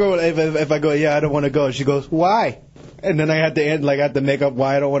 like my girl, if I go, I don't want to go, she goes, why? And then I have to end, I have to make up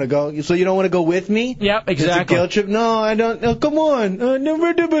why I don't want to go. So you don't want to go with me? Yep, exactly. It's a guilt trip? No, I don't. Oh, come on. And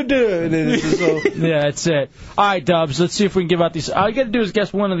then it's just so. Yeah, that's it. All right, Dubs, let's see if we can give out these. All you got to do is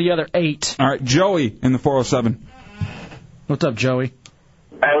guess one of the other 8. All right, Joey in the 407. What's up, Joey?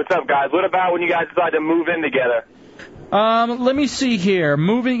 Hey, what's up, guys? What about when you guys decide to move in together? Let me see here.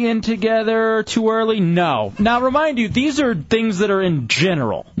 Moving in together too early? No. Now, remind you, these are things that are in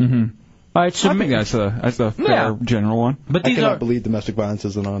general. Mm-hmm. All right, so I think that's a fair general one. But I these cannot believe domestic violence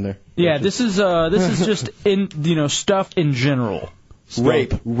isn't on there. Yeah, this is just in stuff in general.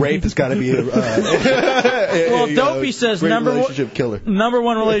 Rape has got to be. Well, Dopey says number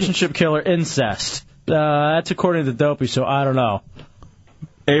one relationship killer, incest. That's according to Dopey, so I don't know.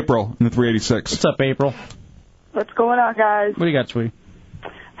 April in the 386. What's up, April? What's going on, guys? What do you got, sweetie?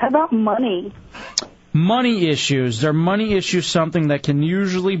 How about money? Money issues. Are money issues something that can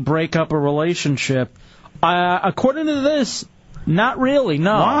usually break up a relationship? According to this, not really,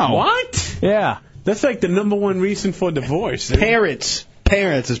 no. Wow. What? Yeah. That's like the number 1 reason for divorce. Parents.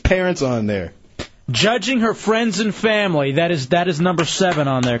 There's parents on there. Judging her friends and family. That is number 7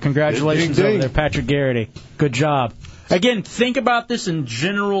 on there. Congratulations Ding, ding. over there, Patrick Garrity. Good job. Again, think about this in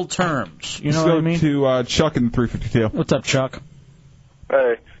general terms. You know what I mean? Let's go to Chuck in 352. What's up, Chuck?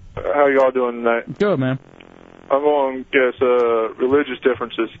 Hey, how y'all doing tonight? Good, man. I'm going to guess religious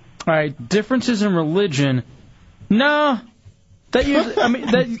differences. All right, differences in religion. No,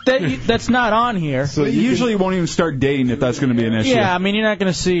 that's not on here. So usually you won't even start dating if that's going to be an issue. Yeah, I mean, you're not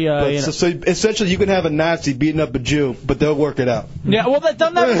going to see. So essentially, you can have a Nazi beating up a Jew, but they'll work it out. Yeah, well,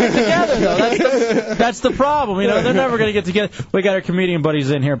 they'll never get together, though. That's the problem. You know, they're never going to get together. We got our comedian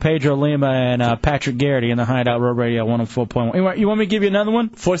buddies in here, Pedro Lima and Patrick Garrity in the Hideout Road Radio 104.1. You want me to give you another one?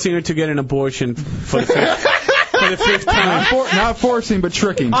 Forcing her to get an abortion for the fifth time. Not forcing, but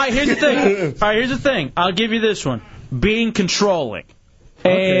tricking. All right, here's the thing. I'll give you this one. Being controlling.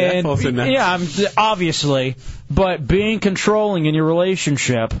 Okay, And that falls in that. yeah, obviously, but being controlling in your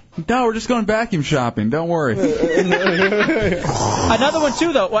relationship. No, we're just going vacuum shopping. Don't worry. Another one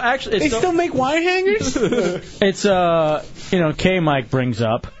too, though. Well, actually, They still make wire hangers? It's K-Mike brings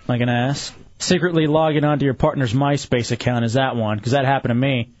up like an ass. Secretly logging onto your partner's MySpace account is that one, because that happened to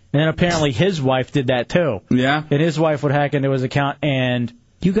me. And then apparently his wife did that too. Yeah. And his wife would hack into his account and.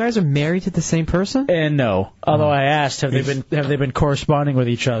 You guys are married to the same person? And no. Although I asked, have they been corresponding with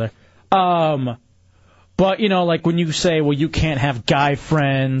each other? But like when you say, well, you can't have guy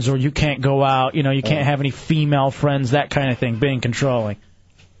friends or you can't go out, you can't have any female friends, that kind of thing, being controlling.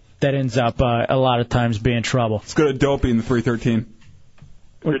 That ends up a lot of times being trouble. Let's go to Dopey in the 313.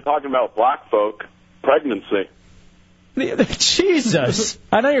 You're talking about black folk, pregnancy. Jesus.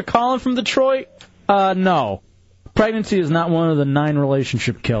 I know you're calling from Detroit. No. Pregnancy is not one of the 9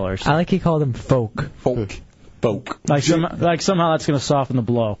 relationship killers. I like he called them folk. Folk. Like somehow that's going to soften the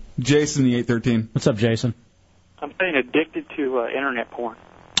blow. Jason, the 813. What's up, Jason? I'm saying addicted to internet porn.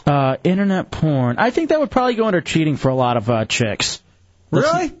 Internet porn. I think that would probably go under cheating for a lot of chicks.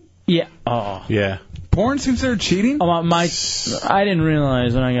 Really? Yeah. Oh. Yeah. Porn's considered cheating? I didn't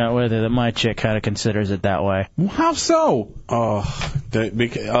realize when I got with her that my chick kind of considers it that way. Well, how so?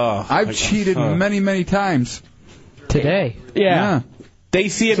 I've cheated many, many times. Today. Yeah. They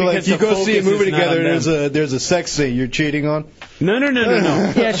see it So because like you the go see a focus movie is not together on and them. there's a sex scene you're cheating on? No.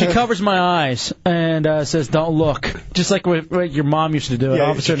 Yeah, she covers my eyes and says, don't look. Just like what your mom used to do, an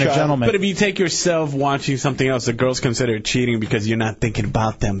officer and a gentleman. But if you take yourself watching something else, the girls consider it cheating because you're not thinking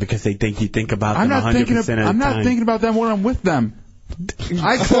about them, because they think you think about them 100% of the time. I'm not thinking about them when I'm with them.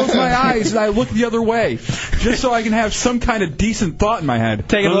 I close my eyes and I look the other way, just so I can have some kind of decent thought in my head.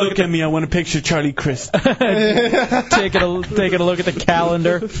 Don't look at me. I want to picture Charlie Crist. Taking a look at the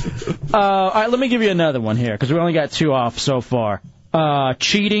calendar. All right, let me give you another one here, because we only got 2 off so far.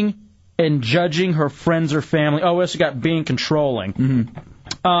 Cheating and judging her friends or family. Oh, we also got being controlling.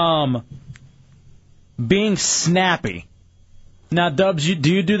 Mm-hmm. Being snappy. Now, Dubs,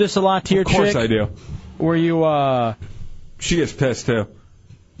 do you do this a lot to your chick? Of course I do. Where you, She gets pissed, too.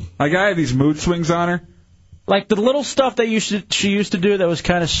 Like, I have these mood swings on her. Like, the little stuff that she used to do that was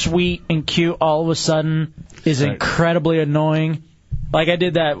kind of sweet and cute all of a sudden is incredibly annoying. Like, I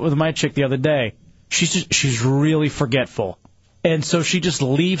did that with my chick the other day. She's really forgetful. And so she just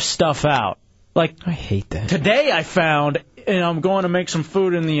leaves stuff out. Like, I hate that. Today I found, and I'm going to make some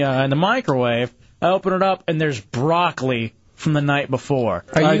food in the microwave. I open it up, and there's broccoli from the night before.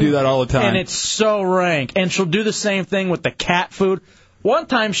 I do that all the time. And it's so rank. And she'll do the same thing with the cat food. One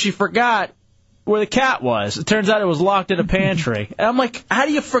time she forgot where the cat was. It turns out it was locked in a pantry. And I'm like, how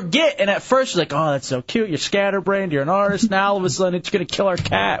do you forget? And at first she's like, oh, that's so cute. You're scatterbrained. You're an artist. Now all of a sudden it's going to kill our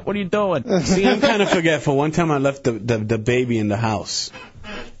cat. What are you doing? See, I'm kind of forgetful. One time I left the baby in the house.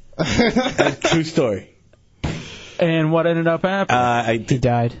 True story. And what ended up happening? He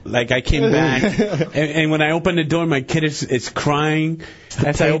died. Like, I came back, and when I opened the door, my kid is crying.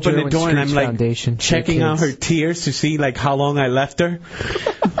 As I open the door, and I'm like checking out her tears to see like how long I left her.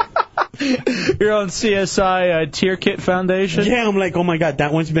 You're on CSI Tear Kit Foundation? Yeah, I'm like, oh my God,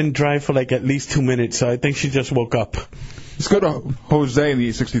 that one's been dry for like at least 2 minutes, so I think she just woke up. Let's go to Jose in the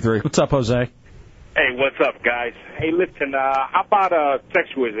 863. What's up, Jose? Hey, what's up, guys? Hey, listen, how about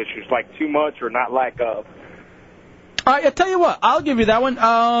sexual issues, like too much or not like All right, I tell you what, I'll give you that one.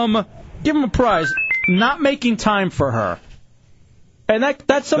 Give him a prize. Not making time for her. And that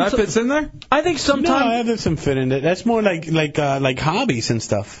fits in there? I think sometimes. No, there's some fit in it. That's more like hobbies and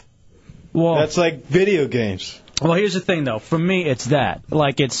stuff. Well, that's like video games. Well, here's the thing, though. For me, it's that.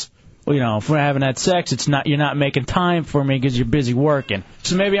 Like, it's, if we're having that sex, you're not making time for me because you're busy working.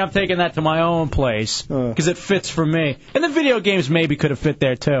 So maybe I'm taking that to my own place because it fits for me. And the video games maybe could have fit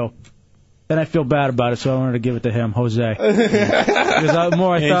there, too. and I feel bad about it, so I wanted to give it to him, Jose. Because the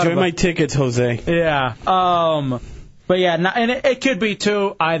more I thought Enjoy about my tickets, Jose. Yeah. But yeah, and it could be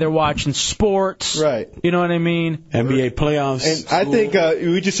too either watching sports, right? You know what I mean? NBA playoffs. And I think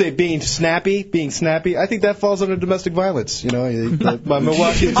we just say being snappy. I think that falls under domestic violence. You know, my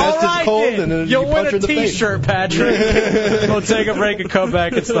Milwaukee vest is cold, and then You'll you punch win her a in the face. T-shirt, Patrick. We'll take a break and come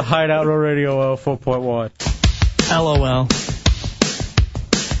back. It's the Hideout on Radio 4.1. LOL.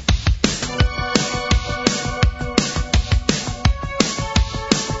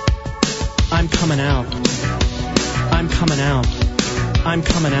 I'm coming out. I'm coming out. I'm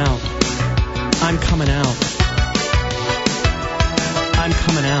coming out. I'm coming out. I'm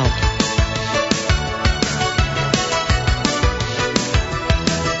coming out.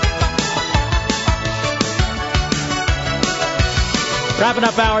 Wrapping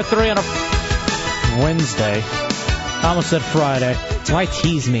up hour 3 on a Wednesday. I almost said Friday. Why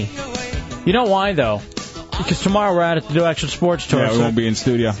tease me? You know why, though? Because tomorrow we're at the Do Action Sports Tour. Yeah, we won't be in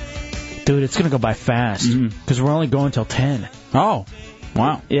studio. Dude, it's going to go by fast. Because we're only going till 10. Oh,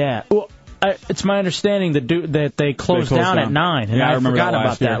 wow. Yeah. Well, it's my understanding that they closed down at 9. And I forgot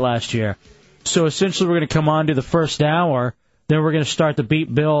about that last year. So essentially we're going to come on to the first hour. Then we're going to start the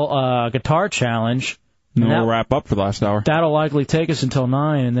Beat Bill Guitar Challenge. And we'll wrap up for the last hour. That'll likely take us until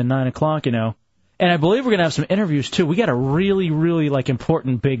 9, and then 9 o'clock, you know. And I believe we're going to have some interviews, too. We got a really, really,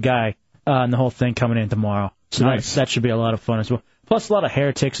 important big guy in the whole thing coming in tomorrow. So nice. that should be a lot of fun as well. Plus, a lot of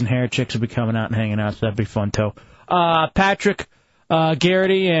heretics and hair chicks will be coming out and hanging out, so that'd be fun, too. Patrick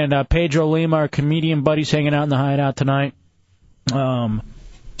Garrity and Pedro Lima are comedian buddies hanging out in the Hideout tonight.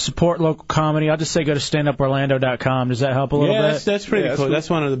 Support local comedy. I'll just say go to standuporlando.com. Does that help a little bit? That's pretty cool. That's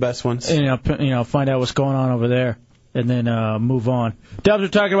one of the best ones. And, find out what's going on over there, and then move on. Dubs, we're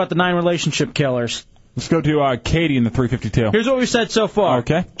talking about the 9 relationship killers. Let's go to Katie in the 352. Here's what we've said so far.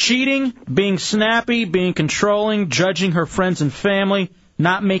 Okay. Cheating, being snappy, being controlling, judging her friends and family,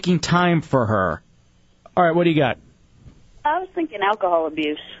 not making time for her. All right, what do you got? I was thinking alcohol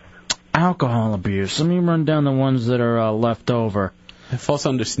abuse. Alcohol abuse. Let me run down the ones that are left over. It falls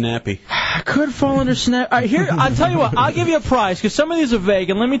under snappy. Could fall under snap. All right, here, I'll tell you what. I'll give you a prize because some of these are vague,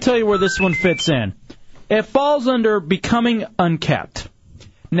 and let me tell you where this one fits in. It falls under becoming unkept.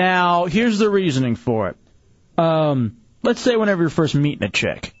 Now, here's the reasoning for it. Let's say whenever you're first meeting a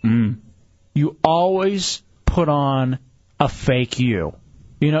chick, you always put on a fake you.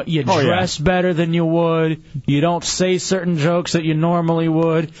 You know, you dress better than you would. You don't say certain jokes that you normally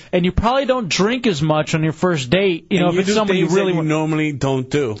would, and you probably don't drink as much on your first date. You know, if it's somebody you really normally don't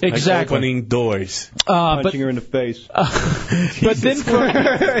do. Exactly. Like opening doors, punching her in the face.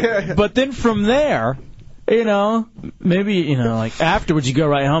 But then from there, you know, maybe like afterwards you go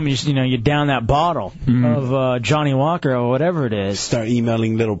right home and you down that bottle of Johnny Walker or whatever it is. Start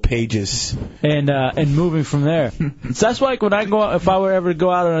emailing little pages and moving from there. So that's why when I go out, if I were ever to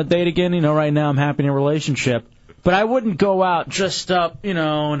go out on a date again, right now I'm happy in a relationship, but I wouldn't go out dressed up, in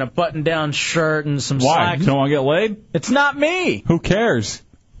a button-down shirt and some Why? slacks. You don't want to get laid? It's not me. Who cares?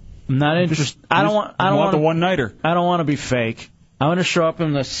 I'm not interested. I don't want the one-nighter. I don't want to be fake. I want to show up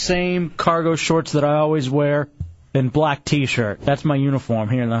in the same cargo shorts that I always wear and black T-shirt. That's my uniform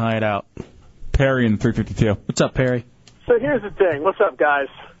here in the Hideout. Perry in 352. What's up, Perry? So here's the thing. What's up, guys?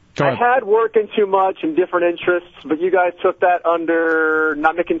 I had working too much and different interests, but you guys took that under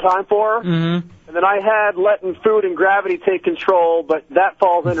not making time for. Mm-hmm. And then I had letting food and gravity take control, but that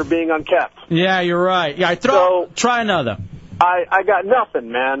falls under being unkept. Yeah, you're right. Yeah, try another. I got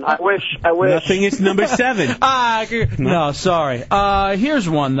nothing, man. I wish. Nothing is number 7. No, sorry. Here's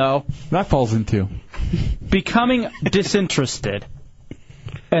one, though. That falls into becoming disinterested.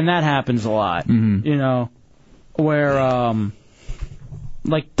 And that happens a lot. Mm-hmm. Where,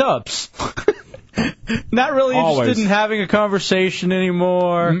 like Dubs. Not really interested in having a conversation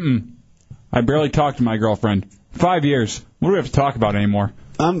anymore. I barely talk to my girlfriend. 5 years. What do we have to talk about anymore?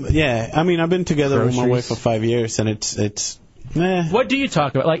 Yeah, I mean, I've been together with my wife for 5 years, and it's. What do you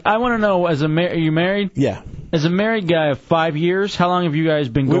talk about? Like, I want to know, are you married? Yeah. As a married guy of 5 years, how long have you guys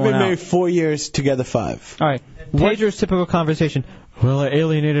been going out? We've been married 4 years, together 5. All right. Pedro's typical conversation. Well, I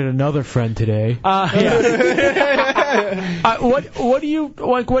alienated another friend today. Yeah. What do you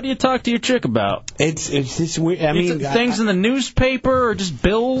like? What do you talk to your chick about? It's just weird. I mean, things in the newspaper or just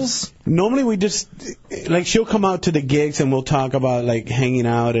bills. Normally we just she'll come out to the gigs and we'll talk about like hanging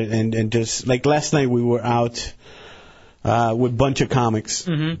out and just like last night we were out with a bunch of comics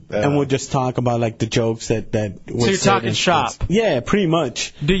and we'll just talk about like the jokes that. So you're talking shop. Yeah, pretty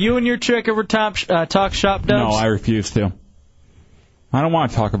much. Do you and your chick ever talk shop, Dubs? No, I refuse to. I don't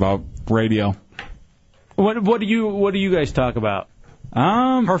want to talk about radio. What do you guys talk about?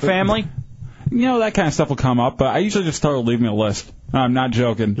 Her family? that kind of stuff will come up. But I usually just tell her to leave me a list. I'm not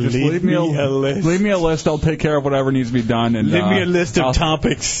joking. Just leave me a list. Leave me a list. I'll take care of whatever needs to be done. And leave me a list of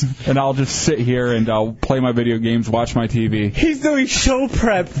topics. And I'll just sit here and I'll play my video games, watch my TV. He's doing show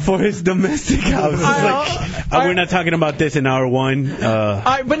prep for his domestic house. We're not talking about this in hour one.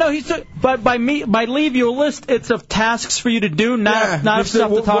 But no, but by leave you a list, it's of tasks for you to do, not of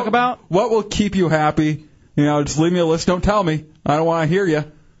stuff to talk about. What will keep you happy? Just leave me a list. Don't tell me. I don't want to hear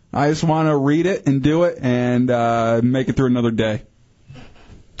you. I just want to read it and do it and make it through another day.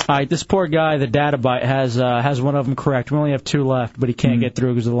 All right, this poor guy, the data byte, has one of them correct. We only have 2 left, but he can't get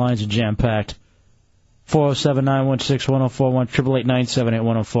through because the lines are jam-packed. 407-916-1041,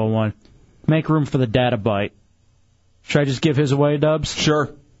 888-978-1041. Make room for the data byte. Should I just give his away, Dubs?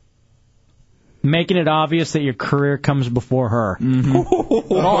 Sure. Making it obvious that your career comes before her.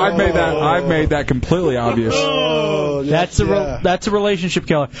 Mm-hmm. I've made that completely obvious. That's a relationship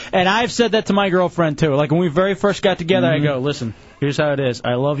killer. And I've said that to my girlfriend, too. Like, when we very first got together, I go, listen, here's how it is.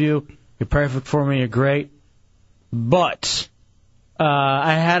 I love you. You're perfect for me. You're great. But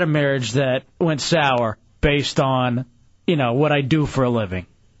I had a marriage that went sour based on, what I do for a living.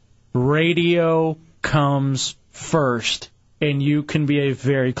 Radio comes first, and you can be a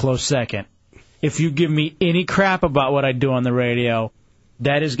very close second. If you give me any crap about what I do on the radio,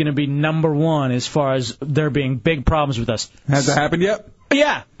 that is going to be number one as far as there being big problems with us. Has that happened yet?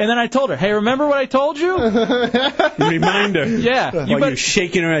 Yeah. And then I told her, hey, remember what I told you? Reminder. Yeah. You're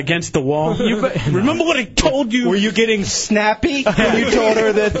shaking her against the wall. Remember what I told you? Were you getting snappy when you told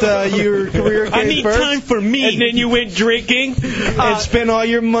her that your career came I need first? time for me. And then you went drinking and spent all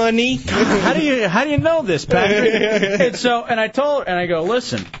your money. How do you know this, Patrick? And I told her, and I go,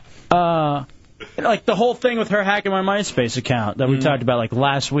 listen, like the whole thing with her hacking my MySpace account that we talked about like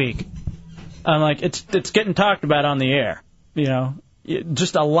last week. I'm like, it's getting talked about on the air.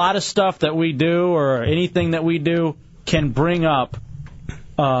 Just a lot of stuff that we do or anything that we do can bring up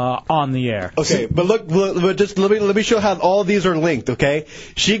on the air. Okay, but just let me show how all these are linked, okay?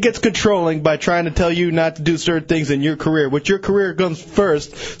 She gets controlling by trying to tell you not to do certain things in your career. But your career comes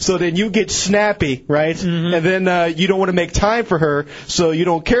first, so then you get snappy, right? Mm-hmm. And then you don't want to make time for her, so you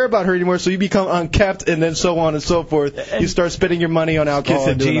don't care about her anymore, so you become unkept, and then so on and so forth. You start spending your money on alcohol.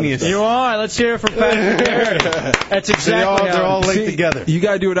 Kiss a genius. You are. Let's hear it from Patrick Garrity. That's exactly they're all linked together. You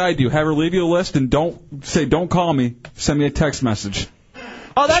got to do what I do. Have her leave you a list and don't call me. Send me a text message.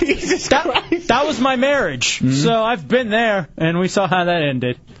 Oh, that was my marriage. Mm-hmm. So I've been there, and we saw how that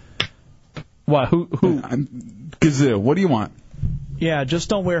ended. What? Who? Gazoo. What do you want? Yeah, just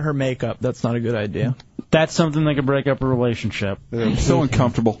don't wear her makeup. That's not a good idea. That's something that could break up a relationship. I'm so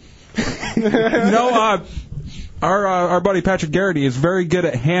uncomfortable. Our buddy Patrick Garrity is very good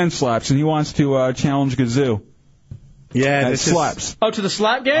at hand slaps, and he wants to challenge Gazoo. Yeah, this slaps. Oh, to the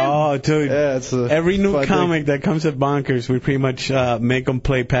slap game? Oh, dude. Yeah, it's every new comic that comes at Bonkers, we pretty much make them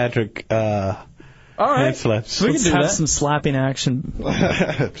play Patrick all right. hand slaps. We can have some slapping action.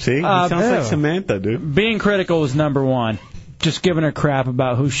 See? He sounds like Samantha, dude. Being critical is number one. Just giving her crap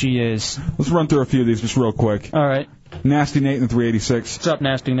about who she is. Let's run through a few of these just real quick. All right. Nasty Nate in 386. What's up,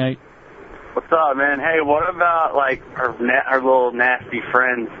 Nasty Nate? What's up, man? Hey, what about, like, her little nasty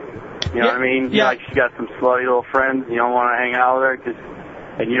friends? You know what I mean? Yeah. Like, she got some slutty little friends. You don't want to hang out with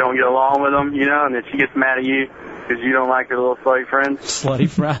her and you don't get along with them, and then she gets mad at you because you don't like her little slutty friends. Slutty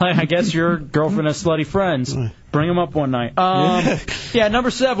friends. I guess your girlfriend has slutty friends. Bring them up one night. Yeah,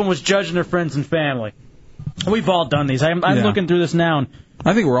 number 7 was judging her friends and family. We've all done these. I'm looking through this now. And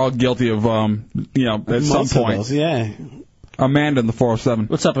I think we're all guilty of, at some point. Those, yeah. Amanda in the 407.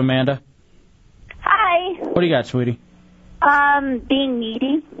 What's up, Amanda? Hi. What do you got, sweetie? Being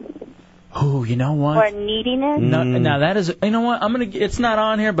needy. Oh, you know what? Or neediness. No, now that is, you know what? It's not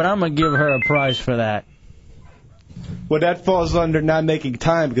on here, but I'm gonna give her a prize for that. Well, that falls under not making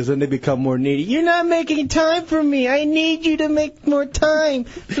time because then they become more needy. You're not making time for me. I need you to make more time.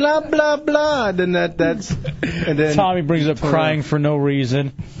 Blah blah blah. Then and then Tommy brings up crying for no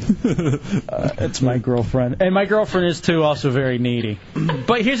reason. It's my girlfriend, and my girlfriend is too also very needy.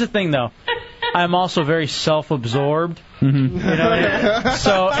 But here's the thing, though. I'm also very self-absorbed. Mm-hmm. You know,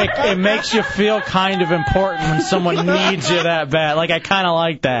 so it makes you feel kind of important when someone needs you that bad. Like, I kind of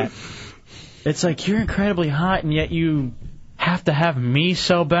like that. It's like, you're incredibly hot, and yet you have to have me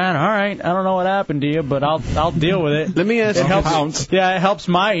so bad. All right, I don't know what happened to you, but I'll deal with it. Let me ask you. Yeah, it helps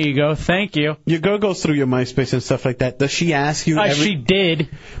my ego. Thank you. Your girl goes through your MySpace and stuff like that. Does she ask you? She did.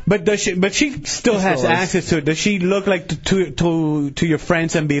 But she still has access to it. Does she look like to your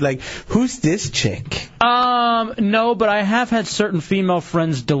friends and be like, who's this chick? No, but I have had certain female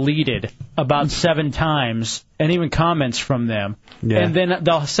friends deleted. about 7 times, and even comments from them. Yeah. And then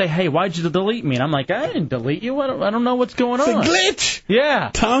they'll say, hey, why'd you delete me? And I'm like, I didn't delete you. I don't know what's going on. It's a glitch. Yeah.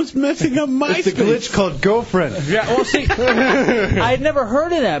 Tom's messing up my It's a glitch called girlfriend. Yeah, well, see, I had never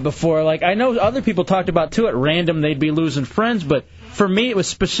heard of that before. Like, I know other people talked about, too, at random they'd be losing friends, but for me it was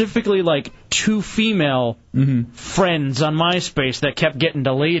specifically, like, 2 female friends on MySpace that kept getting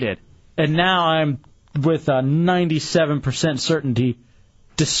deleted. And now I'm with a 97% certainty,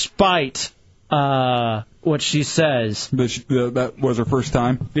 despite what she says. That was her first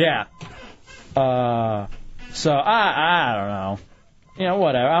time? Yeah. So, I don't know. You know,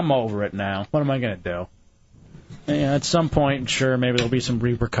 whatever. I'm over it now. What am I going to do? Yeah, at some point, sure, maybe there'll be some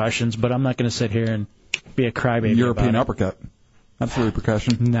repercussions, but I'm not going to sit here and be a crybaby. European about it. uppercut. That's a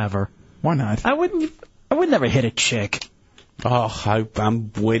repercussion. Never. Why not? I would never hit a chick. Oh,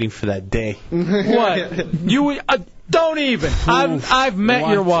 I'm waiting for that day. What? You don't even. I've met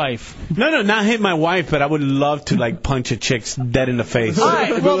your wife. No, not hit my wife, but I would love to like punch a chick dead in the face.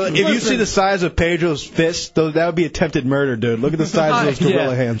 If you see the size of Pedro's fist, that would be attempted murder, dude. Look at the size of those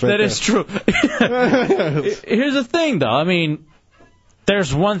gorilla hands right there. That is true. Here's the thing, though. I mean,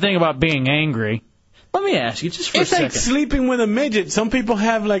 there's one thing about being angry. Let me ask you, just for a second. It's like sleeping with a midget. Some people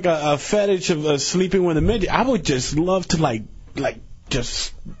have like a fetish of sleeping with a midget. I would just love to like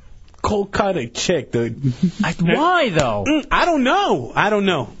just cold cut a chick, dude. Why though? I don't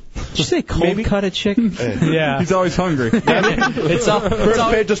know. Did you say cold cut a chick? Yeah. He's always hungry. First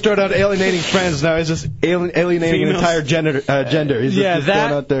Pedro started out alienating friends. Now he's just alienating an entire gender. He's just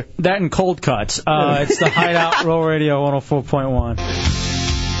going out there. That and cold cuts. It's the Hideout Roll Radio 104.1.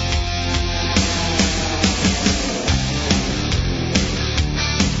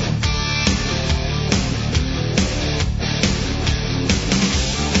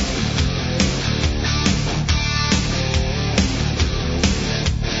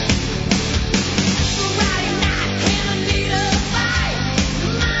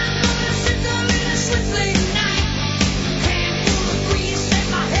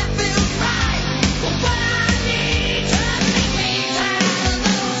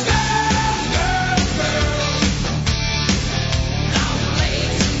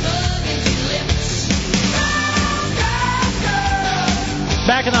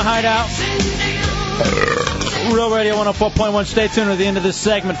 Back in the Hideout. Real Radio 104.1. Stay tuned at the end of this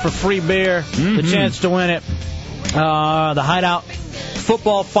segment for free beer. The chance to win it. The Hideout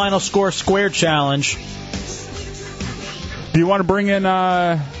Football Final Score Square Challenge. Do you want to bring in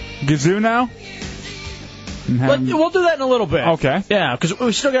Gazoo now? We'll do that in a little bit. Okay. Yeah, because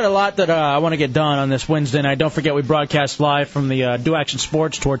we still got a lot that I want to get done on this Wednesday night. Don't forget we broadcast live from the Do Action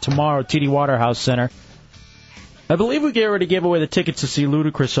Sports Tour tomorrow at TD Waterhouse Center. I believe we already gave away the tickets to see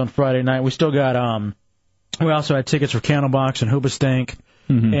Ludacris on Friday night. We still got, we also had tickets for Candlebox and Hoobastank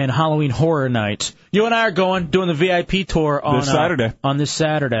and Halloween Horror Nights. You and I are doing the VIP tour on this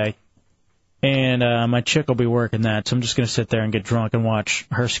Saturday. And my chick will be working that, so I'm just going to sit there and get drunk and watch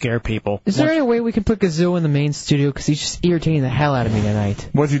her scare people. Is there any way we can put Gazoo in the main studio? Because he's just irritating the hell out of me tonight.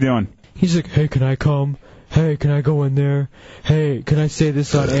 What's he doing? He's like, hey, can I come? Hey, can I go in there? Hey, can I say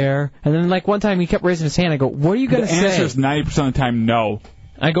this on air? And then, like, one time he kept raising his hand. I go, what are you going to say? The answer is 90% of the time no.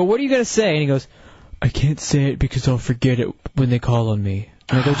 I go, what are you going to say? And he goes, I can't say it because I'll forget it when they call on me.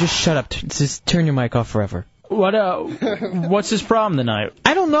 And I go, just shut up. Just turn your mic off forever. What's his problem tonight?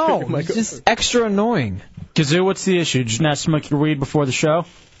 I don't know. It's just extra annoying. Kazoo, what's the issue? Did you not smoke your weed before the show?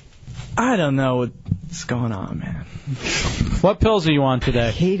 I don't know what's going on, man. What pills are you on today?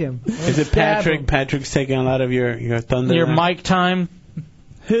 I hate him. Is it Patrick? Patrick's taking a lot of your thunder. Your mic time?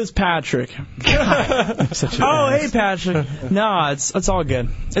 Who's Patrick? Hey, Patrick. No, it's all good.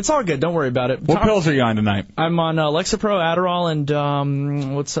 It's all good. Don't worry about it. What pills are you on tonight? I'm on Lexapro, Adderall,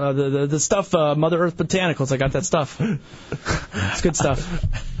 and what's the stuff? Mother Earth Botanicals. I got that stuff. It's good stuff.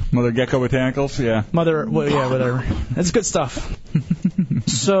 Mother Gecko Botanicals, yeah. Whatever. It's good stuff.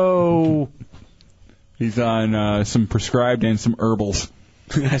 So he's on some prescribed and some herbals.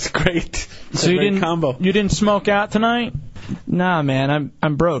 That's great. So you didn't smoke out tonight? Nah, man,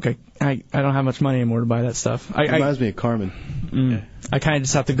 I'm broke. I don't have much money anymore to buy that stuff. Reminds me of Carmen. I kind of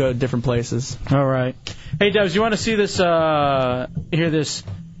just have to go to different places. All right. Hey, Dubs, you want to see this? Hear this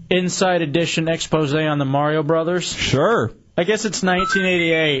Inside Edition expose on the Mario Brothers? Sure. I guess it's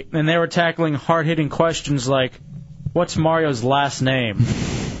 1988, and they were tackling hard-hitting questions like, what's Mario's last name?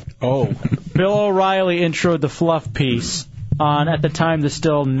 Oh. Bill O'Reilly introed the fluff piece on, at the time, the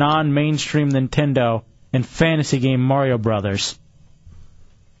still non-mainstream Nintendo and fantasy game Mario Brothers.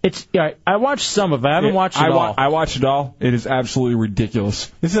 I watched some of it. I haven't watched it all. I watched it all. It is absolutely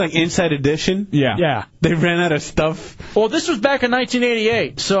ridiculous. This is like Inside Edition? Yeah. Yeah. They ran out of stuff. Well, this was back in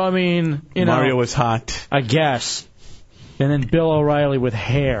 1988, so I mean, Mario was hot. I guess. And then Bill O'Reilly with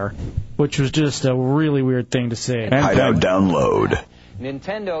hair, which was just a really weird thing to see. Hideout download.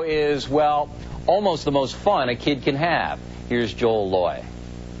 Nintendo is, well, almost the most fun a kid can have. Here's Joel Loy.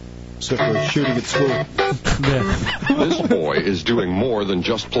 Except for shooting at school. This boy is doing more than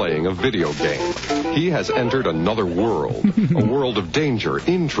just playing a video game. He has entered another world, a world of danger,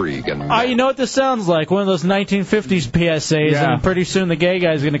 intrigue, and... You know what this sounds like? One of those 1950s PSAs, Yeah. and pretty soon the gay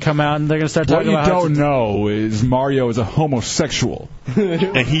guy's going to come out and they're going to start talking about What you don't know is Mario is a homosexual.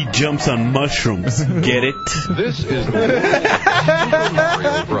 And he jumps on mushrooms. Get it? This is the world of Super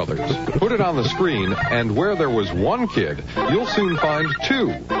Mario Brothers. Put it on the screen, and where there was one kid, you'll soon find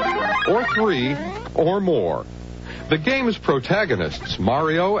 2, or 3, or more. The game's protagonists,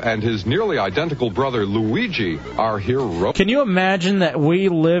 Mario and his nearly identical brother Luigi, are heroic. Can you imagine that we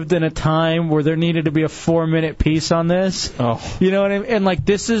lived in a time where there needed to be a 4-minute piece on this? Oh. You know what I mean? And like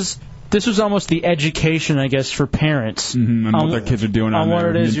this was almost the education, I guess, for parents. And what their kids are doing on what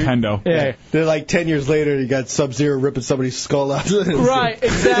their it is Nintendo. Yeah. They're like 10 years later, you got Sub-Zero ripping somebody's skull out. Right,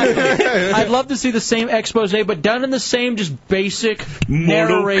 exactly. I'd love to see the same expose, but done in the same just basic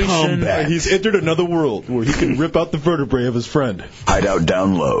narration. He's entered another world where he can rip out the vertebrae of his friend. Hideout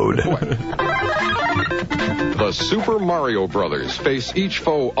download. The Super Mario Brothers face each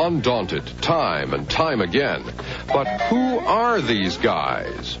foe undaunted, time and time again. But who are these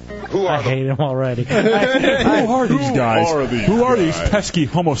guys? I hate him already. Who are these guys? Who are these pesky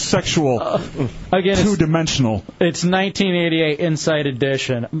homosexual, Again, two-dimensional? It's 1988 Inside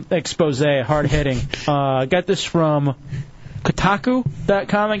Edition. Expose, hard-hitting. Got this from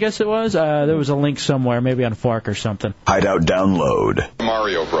Kotaku.com, I guess it was. There was a link somewhere, maybe on Fork or something. Hideout download.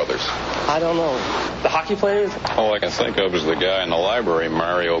 Mario Brothers. I don't know. The hockey players? All I can think of is the guy in the library,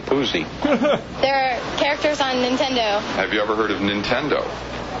 Mario Puzi. There are characters on Nintendo. Have you ever heard of Nintendo?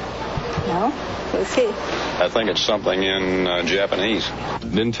 No? Let's see. I think it's something in Japanese.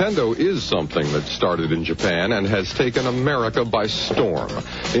 Nintendo is something that started in Japan and has taken America by storm.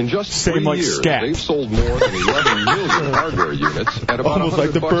 In just 3 years, they've sold more than 11 million hardware units at about Almost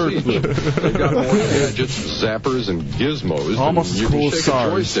like the bird each. They've got more gadgets, zappers, and gizmos Almost than you cool can shake SARS.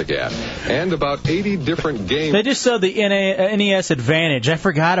 a joystick at, and about 80 different games. They just sold the NES Advantage. I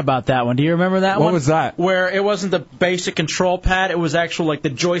forgot about that one. Do you remember that one? What was that? Where it wasn't the basic control pad. It was actual like the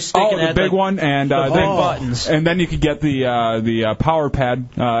joystick. Oh, and it the had, big like, one, and the big then buttons. And then you could get the Power Pad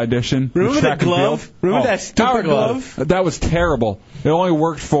edition. Remember the the track and glove? field. Remember that stupid Power glove? That was terrible. It only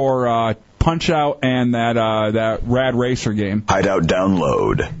worked for Punch-Out and that Rad Racer game. Hideout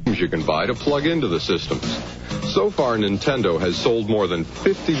download. You can buy to plug into the systems. So far, Nintendo has sold more than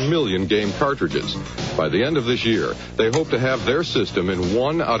 50 million game cartridges. By the end of this year, they hope to have their system in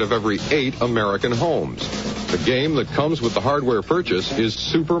 1 out of every 8 American homes. The game that comes with the hardware purchase is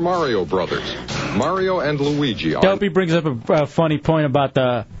Super Mario Brothers. Mario and Luigi are... Dopey brings up a funny point about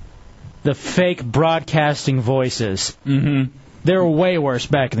the fake broadcasting voices. Mm-hmm. They were way worse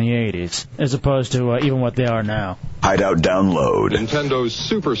back in the 80s, as opposed to even what they are now. Hideout download. Nintendo's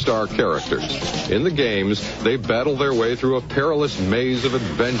superstar characters. In the games, they battle their way through a perilous maze of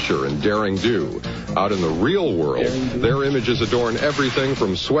adventure and daring do. Out in the real world, their images adorn everything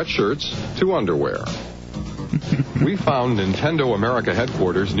from sweatshirts to underwear. We found Nintendo America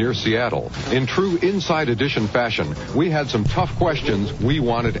headquarters near Seattle. In true Inside Edition fashion, we had some tough questions we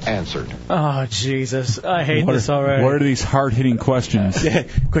wanted answered. Oh, Jesus. I hate this already. What are these hard-hitting questions? Yeah,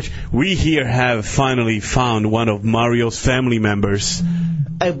 we here have finally found one of Mario's family members.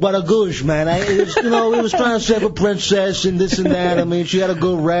 Hey, but a goosh, man. We was trying to save a princess and this and that. I mean, she had a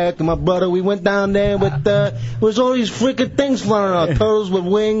good wreck. And my brother, we went down there with, was all these freaking things flying around, turtles with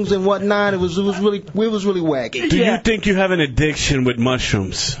wings and whatnot. It was really wacky. Do you think you have an addiction with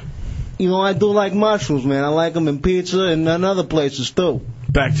mushrooms? I do like mushrooms, man. I like them in pizza and in other places, too.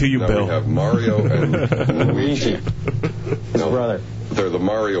 Back to you, Now Bill. we have Mario and Luigi. His brother. They're the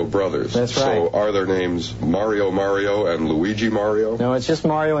Mario Brothers. That's right. So are their names Mario and Luigi Mario? No, it's just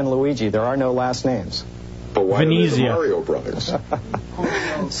Mario and Luigi. There are no last names. But why are they the Venezia. Mario Brothers?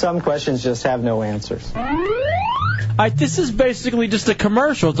 Some questions just have no answers. This is basically just a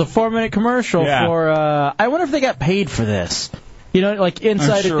commercial. It's a 4-minute commercial for... I wonder if they got paid for this. Like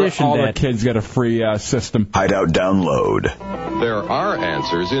Inside I'm sure Edition all did. the kids get a free system. Hideout download. There are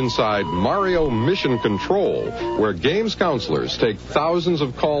answers inside Mario Mission Control, where games counselors take thousands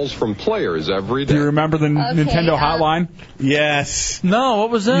of calls from players every day. Do you remember the Nintendo hotline? Yes. No,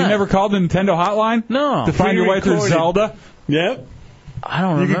 what was that? You never called the Nintendo hotline? No. To find your way through Pre-recorded. Zelda? Yep. I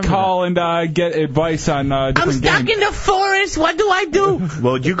don't You remember. can call and get advice on different games. in the forest. What do I do?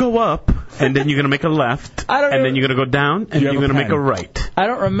 Well, you go up, and then you're going to make a left, and then you're going to go down, and you're going to make a right. I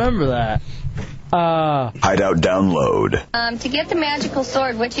don't remember that. Hideout download. To get the magical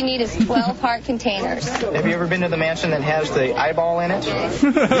sword, what you need is 12 heart containers. Have you ever been to the mansion that has the eyeball in it?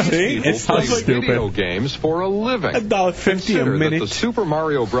 See? It's so Play stupid. video games for a living. $1.50 a Consider minute. that the Super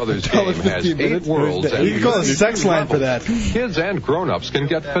Mario Brothers game has 8 worlds and You can call it a sex line for that. Kids and grown-ups can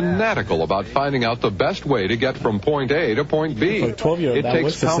get fanatical about finding out the best way to get from point A to point B. For a 12-year-old, It that takes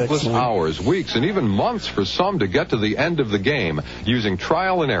was the sex countless line. hours, weeks, and even months for some to get to the end of the game using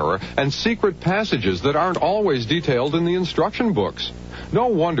trial and error and secret passages that aren't always detailed in the instruction books. No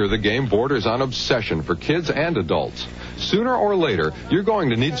wonder the game borders on obsession for kids and adults. Sooner or later, you're going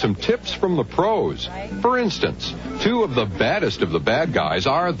to need some tips from the pros. For instance, 2 of the baddest of the bad guys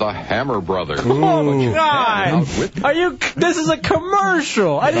are the Hammer Brothers. Oh, God! Are you? This is a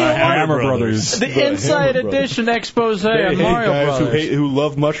commercial. I didn't Hammer Brothers. The Inside Edition expose on Mario guys Brothers. who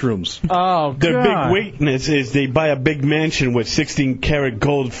love mushrooms. Oh, Their God. big weakness is they buy a big mansion with 16-karat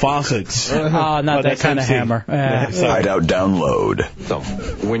gold faucets. Not that that's kind of MC. hammer. Yeah, sorry. Hideout download.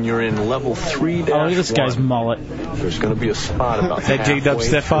 When you're in level 3-1, Oh, look at this guy's mullet. there's going to be a spot about Is that J-Dub's halfway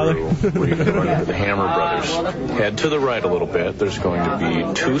stepfather? through where you can run into the Hammer Brothers. Head to the right a little bit. There's going to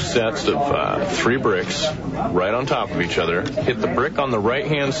be 2 sets of 3 bricks right on top of each other. Hit the brick on the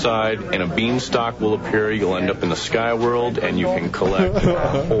right-hand side, and a beanstalk will appear. You'll end up in the sky world, and you can collect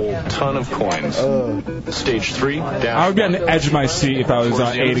a whole ton of coins. Stage 3, dash I would be on the edge of my seat if I was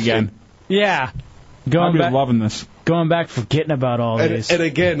 8 again. Yeah. I'd Going be back, loving this. going back, forgetting about all these. And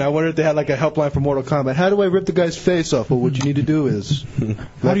again, I wonder if they had like a helpline for Mortal Kombat. How do I rip the guy's face off? Well, what you need to do is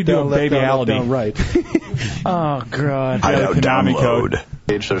How do you do a left down, babyality? right. Oh, God. Hideout Konami code. download.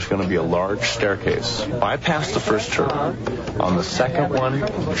 There's going to be a large staircase. Bypass the first turtle. On the second one,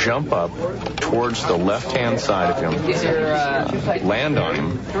 jump up towards the left-hand side of him, land on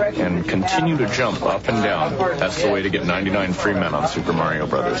him, and continue to jump up and down. That's the way to get 99 free men on Super Mario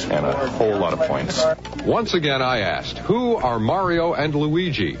Brothers and a whole lot of points. Once again, I asked, who are Mario and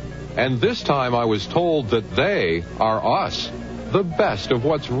Luigi? And this time I was told that they are us. The best of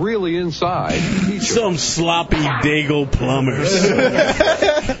what's really inside. Some sloppy Dago plumbers.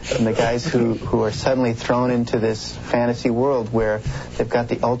 And the guys who are suddenly thrown into this fantasy world where they've got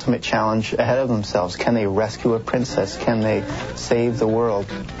the ultimate challenge ahead of themselves. Can they rescue a princess? Can they save the world?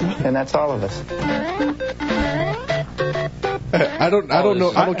 And that's all of us. I don't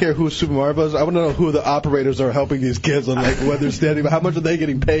know. I don't care who Super Mario Bros. I want to know who the operators are helping these kids on, like what they're standing. How much are they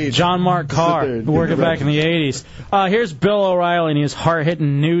getting paid? John Mark Carr, working back in the 80s. Here's Bill O'Reilly, and he was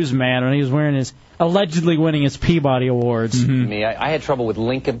hard-hitting newsman when he was wearing his, allegedly winning his Peabody Awards. Me, I had trouble with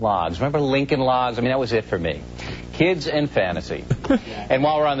Lincoln Logs. Remember Lincoln Logs? I mean, that was it for me. Kids and fantasy. And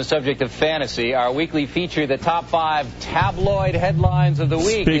while we're on the subject of fantasy, our weekly feature, the top 5 tabloid headlines of the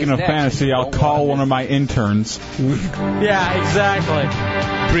week. Speaking is of next. fantasy, I'll call one of my interns. Yeah,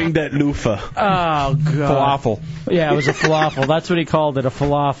 exactly. Bring that loofah. Oh, God. Falafel. Yeah, it was a falafel. That's what he called it, a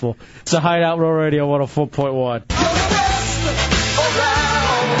falafel. It's a Hideout Row Radio 104.1.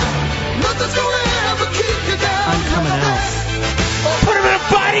 I'm coming out. Put him in a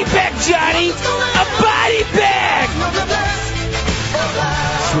body bag, Johnny! A body bag!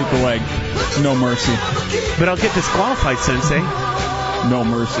 Sweep the leg. No mercy. But I'll get disqualified, Sensei. No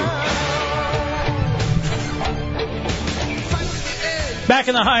mercy. Back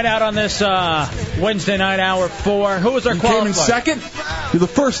in the Hideout on this Wednesday night, hour 4. Who was our You qualifier? came in second? You're the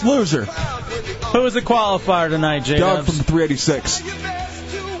first loser. Who was the qualifier tonight, J. Doug from 386.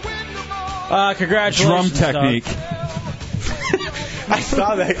 Congratulations, Drum technique. I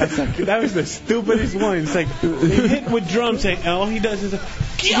saw that. That was the stupidest one. It's like, he hit with drums, and all he does is, and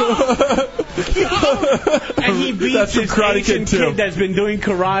he beats That's from this Karate Asian Kid, too. kid that's been doing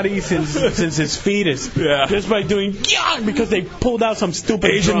karate since his fetus. Yeah. Just by doing, because they pulled out some stupid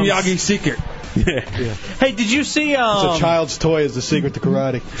Asian drums. Miyagi secret. Yeah. Hey, did you see... It's a child's toy is the secret to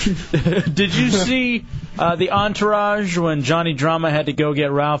karate. Did you see the Entourage when Johnny Drama had to go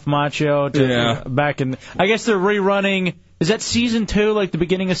get Ralph Macchio back in... I guess they're rerunning... Is that season 2, like the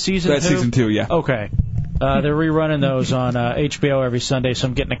beginning of season 2? That's season 2, yeah. Okay. They're rerunning those on HBO every Sunday, so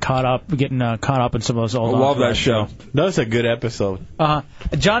I'm getting caught up in some of those old. I love that Entourage show. That was a good episode.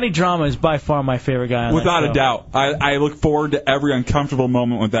 Johnny Drama is by far my favorite guy on Without that a show. doubt. I look forward to every uncomfortable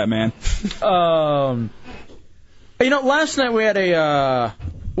moment with that man. Last night we had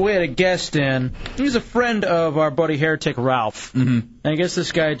a guest in. He's a friend of our buddy Heretic Ralph. Mm-hmm. And I guess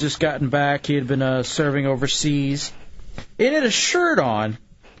this guy had just gotten back. He had been serving overseas. It had a shirt on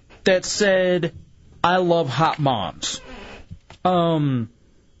that said, "I love hot moms." And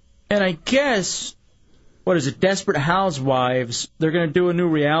I guess, what is it, Desperate Housewives, they're going to do a new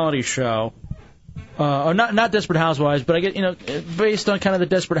reality show. Or not Desperate Housewives, but I get, based on kind of the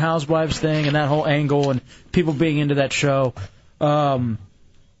Desperate Housewives thing and that whole angle and people being into that show,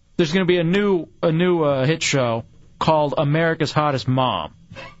 there's going to be a new hit show called America's Hottest Mom,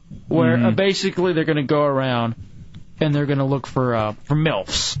 where basically they're going to go around and they're going to look for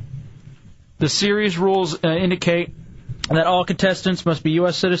MILFs. The series rules indicate that all contestants must be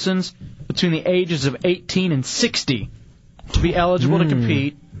U.S. citizens between the ages of 18 and 60 to be eligible to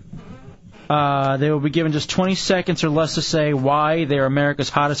compete. They will be given just 20 seconds or less to say why they're America's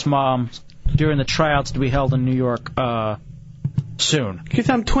hottest moms during the tryouts to be held in New York soon. Because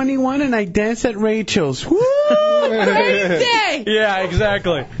I'm 21 and I dance at Rachel's. Woo! Crazy! Yeah,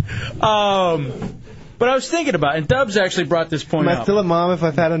 exactly. But I was thinking about it, and Dubs actually brought this point up. Am I still a mom if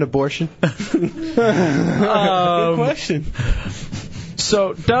I've had an abortion? Good question.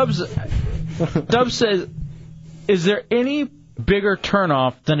 So Dubs says, is there any bigger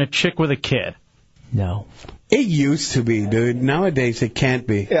turnoff than a chick with a kid? No. It used to be, dude. Nowadays it can't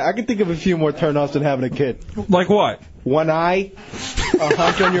be. Yeah, I can think of a few more turnoffs than having a kid. Like what? One eye, a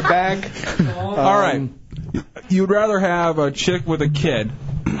hunch on your back. All right. You'd rather have a chick with a kid.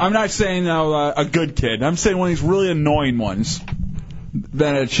 I'm not saying a good kid. I'm saying one of these really annoying ones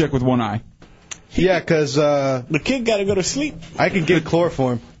than a chick with one eye. Yeah, because the kid got to go to sleep. I can get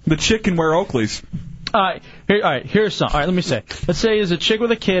chloroform. The chick can wear Oakleys. All right, here's some. All right, let me say. Let's say it's a chick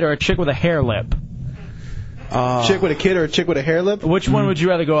with a kid or a chick with a hair lip. Chick with a kid or a chick with a hair lip? Which one would you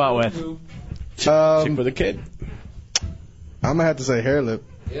rather go out with? Chick with a kid. I'm going to have to say hair lip.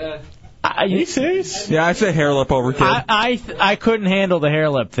 Yeah. Are you serious? Yeah, I'd say hair lip over kid. I couldn't handle the hair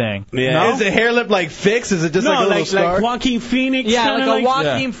lip thing. Yeah. No? Is it hair lip like fixed? Is it just like a little scar? Like Joaquin Phoenix? Yeah, like a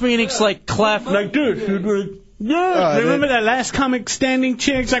Joaquin Phoenix, like cleft. Like, dude. Yeah, remember that last comic standing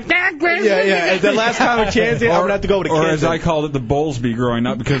chick? It's like, yeah. The last comic chance, I'm going to have to go with a kid. Or as I called it, the Bowlesby growing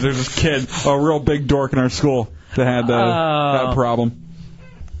up, because there's this kid, a real big dork in our school, that had that problem.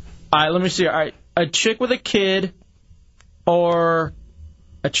 All right, let me see. All right, a chick with a kid or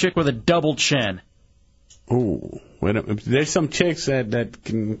a chick with a double chin. Ooh, there's some chicks that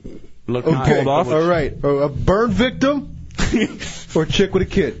can look pulled off. All right, a burn victim or a chick with a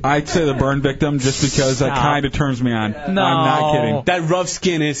kid. I'd say the burn victim just because that kind of turns me on. No. I'm not kidding. That rough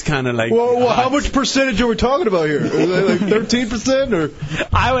skin is kind of like. Well, how much percentage are we talking about here? Is it like 13% or?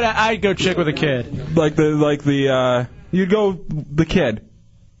 I'd go chick with a kid. You'd go the kid,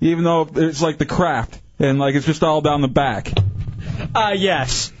 even though it's like the craft and like it's just all down the back.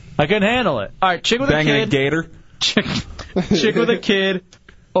 Yes. I can handle it. All right, chick with Banging a kid. a gator. Chick with a kid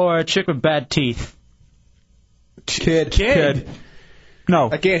or a chick with bad teeth. Kid. No.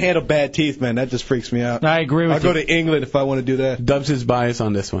 I can't handle bad teeth, man. That just freaks me out. I agree with you. I'll go to England if I want to do that. Dubs his bias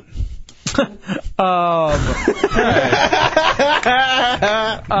on this one.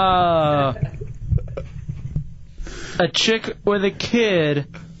 A chick with a kid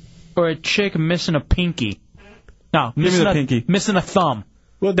or a chick missing a pinky. No, missing a pinky. Missing a thumb.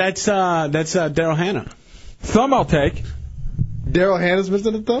 Well, that's Daryl Hannah. Thumb I'll take. Daryl Hannah's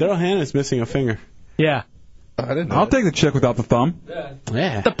missing a thumb? Daryl Hannah's missing a finger. Yeah. I didn't know I'll take the chick without the thumb.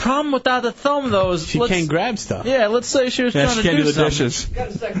 Yeah. The problem without the thumb, though, is she can't grab stuff. Yeah, let's say she was trying to can't do the something. dishes. Got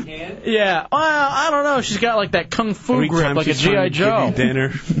a second hand. Yeah, well, I don't know. She's got like that kung fu Every grip, time like a she's trying G.I. to Joe. give you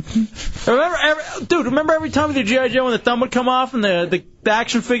dinner. Remember every time with your G.I. Joe when the thumb would come off and the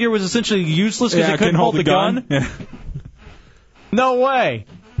action figure was essentially useless because Yeah, it couldn't hold the gun? Yeah. No way.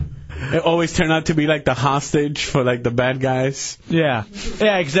 It always turned out to be like the hostage for like the bad guys. Yeah,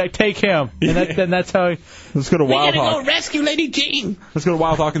 exactly. Take him, and that's how. Let's go to Wild Hawk. rescue Lady Jean. Let's go to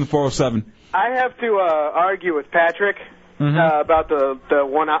Wild Hawk in the 407. I have to argue with Patrick about the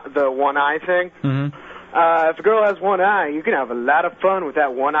one eye thing. If a girl has one eye, you can have a lot of fun with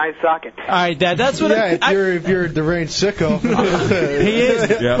that one eye socket. All right, Dad. That's what. If you're a deranged sicko. He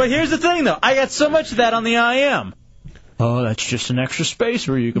is. Yep. But here's the thing, though. I got so much of that on the IM. Oh, that's just an extra space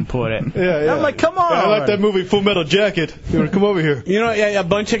where you can put it. Yeah. I'm like, come on. I like that movie Full Metal Jacket. You want to come over here? You know, a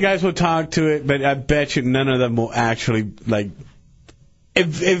bunch of guys will talk to it, but I bet you none of them will actually, like...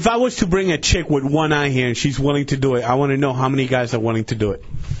 If I was to bring a chick with one eye here and she's willing to do it, I want to know how many guys are willing to do it. All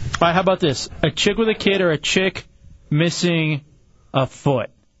right, how about this? A chick with a kid or a chick missing a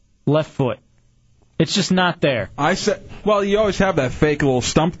foot. Left foot. It's just not there. I say, well, you always have that fake little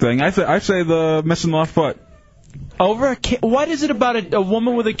stump thing. I say the missing left foot. Over a kid? What is it about a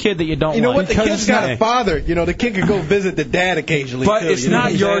woman with a kid that you don't You know like? what? The kid's got a father. You know, the kid could go visit the dad occasionally. But too, it's you know not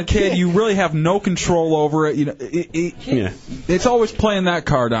what I'm your saying? kid. You really have no control over it. You know, it's always playing that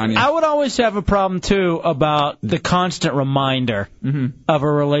card on you. I would always have a problem, too, about the constant reminder of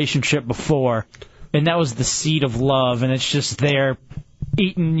a relationship before. And that was the seed of love, and it's just there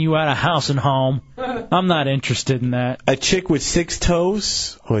eating you out of house and home. I'm not interested in that. A chick with 6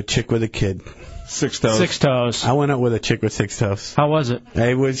 toes or a chick with a kid? 6 toes. 6 toes. I went out with a chick with 6 toes. How was it?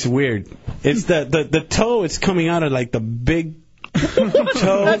 It was weird. It's the toe is coming out of like the big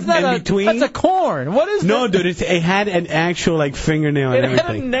toe That's not in between. That's a corn. What is No, that? dude, it had an actual like fingernail and It had a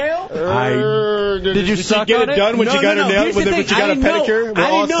everything. nail? Did you suck get on it done when No, she got no, her no. nail? Here's When the she thing. got I a didn't know. pedicure? With I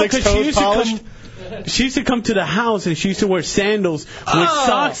all didn't know 6 because she toes used to polished? she used to come to the house and she used to wear sandals with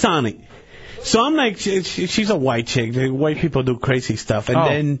socks on it. So I'm like, she's a white chick. White people do crazy stuff.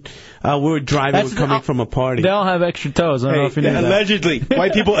 And then we were driving, we were coming from a party. They all have extra toes. I don't know if you knew that. Allegedly.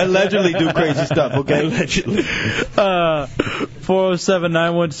 White people allegedly do crazy stuff, okay? Allegedly.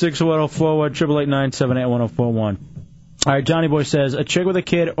 407-916-1041, 888-978-1041. All right, Johnny Boy says, a chick with a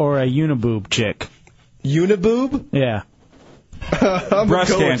kid or a uniboob chick? Uniboob? Yeah. I'm Breast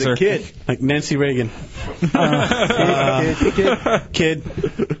going cancer. with the kid. Like Nancy Reagan. Kid.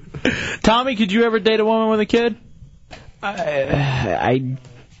 Tommy, could you ever date a woman with a kid? I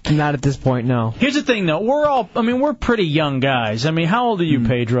not at this point, no. Here's the thing, though. We're pretty young guys. I mean, how old are you,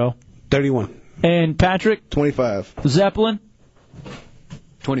 Pedro? 31. And Patrick? 25. Zeppelin?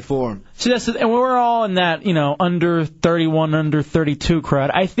 24. See, and we're all in that, under 31, under 32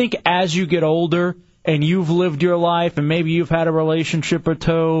 crowd. I think as you get older and you've lived your life and maybe you've had a relationship or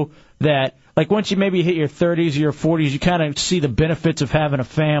two that, like, once you maybe hit your 30s or your 40s, you kind of see the benefits of having a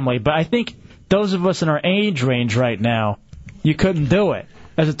family. But I think those of us in our age range right now, you couldn't do it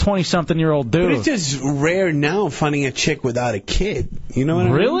as a 20-something-year-old dude. But it's just rare now finding a chick without a kid. You know what I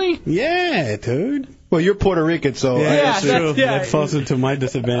mean? Really? Yeah, dude. Well, you're Puerto Rican, so that's true. That falls into my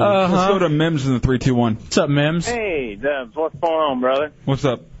disadvantage. Let's go to Mims in the 321. What's up, Mims? Hey, Dubs, what's going on, brother? What's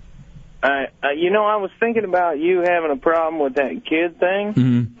up? I was thinking about you having a problem with that kid thing.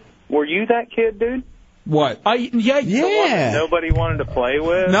 Mm-hmm. Were you that kid, dude? What? The one that nobody wanted to play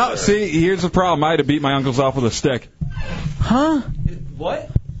with? No, see, here's the problem. I had to beat my uncles off with a stick. Huh? What?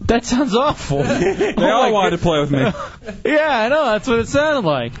 That sounds awful. They all wanted to play with me. Yeah, I know. That's what it sounded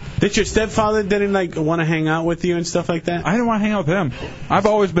like. Did your stepfather didn't want to hang out with you and stuff like that? I didn't want to hang out with him. I've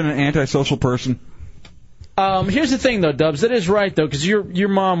always been an antisocial person. Here's the thing, though, Dubs. That is right, though, because your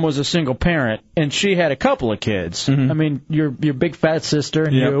mom was a single parent, and she had a couple of kids. Mm-hmm. I mean, your big fat sister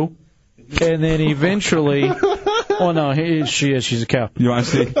and you. And then eventually... well, no, she's a cow. You want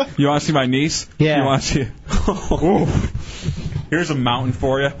to see my niece? Yeah. You want to see... Here's a mountain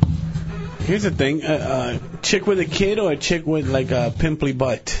for you. Here's the thing. Chick with a kid or a chick with, like, a pimply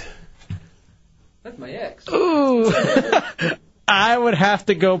butt? That's my ex. Ooh. I would have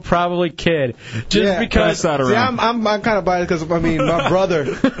to go probably kid, just because. See, I'm kind of biased because my brother,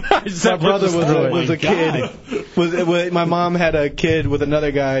 was a kid. My mom had a kid with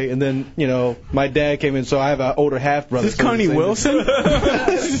another guy, and then my dad came in, so I have an older half brother. Is this Carney Wilson?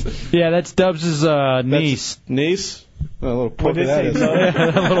 Yeah, that's Dubs' niece. Niece. A little porker that is.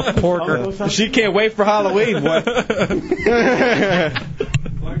 A little porker. She can't wait for Halloween. Boy.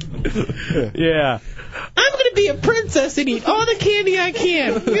 Yeah. I'm going to be a princess and eat all the candy I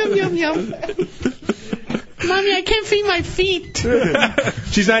can. Yum, yum, yum. Mommy, I can't feed my feet.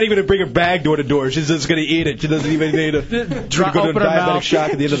 She's not even going to bring her bag door to door. She's just going to eat it. She doesn't even need to go to a diabetic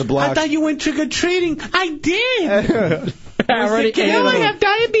shock at the end of the block. I thought you went trick-or-treating. I did. I already now I have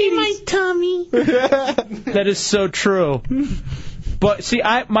diabetes. My tummy. That is so true. But see,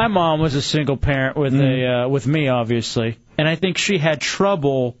 my mom was a single parent with with me, obviously, and I think she had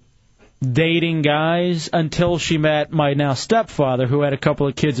trouble dating guys until she met my now stepfather, who had a couple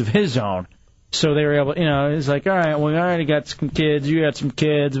of kids of his own. So they were able, it's like, all right, well, we already got some kids, you got some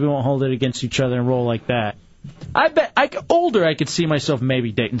kids, we won't hold it against each other and roll like that. I bet, older, I could see myself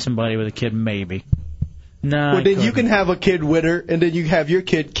maybe dating somebody with a kid, maybe. No. Well, then you can have a kid with her, and then you have your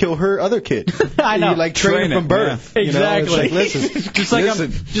kid kill her other kid. I know. You like train from birth. Yeah. Exactly. It's like,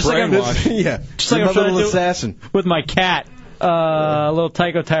 listen, just like I'm trying to little do assassin with my cat. A little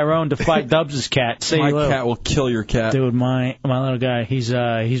Tycho Tyrone to fight Dubs' cat. My cat will kill your cat. Dude, my little guy, he's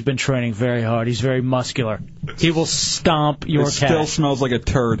been training very hard. He's very muscular. He will stomp your cat. Still smells like a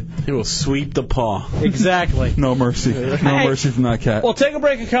turd. He will sweep the paw. Exactly. No mercy. No mercy from that cat. We'll take a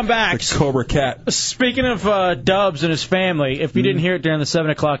break and come back. The Cobra Cat. Speaking of Dubs and his family, if you didn't hear it during the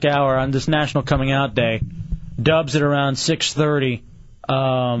 7 o'clock hour on this National Coming Out Day, Dubs at around 6:30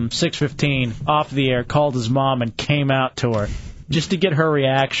 6:15 off the air, called his mom and came out to her just to get her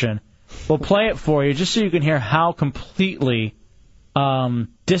reaction. We'll play it for you just so you can hear how completely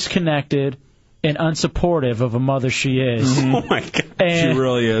disconnected and unsupportive of a mother she is. Oh, my God. And she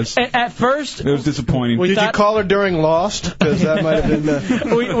really is. At first, it was disappointing. Did you call her during Lost? Because that might have been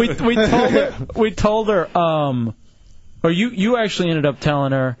the... we told her, or you actually ended up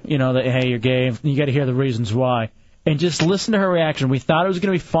telling her, that, hey, you're gay, and you got to hear the reasons why. And just listen to her reaction. We thought it was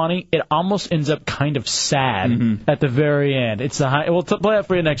going to be funny. It almost ends up kind of sad at the very end. It's we'll play that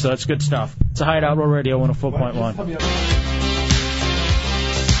for you next, though. It's good stuff. It's a Hideout Roll Radio 104.1.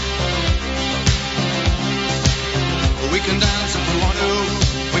 We can dance if we want to.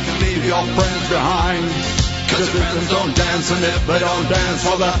 We can leave your friends behind. Cause your friends don't dance, and if they don't dance,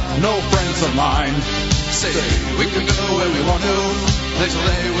 well, they're no friends of mine. Say, we can go where we want to. They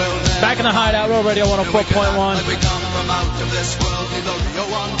will dance. Back in the Hideout Roll Radio 104.1. We come from out of this world, leave the real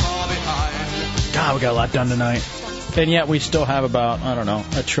one far behind. God, we got a lot done tonight. And yet we still have about, I don't know,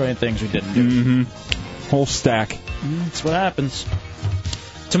 a trillion things we didn't do. Whole stack. That's what happens.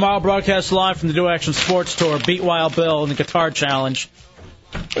 Tomorrow, broadcast live from the Do Action Sports Tour, Beat Wild Bill and the Guitar Challenge.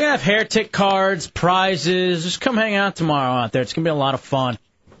 We're going to have hair tick cards, prizes. Just come hang out tomorrow out there. It's going to be a lot of fun.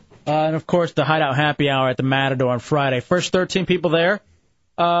 And, of course, the Hideout Happy Hour at the Matador on Friday. First 13 people there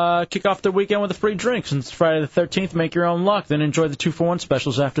kick off their weekend with a free drink. Since it's Friday the 13th, make your own luck. Then enjoy the 2-for-1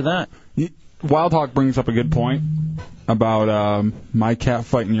 specials after that. Wild Hawk brings up a good point about my cat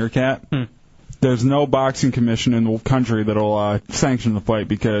fighting your cat. There's no boxing commission in the country that'll sanction the fight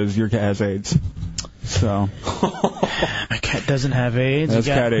because your cat has AIDS. So my cat doesn't have AIDS. That's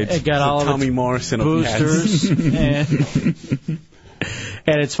cat AIDS. It got all of Tommy its Morrison boosters, and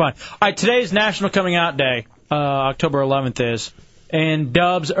it's fine. All right, today's National Coming Out Day. October 11th is, and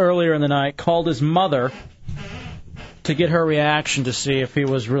Dubs earlier in the night called his mother to get her reaction to see if he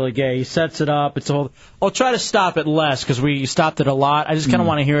was really gay. He sets it up. It's a whole. I'll try to stop it less because we stopped it a lot. I just kind of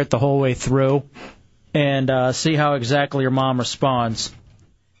want to hear it the whole way through and see how exactly your mom responds.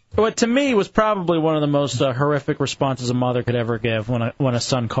 What to me was probably one of the most horrific responses a mother could ever give when a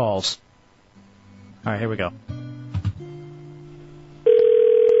son calls. All right, here we go.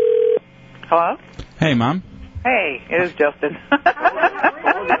 Hello? Hey, Mom. Hey, it is Justin. Oh,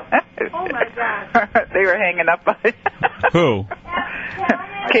 my God. They were hanging up on it. Who?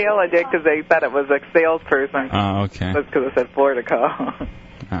 Kayla did because they thought it was a salesperson. Oh, okay. That's because it said Florida call.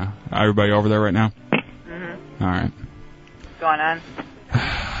 Everybody over there right now? Mm-hmm. All right. What's going on?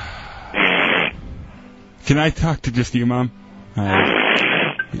 Can I talk to just you, Mom?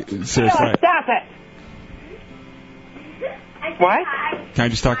 Seriously. No, stop it. What? Can I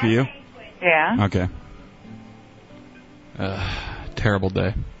just talk to you? Yeah. Okay. Terrible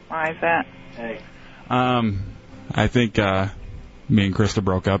day. Why is that? Hey. I think me and Krista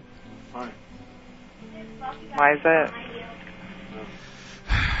broke up. Why is that?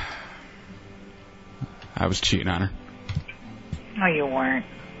 I was cheating on her. No, you weren't.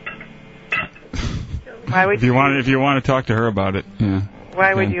 Why would if you want to talk to her about it, yeah.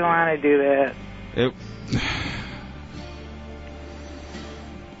 Why would you want to do that?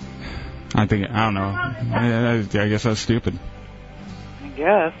 I don't know. I guess that's stupid. I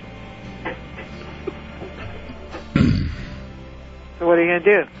guess. So what are you gonna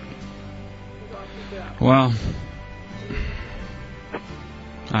do? Well,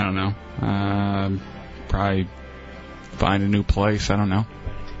 I don't know. Probably find a new place. I don't know.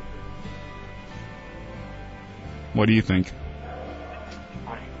 What do you think?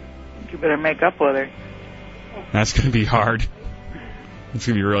 You better make up with her. That's going to be hard. It's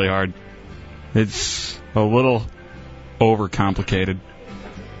going to be really hard. It's a little overcomplicated.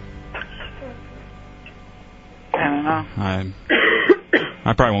 I don't know.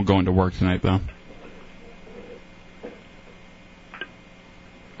 I probably won't go into work tonight, though.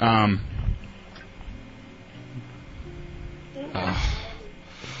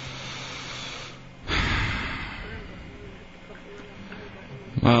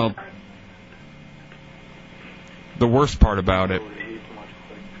 Well, the worst part about it...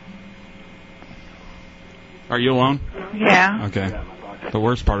 Are you alone? Yeah. Okay. The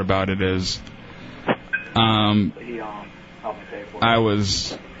worst part about it is... I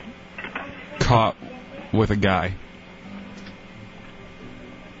was caught with a guy.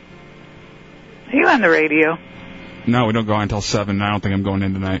 Are you on the radio? No, we don't go on until 7, and I don't think I'm going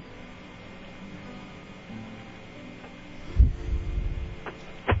in tonight.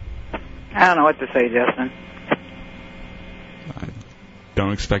 I don't know what to say, Justin. I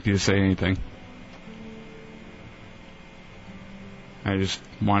don't expect you to say anything. I just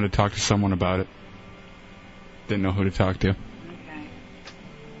wanted to talk to someone about it. Didn't know who to talk to. Okay.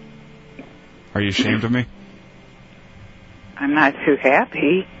 Are you ashamed of me? I'm not too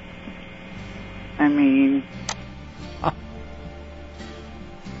happy. I mean,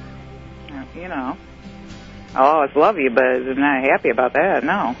 you know, I'll always love you, but I'm not happy about that,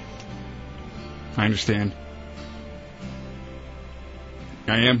 no. I understand.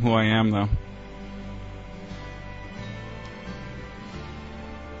 I am who I am, though.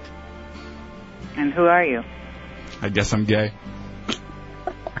 And who are you? I guess I'm gay.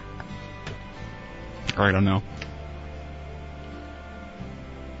 Or I don't know.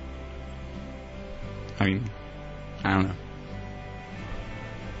 I mean, I don't know.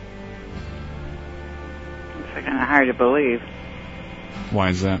 It's kind of hard to believe. Why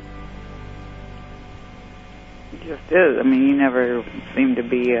is that? It just is. I mean, you never seem to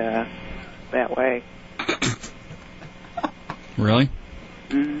be that way. Really?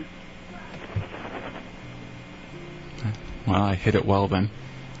 Mm-hmm. Well, I hit it well then.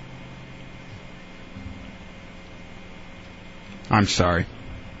 I'm sorry.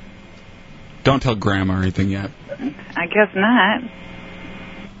 Don't tell Grandma or anything yet. I guess not.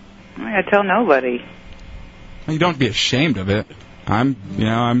 I gotta tell nobody. You don't have to be ashamed of it. I'm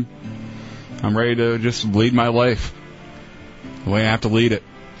ready to just lead my life the way I have to lead it.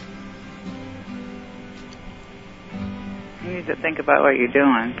 You need to think about what you're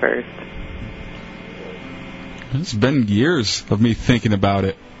doing first. It's been years of me thinking about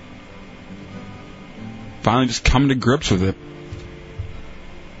it. Finally just coming to grips with it.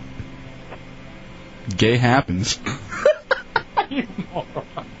 Gay happens. You moron.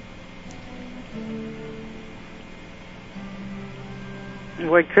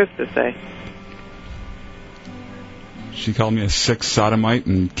 What'd Krista say? She called me a sick sodomite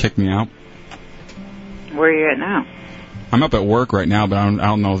and kicked me out. Where are you at now? I'm up at work right now, but I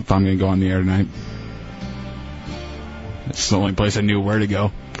don't know if I'm going to go on the air tonight. It's the only place I knew where to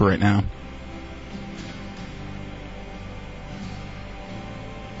go for right now.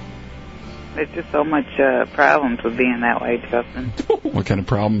 There's just so much problems with being that way, Justin. What kind of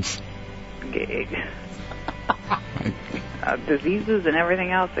problems? Diseases and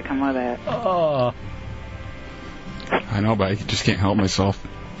everything else that come with that. Oh. I know, but I just can't help myself.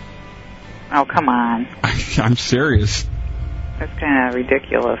 Oh, come on. I'm serious. That's kind of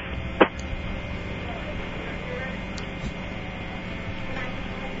ridiculous.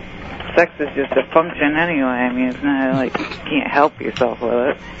 Sex is just a function anyway. I mean, it's not like you can't help yourself with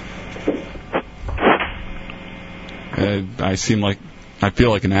it. I feel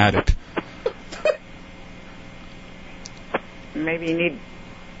like an addict. Maybe you need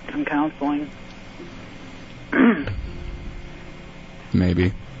some counseling.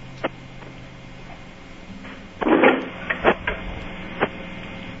 Maybe.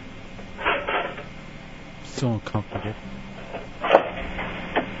 So uncomfortable.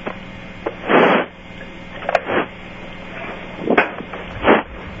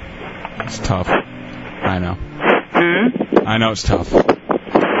 It's tough. I know. Hmm? I know it's tough.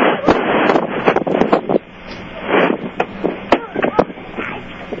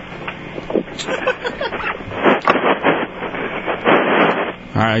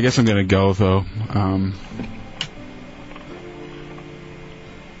 Alright, I guess I'm gonna go though. I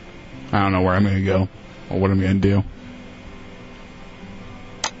don't know where I'm gonna go or what I'm gonna do.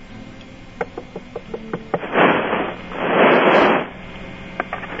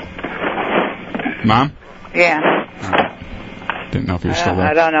 Mom? Yeah. Didn't know if you were still there.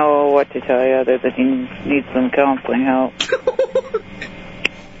 I don't know what to tell you other than you need some counseling help.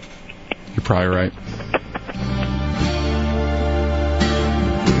 You're probably right.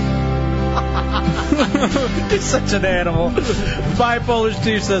 You're such an animal. Bipolar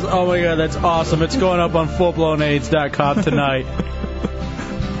Steve says, oh my god, that's awesome. It's going up on fullblownaids.com tonight.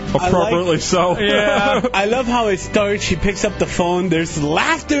 Appropriately so. Yeah. I love how it starts. She picks up the phone. There's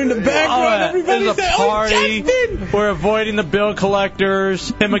laughter in the background. Everybody's There's a party. Oh, we're avoiding the bill collectors.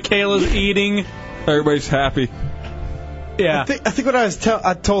 Him and Michaela's eating. Everybody's happy. Yeah. I think what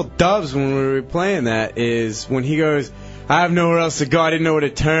I told Dubs when we were playing that is when he goes, I have nowhere else to go. I didn't know where to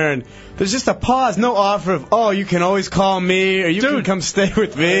turn. There's just a pause, no offer of, oh, you can always call me or you can come stay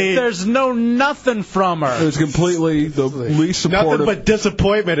with me. There's nothing from her. It was completely the least supportive. Nothing but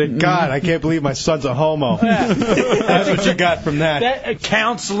disappointment and God, I can't believe my son's a homo. That's what you got from that.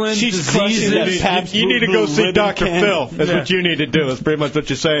 Counseling, She's diseases. You need to go see Dr. Phil. That's what you need to do. That's pretty much what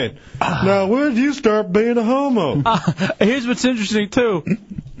you're saying. Now, when did you start being a homo? Here's what's interesting, too,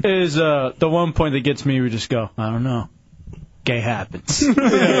 is the one point that gets me, we just go, I don't know. gay happens.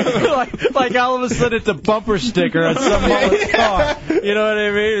 like all of a sudden it's a bumper sticker on some mullet's car. You know what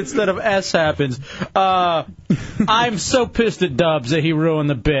I mean? Instead of S happens. I'm so pissed at Dubs that he ruined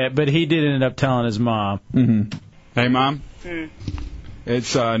the bit, but he did end up telling his mom. Mm-hmm. Hey, Mom.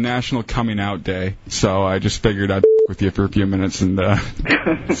 It's National Coming Out Day, so I just figured I'd with you for a few minutes and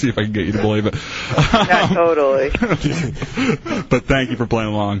see if I can get you to believe it. Not totally. But thank you for playing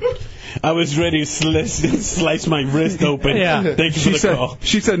along. I was ready to slice my wrist open. Yeah. Thank you for the call.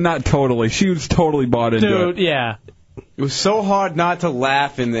 She said not totally. She was totally bought into it. Dude, yeah. It was so hard not to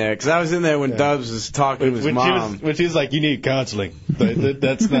laugh in there, because I was in there when Dubs was talking to his mom. When she was like, you need counseling.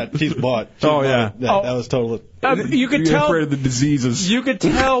 That's not, she's bought. That was totally. You could You're tell. afraid of the diseases. You could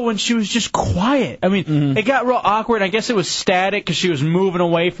tell when she was just quiet. I mean, it got real awkward. I guess it was static because she was moving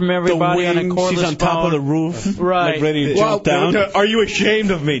away from everybody on a cordless She's on top phone. of the roof, Right. like ready to jump down. Are you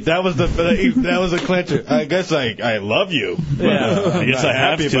ashamed of me? That was a clincher. I guess I love you. Yeah. I guess I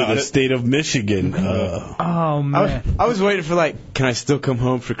have to. about The it. state of Michigan. Oh man. I was waiting for can I still come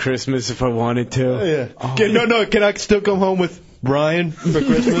home for Christmas if I wanted to? Yeah. Can I still come home with Brian for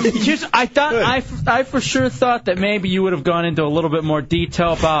Christmas? I for sure thought that maybe you would have gone into a little bit more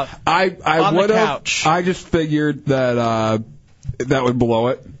detail about on the couch. I just figured that that would blow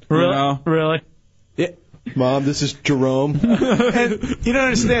it. Really? You know? Really? Mom, this is Jerome. And you don't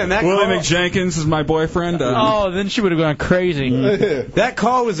understand that. Willie McJenkins is my boyfriend. Then she would have gone crazy. That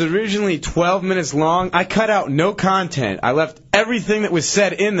call was originally 12 minutes long. I cut out no content. I left everything that was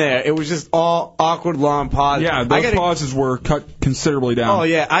said in there. It was just all awkward, long pauses. Yeah, those pauses were cut considerably down. Oh,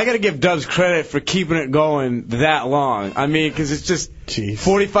 yeah. I got to give Dubs credit for keeping it going that long. I mean, because it's just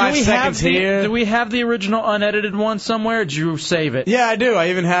 45 seconds here. Do we have the original unedited one somewhere? Did you save it? Yeah, I do. I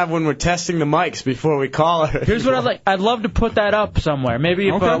even have when we're testing the mics before we call her. Here's what I'd like. I'd love to put that up somewhere. Maybe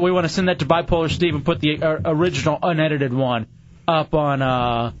if we want to send that to Bipolar Steve and put the original unedited one up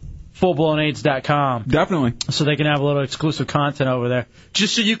on fullblownaids.com. Definitely. So they can have a little exclusive content over there.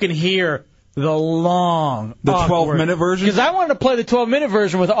 Just so you can hear the long, the 12-minute version? Because I wanted to play the 12-minute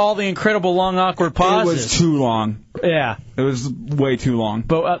version with all the incredible long, awkward pauses. It was too long. Yeah. It was way too long.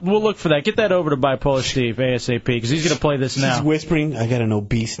 But we'll look for that. Get that over to Bipolar Steve ASAP, because he's going to play this now. She's whispering, I got an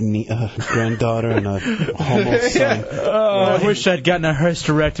obese granddaughter and a homo son. I wish I'd gotten a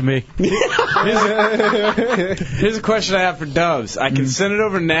hysterectomy. Here's a question I have for Dubs. I can send it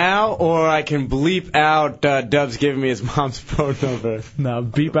over now, or I can bleep out Dubs giving me his mom's phone number. No,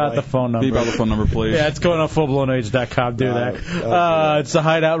 beep out the phone number. Beep out the phone number, please. Yeah, it's going on fullblownaids.com. Do that. It's the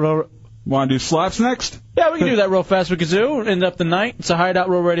Hideout. Want to do slaps next? Yeah, we can do that real fast with Kazoo. End up the night. It's a Hideout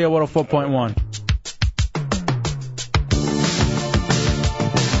Roll Radio 104.1.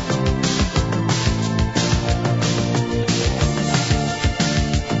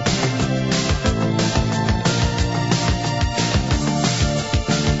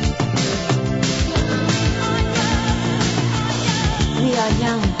 We are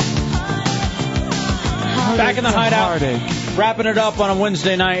young. Back in the Hideout. Wrapping it up on a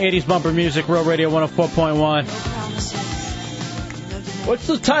Wednesday night. 80s bumper music. Roll Radio 104.1. What's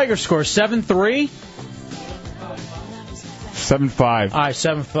the Tiger score? 7-3? 7-5. All right,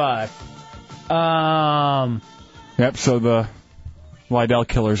 7-5. Yep, so the Lydell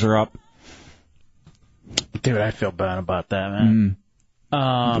killers are up. Dude, I feel bad about that, man.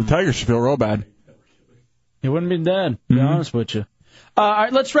 The Tigers should feel real bad. He wouldn't be dead, to be honest with you. All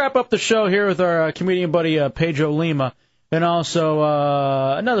right, let's wrap up the show here with our comedian buddy Pedro Lima, and also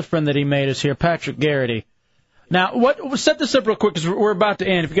another friend that he made is here, Patrick Garrity. Now, set this up real quick because we're about to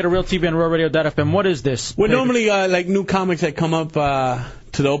end. If you get a real TV on RealRadio.fm, what is this? We're normally like new comics that come up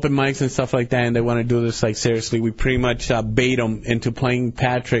to the open mics and stuff like that, and they want to do this like seriously. We pretty much bait them into playing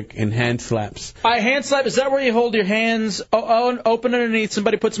Patrick in hand slaps. Hand slap, is that where you hold your hands open underneath,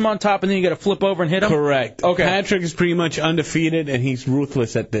 somebody puts them on top, and then you got to flip over and hit them? Correct. Okay. Patrick is pretty much undefeated, and he's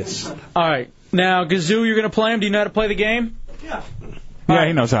ruthless at this. All right. Now, Gazoo, you're going to play him? Do you know how to play the game? Yeah. Yeah,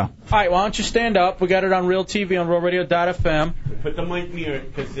 he knows how. All right, why don't you stand up? We got it on Real TV on RealRadio.fm. Put the mic near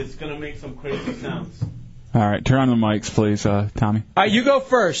it, because it's going to make some crazy sounds. All right, turn on the mics, please, Tommy. All right, you go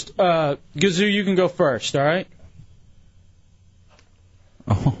first. Gazoo, you can go first, all right?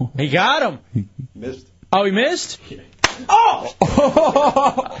 Oh. He got him. He missed. Oh, he missed? Oh!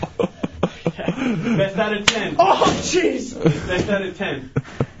 Best out of 10. Oh, jeez. Best out of 10.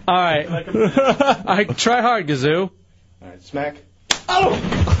 All right. All right, try hard, Gazoo. All right, smack. Oh!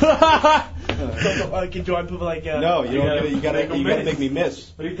 Do I put like no, you gotta make me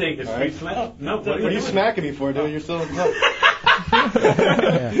miss. What do you think? It's right. free slap? No. What are you smacking me for, dude? You're still in close.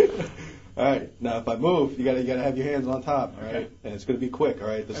 All right, now if I move, you gotta have your hands on top, all right? And it's gonna be quick, all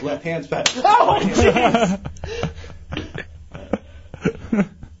right? This left hand's fast. Oh, jeez! All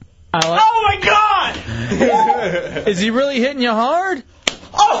Oh my God! Is he really hitting you hard?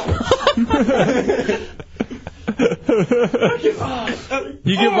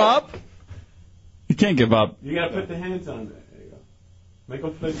 You give up? You can't give up. You gotta put the hands on there. There you go. Make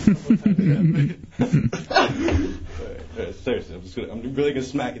them flip. Seriously, I'm really gonna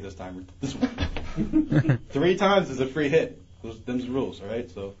smack it this time. This one. 3 times is a free hit. Them's the rules, all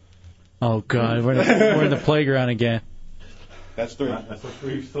right? So. Oh God, we're in the playground again. That's 3. That's a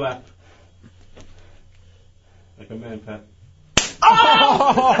free slap. Like a man, Pat.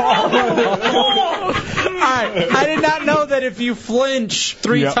 I did not know that if you flinch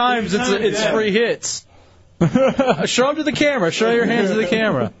 3 times, it's free hits. Show them to the camera. Show your hands to the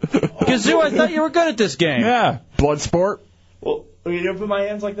camera. Kazoo, I thought you were good at this game. Yeah, blood sport. Well, you gonna put my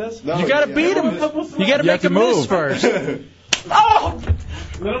hands like this? You gotta beat him. You gotta make him miss first. Oh!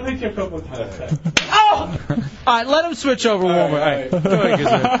 Let him hit you a couple of times. Oh! All right, let him switch over one more. All right, go ahead,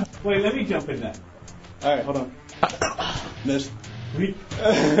 Kazoo. Wait, let me jump in that. All right, hold on. Missed.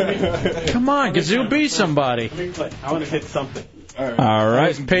 Come on, Kazoo, be somebody. Let me play. I want to hit something. All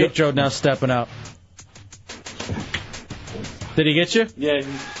right. Pedro now stepping up. Did he get you? Yeah.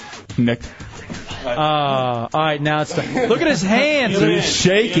 Nick. All right, now it's time. Look at his hands. He's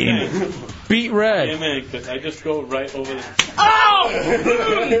shaking. Beat red. Amen, because I just go right over the... Oh!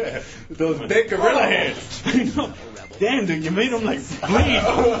 Those big gorilla hands. Damn, dude, you made him like bleed.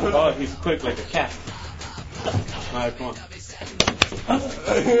 Oh, he's quick like a cat. All right, come on.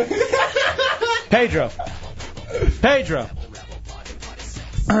 Pedro.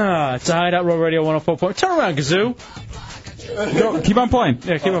 It's a Hideout Road Radio 104. Turn around, Kazoo. Go, keep on playing.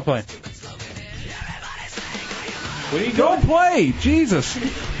 Yeah, keep on playing. Where you go play? Jesus.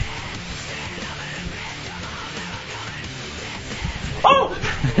 Oh!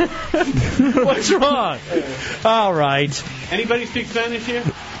 What's wrong? All right. Anybody speak Spanish here?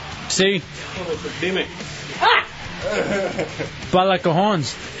 See? Dime. Para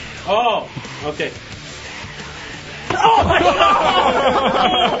cojons. Oh, okay. Oh my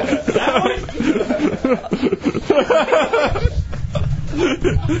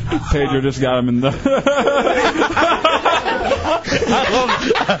Pedro just got him in the...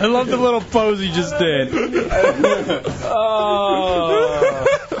 I love the little pose he just did. Oh.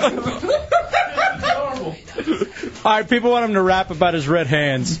 All right, people want him to rap about his red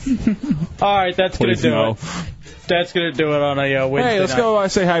hands. All right, that's going to do it. That's going to do it on a Wednesday Hey, let's go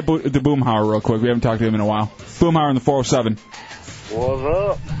say hi to Boomhauer real quick. We haven't talked to him in a while. Boomhauer in the 407. What's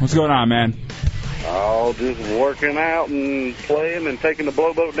up? What's going on, man? Oh, just working out and playing and taking the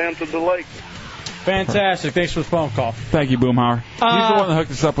blowboat down to the lake. Fantastic. Thanks for the phone call. Thank you, Boomhauer. He's the one that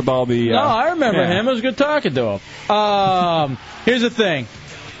hooked us up with all the... no, I remember him. It was good talking to him. Here's the thing.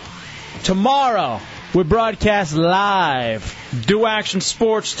 Tomorrow, we broadcast live Do Action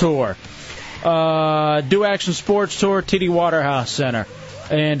Sports Tour. Do Action Sports Tour, TD Waterhouse Center.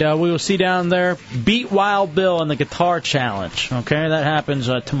 And we will see down there Beat Wild Bill in the Guitar Challenge. Okay, that happens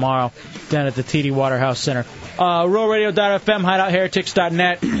tomorrow down at the TD Waterhouse Center. RealRadio.fm,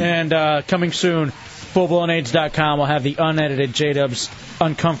 HideoutHeretics.net, and coming soon, FullBlownAids.com. We'll have the unedited J-Dub's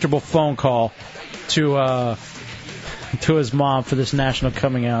uncomfortable phone call to his mom for this National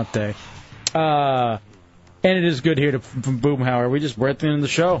Coming Out Day. And it is good here from Boomhauer. We're at the end of the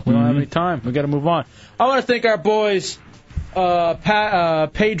show. We don't have any time. We got to move on. I want to thank our boys,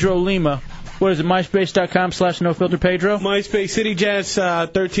 Pedro Lima. What is it? MySpace.com/NoFilterPedro. MySpace City Jazz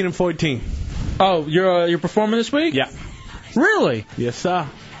 13 and 14. Oh, you're performing this week? Yeah. Really? Yes, sir.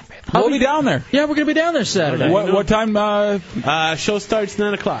 We'll be down there. Yeah, we're gonna be down there Saturday. What time? Show starts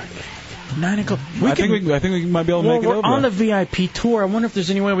 9 o'clock. 9 o'clock. I think we might be able to make it over. We're on the VIP tour. I wonder if there's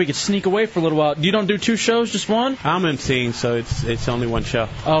any way we could sneak away for a little while. You don't do 2 shows, just one? I'm emceeing, so it's only 1 show.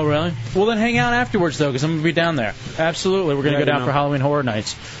 Oh, really? Well, then hang out afterwards, though, because I'm going to be down there. Absolutely. We're going to go down for Halloween Horror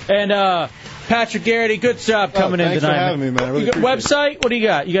Nights. And Patrick Garrity, good job coming in tonight. Thanks for having me, man. I really appreciate website? What do you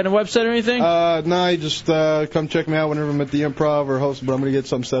got? You got a website or anything? No, you just come check me out whenever I'm at the Improv or host, but I'm going to get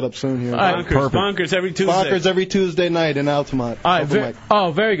something set up soon here. Bonkers every Tuesday. Bonkers every Tuesday night in Altamont. All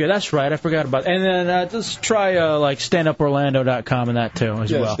right, very good. That's right. I forgot about it. And then just try standuporlando.com and that too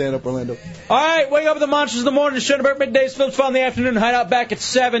as well. Yeah, Stand Up Orlando. All right, wake up with the Monsters in the morning. Schoenberg middays, Phillips Fun in the afternoon. Hideout back at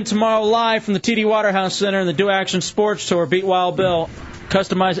 7 tomorrow live from the TD Waterhouse Center and the Do Action Sports Tour. Beat Wild Bill.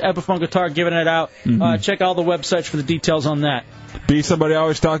 Customized Epiphone guitar, giving it out. Check all the websites for the details on that. Be somebody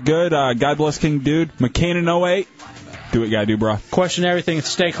always talk good. God bless King Dude. McCain in 08. Do what you gotta do, bro. Question everything and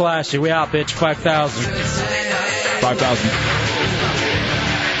stay classy. We out, bitch. 5,000. 5,000.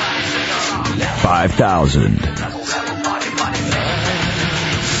 5,000.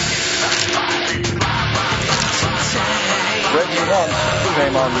 Reggie once,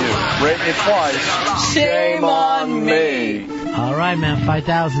 shame on you. Rate me twice, shame on me. All right, man,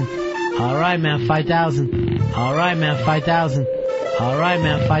 5,000. All right, man, 5,000. All right, man, 5,000. All right,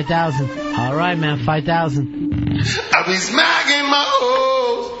 man, 5,000. All right, man, 5,000. I be smacking my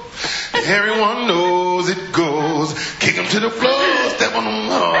hoes. Everyone knows it goes. Kick 'em to the floor, step on 'em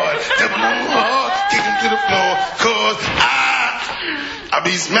hard, step on 'em hard, kick 'em to the floor. 'Cause I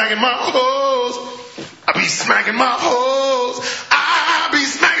be smacking my hoes. I be smacking my hoes. I be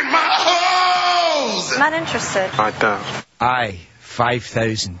smacking my hoes. Not interested. 5,000. Aye,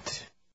 5,000.